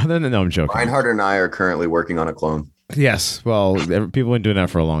 other than no, I'm joking. Reinhardt and I are currently working on a clone. Yes. Well, people have been doing that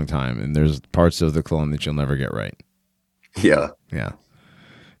for a long time, and there's parts of the clone that you'll never get right. Yeah. Yeah.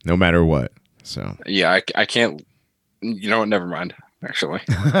 No matter what. So. Yeah, I can't. You know what? Never mind. Actually,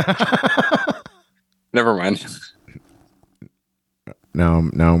 never mind. Now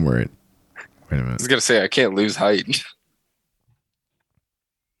I'm worried. Wait a I minute. was gonna say I can't lose height.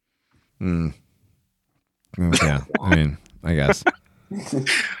 Yeah. I mean, I guess.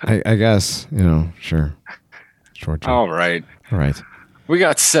 I guess, sure. Short term. All right. All right. We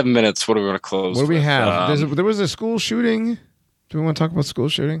got 7 minutes. What are we going to close? What do we with? have? There was a school shooting. Do we want to talk about school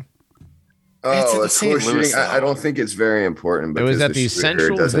shooting? It's at Oh, the a school St. Louis, shooting. I don't think it's very important. It was because at the shooter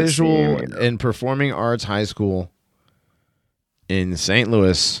Central doesn't Visual seem, and Performing Arts High School in St.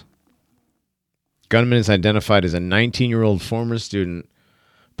 Louis. Gunman is identified as a 19-year-old former student.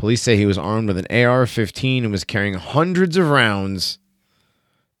 Police say he was armed with an AR-15 and was carrying hundreds of rounds.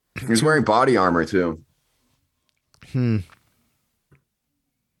 He was wearing body armor too.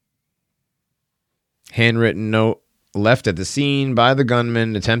 Handwritten note left at the scene by the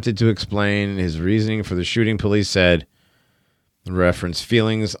gunman attempted to explain his reasoning for the shooting. Police said, reference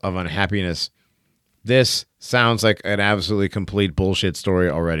feelings of unhappiness. This sounds like an absolutely complete bullshit story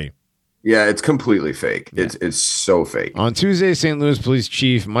already. Yeah, it's completely fake. Yeah. It's so fake. On Tuesday, St. Louis Police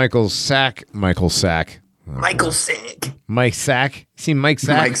Chief Mike Sack. Michael Sack. Mike Sack. You see Mike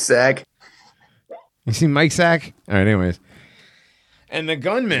Sack? Mike Sack. You see Mike Sack? All right, anyways. And the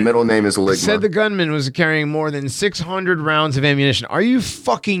gunman Middle name is Ligma. said the gunman was carrying more than 600 rounds of ammunition. Are you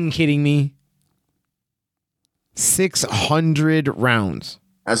fucking kidding me? 600 rounds.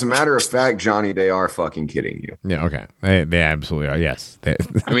 As a matter of fact, Johnny, they are fucking kidding you. Yeah, okay. They absolutely are. Yes.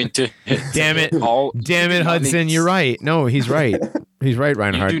 I mean, damn it, Hudson. You're right. No, he's right. He's right,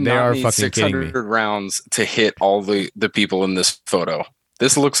 Reinhardt. You do They not are need fucking kidding 600 me. rounds to hit all the people in this photo.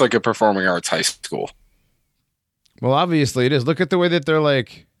 This looks like a performing arts high school. Well, obviously it is. Look at the way that they're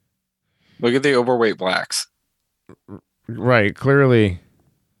like. Look at the overweight blacks. Right. Clearly.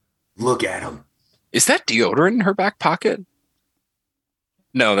 Look at him. Is that deodorant in her back pocket?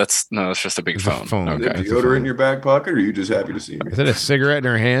 No, that's just a big It's a phone. phone. Okay. That's a Deodorant phone. in your back pocket, or are you just happy to see me? Is that a cigarette in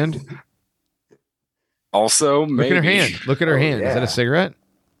her hand? Also, Look maybe. at her hand. Look at her Oh, hand. Is that yeah. a cigarette?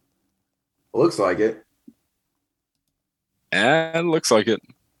 Looks like it. And looks like it.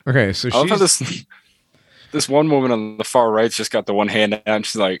 Okay, so I love how she's this one woman on the far right's just got the one hand out and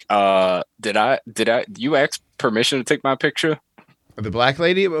she's like, did you ask permission to take my picture? the black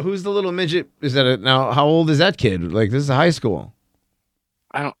lady. But who's the little midget? Is that now? How old is that kid? Like, this is high school.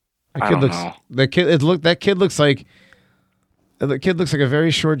 I That kid don't looks. know. That kid looks like. The kid looks like a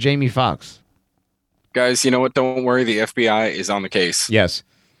very short Jamie Foxx. Guys, you know what? Don't worry. The FBI is on the case. Yes.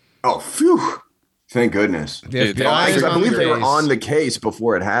 Oh, phew. Thank goodness. The Dude, FBI is Because I on believe the they were case. on the case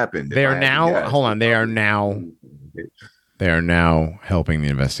before it happened. They if are I had to now. guess. Hold on. They are now helping the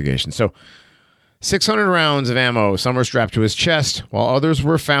investigation. So, 600 rounds of ammo. Some were strapped to his chest, while others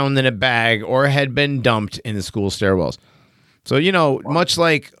were found in a bag or had been dumped in the school stairwells. So, much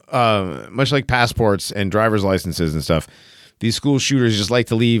like passports and driver's licenses and stuff, these school shooters just like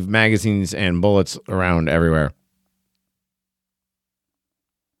to leave magazines and bullets around everywhere.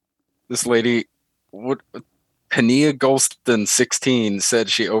 This lady, Pania Golston, 16, said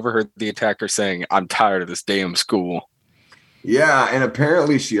she overheard the attacker saying, "I'm tired of this damn school." Yeah, and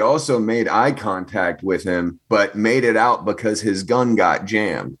apparently she also made eye contact with him, but made it out because his gun got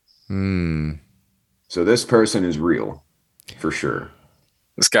jammed. So this person is real, for sure.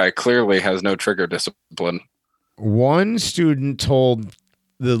 This guy clearly has no trigger discipline. One student told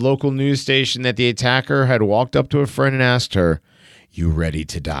the local news station that the attacker had walked up to a friend and asked her, "You ready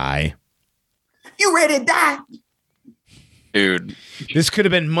to die?" You ready to die? Dude, This could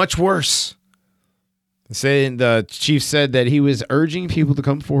have been much worse. The chief said that he was urging people to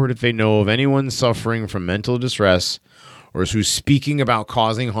come forward if they know of anyone suffering from mental distress or who's speaking about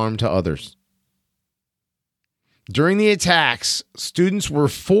causing harm to others. During the attacks, students were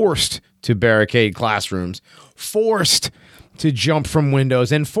forced to barricade classrooms, forced to jump from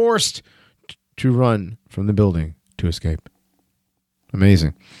windows, and forced to run from the building to escape.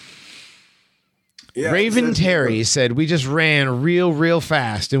 Amazing. Yeah, Raven it says- Terry said, "We just ran real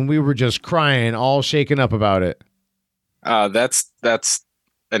fast and we were just crying, all shaken up about it." that's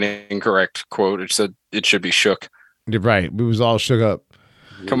an incorrect quote. It said it should be shook. Right. We was all shook up.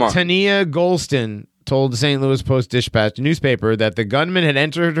 Come on. Tania Golston told the St. Louis Post-Dispatch newspaper that the gunman had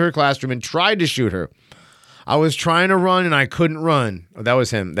entered her classroom and tried to shoot her. "I was trying to run and I couldn't run." Oh, that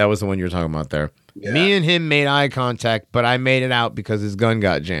was him. That was the one you were talking about there. Yeah. Me and him made eye contact, but I made it out because his gun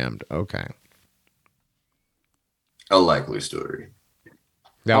got jammed. Okay. A likely story.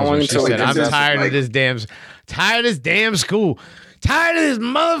 That How was long what she until he said. comes I'm out? tired of this damn school. Tired of this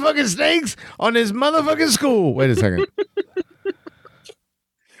motherfucking snakes on this motherfucking school. Wait a second.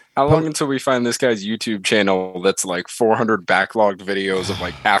 How long until we find this guy's YouTube channel that's like 400 backlogged videos of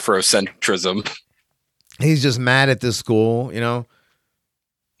like Afrocentrism? He's just mad at this school, you know.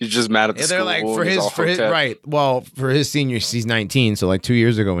 He's just mad at the Yeah, school. they're like for and he's his all for his hoked up. right. Well, for his senior, he's 19, so like 2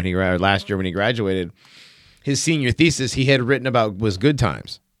 years ago when last year when he graduated, his senior thesis he had written about was good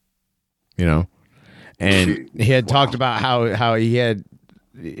times, you know, and he had talked about how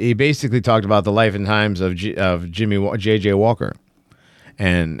he basically talked about the life and times of J.J. Walker,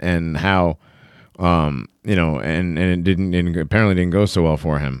 and how you know, and it apparently didn't go so well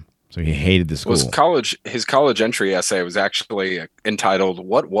for him. So he hated the school. His college entry essay was actually entitled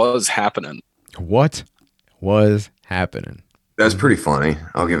 "What Was Happening." What was happening? That's pretty funny.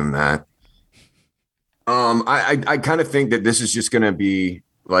 I'll give him that. I kind of think that this is just going to be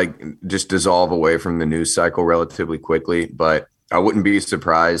like just dissolve away from the news cycle relatively quickly, but I wouldn't be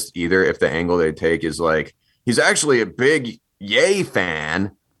surprised either if the angle they take is like he's actually a big Ye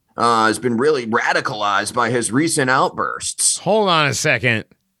fan. Has been really radicalized by his recent outbursts. Hold on a second.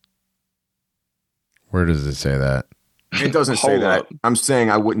 Where does it say that? It doesn't say Hold that. up. I'm saying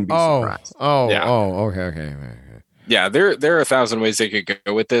I wouldn't be surprised. Yeah. Okay. Yeah, there are 1,000 ways they could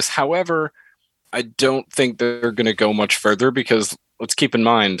go with this. However, I don't think they're going to go much further because let's keep in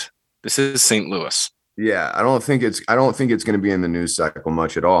mind this is St. Louis. Yeah, I don't think it's going to be in the news cycle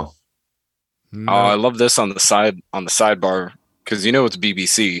much at all. No. Oh, I love this on the sidebar because you know it's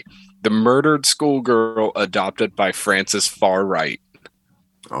BBC. The murdered schoolgirl adopted by Francis far right.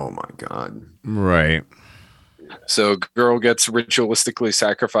 Oh my God. Right. So girl gets ritualistically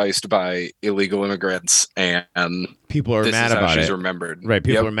sacrificed by illegal immigrants, and People are this mad is how about she's it. remembered. Right.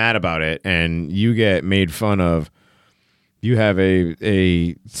 People Yep. are mad about it, and you get made fun of. You have a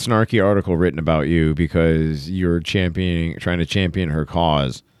snarky article written about you because you're trying to champion her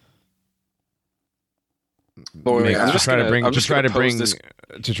cause. Boy, I'm just gonna bring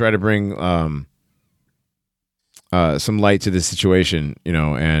some light to this situation, you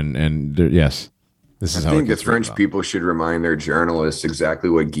know, and yes, this is I how think it the gets written French about. people should remind their journalists exactly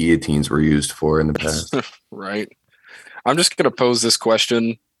what guillotines were used for in the past. Right. I'm just going to pose this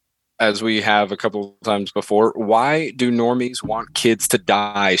question as we have a couple of times before. Why do normies want kids to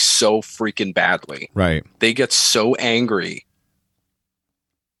die so freaking badly? Right. They get so angry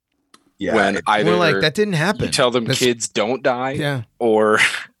Yeah, when either Well, like that didn't happen. you tell them That's- kids don't die Yeah. or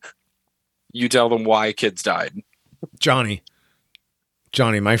you tell them why kids died. Johnny,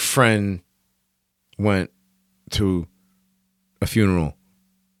 my friend went to a funeral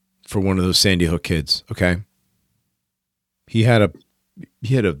for one of those Sandy Hook kids. Okay. He had a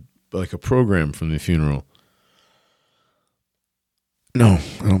like a program from the funeral. No,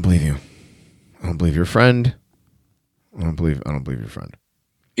 I don't believe you. I don't believe your friend. I don't believe your friend.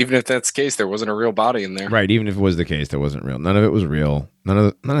 Even if that's the case, there wasn't a real body in there. Right. Even if it was the case, that wasn't real. None of it was real. None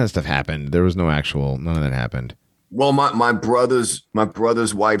of that stuff happened. There was no actual. None of that happened. Well, my brother's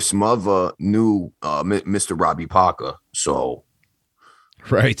wife's mother knew Mr. Robbie Parker, so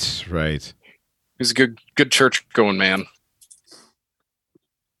Right. Right. He's a good church going man.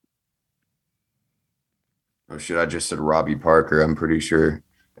 oh shit, I just said Robbie Parker. I'm pretty sure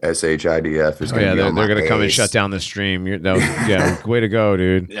SHIDF is Oh, going to yeah, be they're on my going to come and case. shut down the stream. Way to go,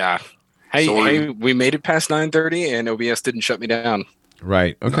 dude. Yeah. Hey, Sorry. we made it past 9:30 and OBS didn't shut me down.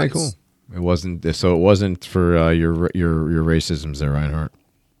 Right. Okay. Nice. Cool. It wasn't. So it wasn't for your racisms there, Reinhardt.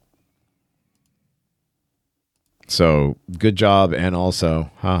 So good job, and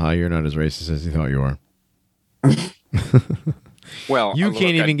also, you're not as racist as you thought you were. Well, You look,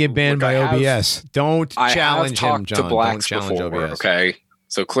 can't even get banned by I have- OBS. Don't I challenge have him, talked John. to Don't blacks challenge before, OBS. okay?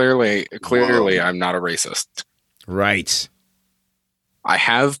 So clearly, Whoa. I'm not a racist. Right. I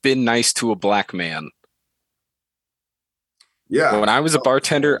have been nice to a black man. Yeah. When I was a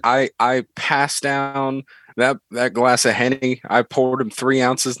bartender, I passed down that glass of Henny. I poured him 3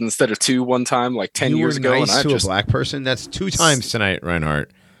 ounces instead of 2 one time, like 10 you years were ago. nice And I to just a black person. That's 2 times tonight,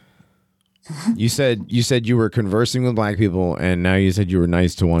 Reinhardt. You said you were conversing with black people, and now you said you were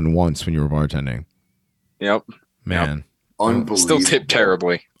nice to one once when you were bartending. Yep. Man, Unbelievable. Still tip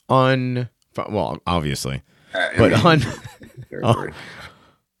terribly. well, obviously, I but mean,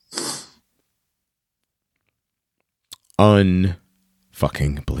 un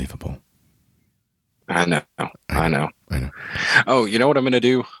unfucking believable. I know. I know. Oh, you know what I'm gonna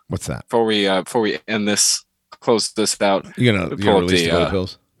do What's that? before we end this, close this out. You gonna Pull up release the the, gold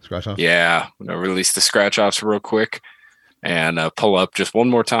pills? Scratch off? Yeah, I'm going to release the scratch offs real quick and pull up just one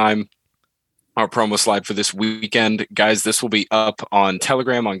more time our promo slide for this weekend. Guys, this will be up on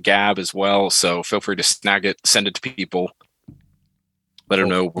Telegram, on Gab as well, so feel free to snag it, send it to people, let them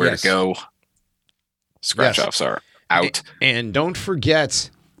know where to go. Scratch offs are out. And don't forget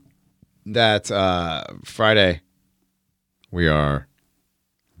that Friday, we are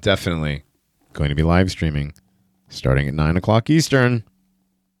definitely going to be live streaming starting at 9 o'clock Eastern.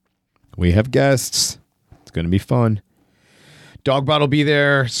 We have guests. It's going to be fun. Dogbot will be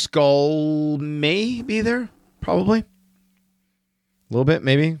there. Skull may be there, probably. A little bit,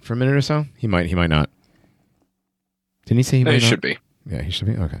 maybe, for a minute or so. He might not. Didn't he say he might not? He should be. Yeah, he should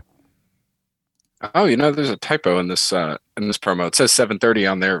be. Okay. Oh, there's a typo in this promo. It says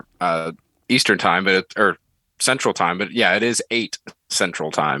 7:30 on their Eastern time, or Central time, but yeah, it is 8 Central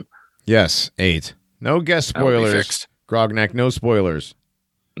time. Yes, 8. No guest spoilers. Grognak, no spoilers.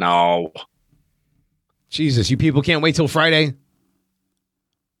 No. Jesus, you people can't wait till Friday.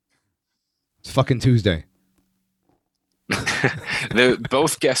 It's fucking Tuesday.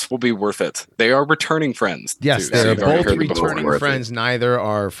 Both guests will be worth it. They are returning friends. Yes, they're both returning friends. Neither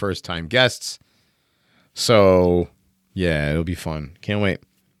are first-time guests. So, yeah, it'll be fun. Can't wait.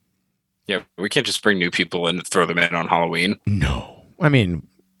 Yeah, we can't just bring new people in and throw them in on Halloween. No. I mean,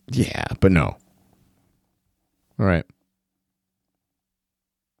 yeah, but no. All right.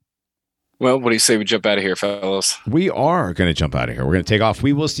 Well, what do you say we jump out of here, fellas? We are going to jump out of here. We're going to take off.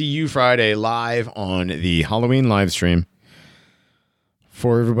 We will see you Friday live on the Halloween live stream.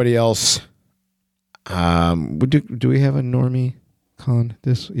 For everybody else, do we have a Normie Con?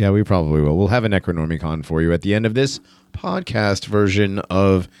 Yeah, we probably will. We'll have a Necro Normie Con for you at the end of this podcast version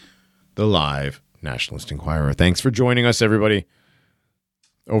of the live Nationalist Inquirer. Thanks for joining us, everybody.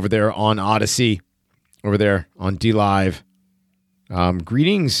 Over there on Odyssey, over there on DLive.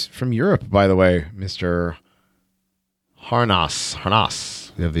 Greetings from Europe, by the way, Mr.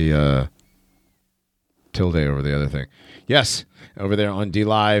 Harnas. We have the tilde over the other thing. Yes, over there on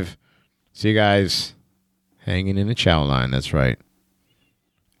DLive. See you guys hanging in a chow line. That's right.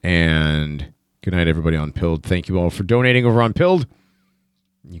 And good night, everybody on Pilled. Thank you all for donating over on Pilled.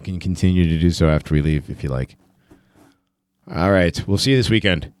 You can continue to do so after we leave if you like. All right. We'll see you this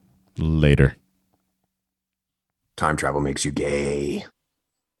weekend. Later. Time travel makes you gay.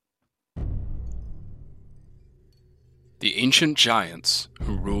 The ancient giants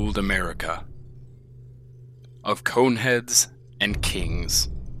who ruled America. Of coneheads and kings.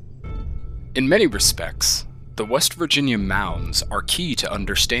 In many respects, the West Virginia mounds are key to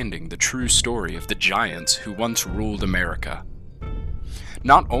understanding the true story of the giants who once ruled America.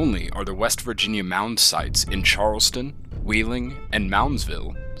 Not only are the West Virginia mound sites in Charleston, Wheeling, and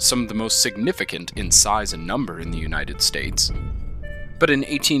Moundsville some of the most significant in size and number in the United States, but in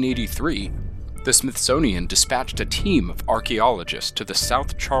 1883, the Smithsonian dispatched a team of archaeologists to the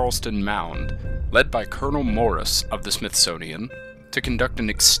South Charleston Mound, led by Colonel Morris of the Smithsonian, to conduct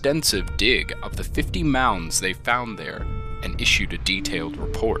an extensive dig of the 50 mounds they found there and issued a detailed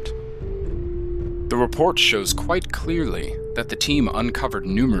report. The report shows quite clearly that the team uncovered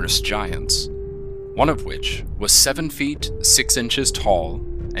numerous giants, one of which was 7 feet 6 inches tall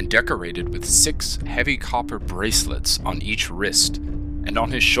and decorated with 6 heavy copper bracelets on each wrist and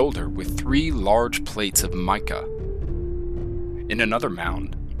on his shoulder with 3 large plates of mica. In another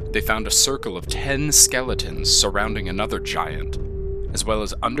mound, they found a circle of 10 skeletons surrounding another giant, as well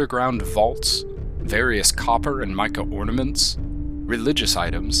as underground vaults, various copper and mica ornaments, religious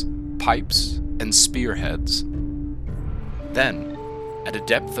items, pipes, and spearheads. Then, at a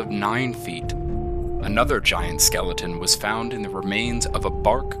depth of 9 feet, another giant skeleton was found in the remains of a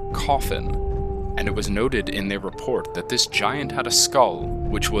bark coffin, and it was noted in their report that this giant had a skull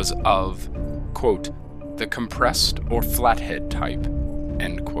which was of, quote, the compressed or flathead type,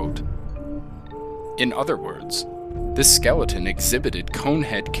 end quote. In other words, this skeleton exhibited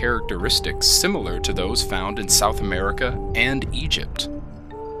conehead characteristics similar to those found in South America and Egypt.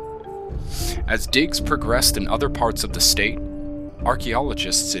 As digs progressed in other parts of the state,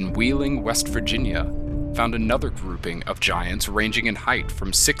 archaeologists in Wheeling, West Virginia, found another grouping of giants ranging in height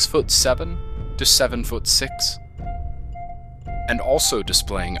from 6'7" to 7'6", and also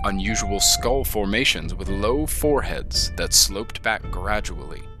displaying unusual skull formations with low foreheads that sloped back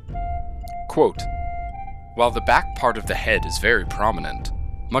gradually. Quote, while the back part of the head is very prominent,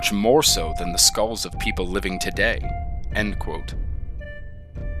 much more so than the skulls of people living today, end quote.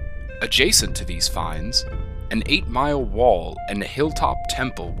 Adjacent to these finds, an 8-mile wall and a hilltop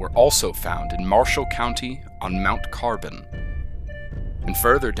temple were also found in Marshall County on Mount Carbon. And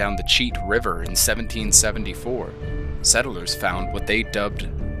further down the Cheat River in 1774, settlers found what they dubbed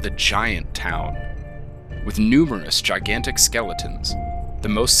the Giant Town, with numerous gigantic skeletons, the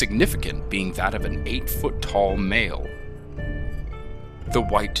most significant being that of an 8-foot-tall male. The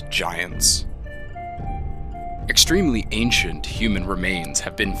White Giants. Extremely ancient human remains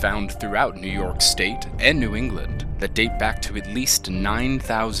have been found throughout New York State and New England that date back to at least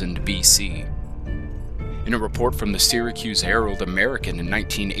 9,000 BC. In a report from the Syracuse Herald-American in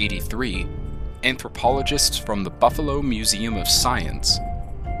 1983, anthropologists from the Buffalo Museum of Science,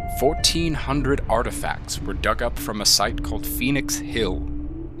 1,400 artifacts were dug up from a site called Phoenix Hill.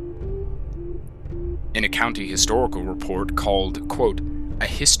 In a county historical report called, quote, A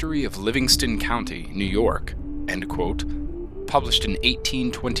History of Livingston County, New York, end quote, published in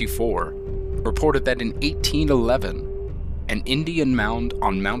 1824, reported that in 1811, an Indian mound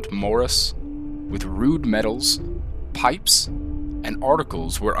on Mount Morris with rude metals, pipes, and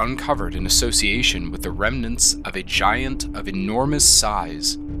articles were uncovered in association with the remnants of a giant of enormous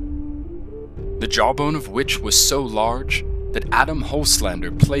size, the jawbone of which was so large that Adam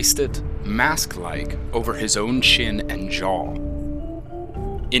Holslander placed it, mask-like, over his own chin and jaw.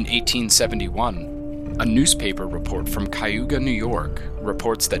 In 1871, a newspaper report from Cayuga, New York,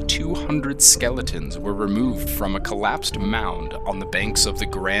 reports that 200 skeletons were removed from a collapsed mound on the banks of the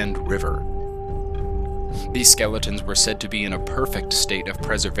Grand River. These skeletons were said to be in a perfect state of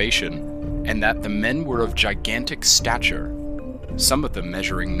preservation, and that the men were of gigantic stature, some of them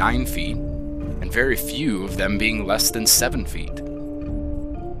measuring 9 feet, and very few of them being less than 7 feet.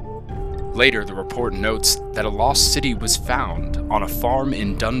 Later, the report notes that a lost city was found on a farm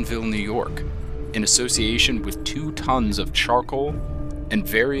in Dunville, New York, in association with 2 tons of charcoal and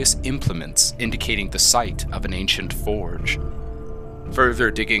various implements indicating the site of an ancient forge.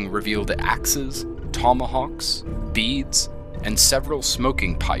 Further digging revealed axes, tomahawks, beads, and several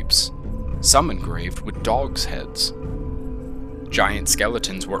smoking pipes, some engraved with dogs' heads. Giant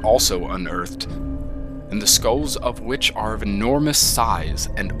skeletons were also unearthed, and the skulls of which are of enormous size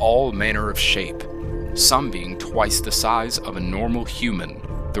and all manner of shape, some being twice the size of a normal human,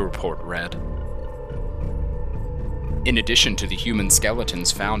 the report read. In addition to the human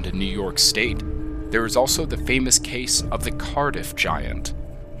skeletons found in New York State, there is also the famous case of the Cardiff Giant,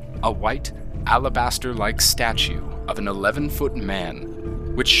 a white, alabaster-like statue of an 11-foot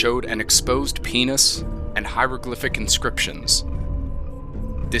man, which showed an exposed penis and hieroglyphic inscriptions.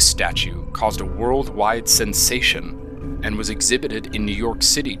 This statue caused a worldwide sensation and was exhibited in New York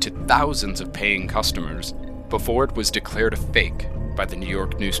City to thousands of paying customers before it was declared a fake by the New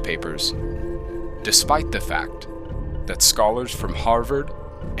York newspapers, despite the fact that scholars from Harvard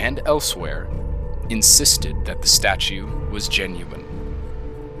and elsewhere insisted that the statue was genuine.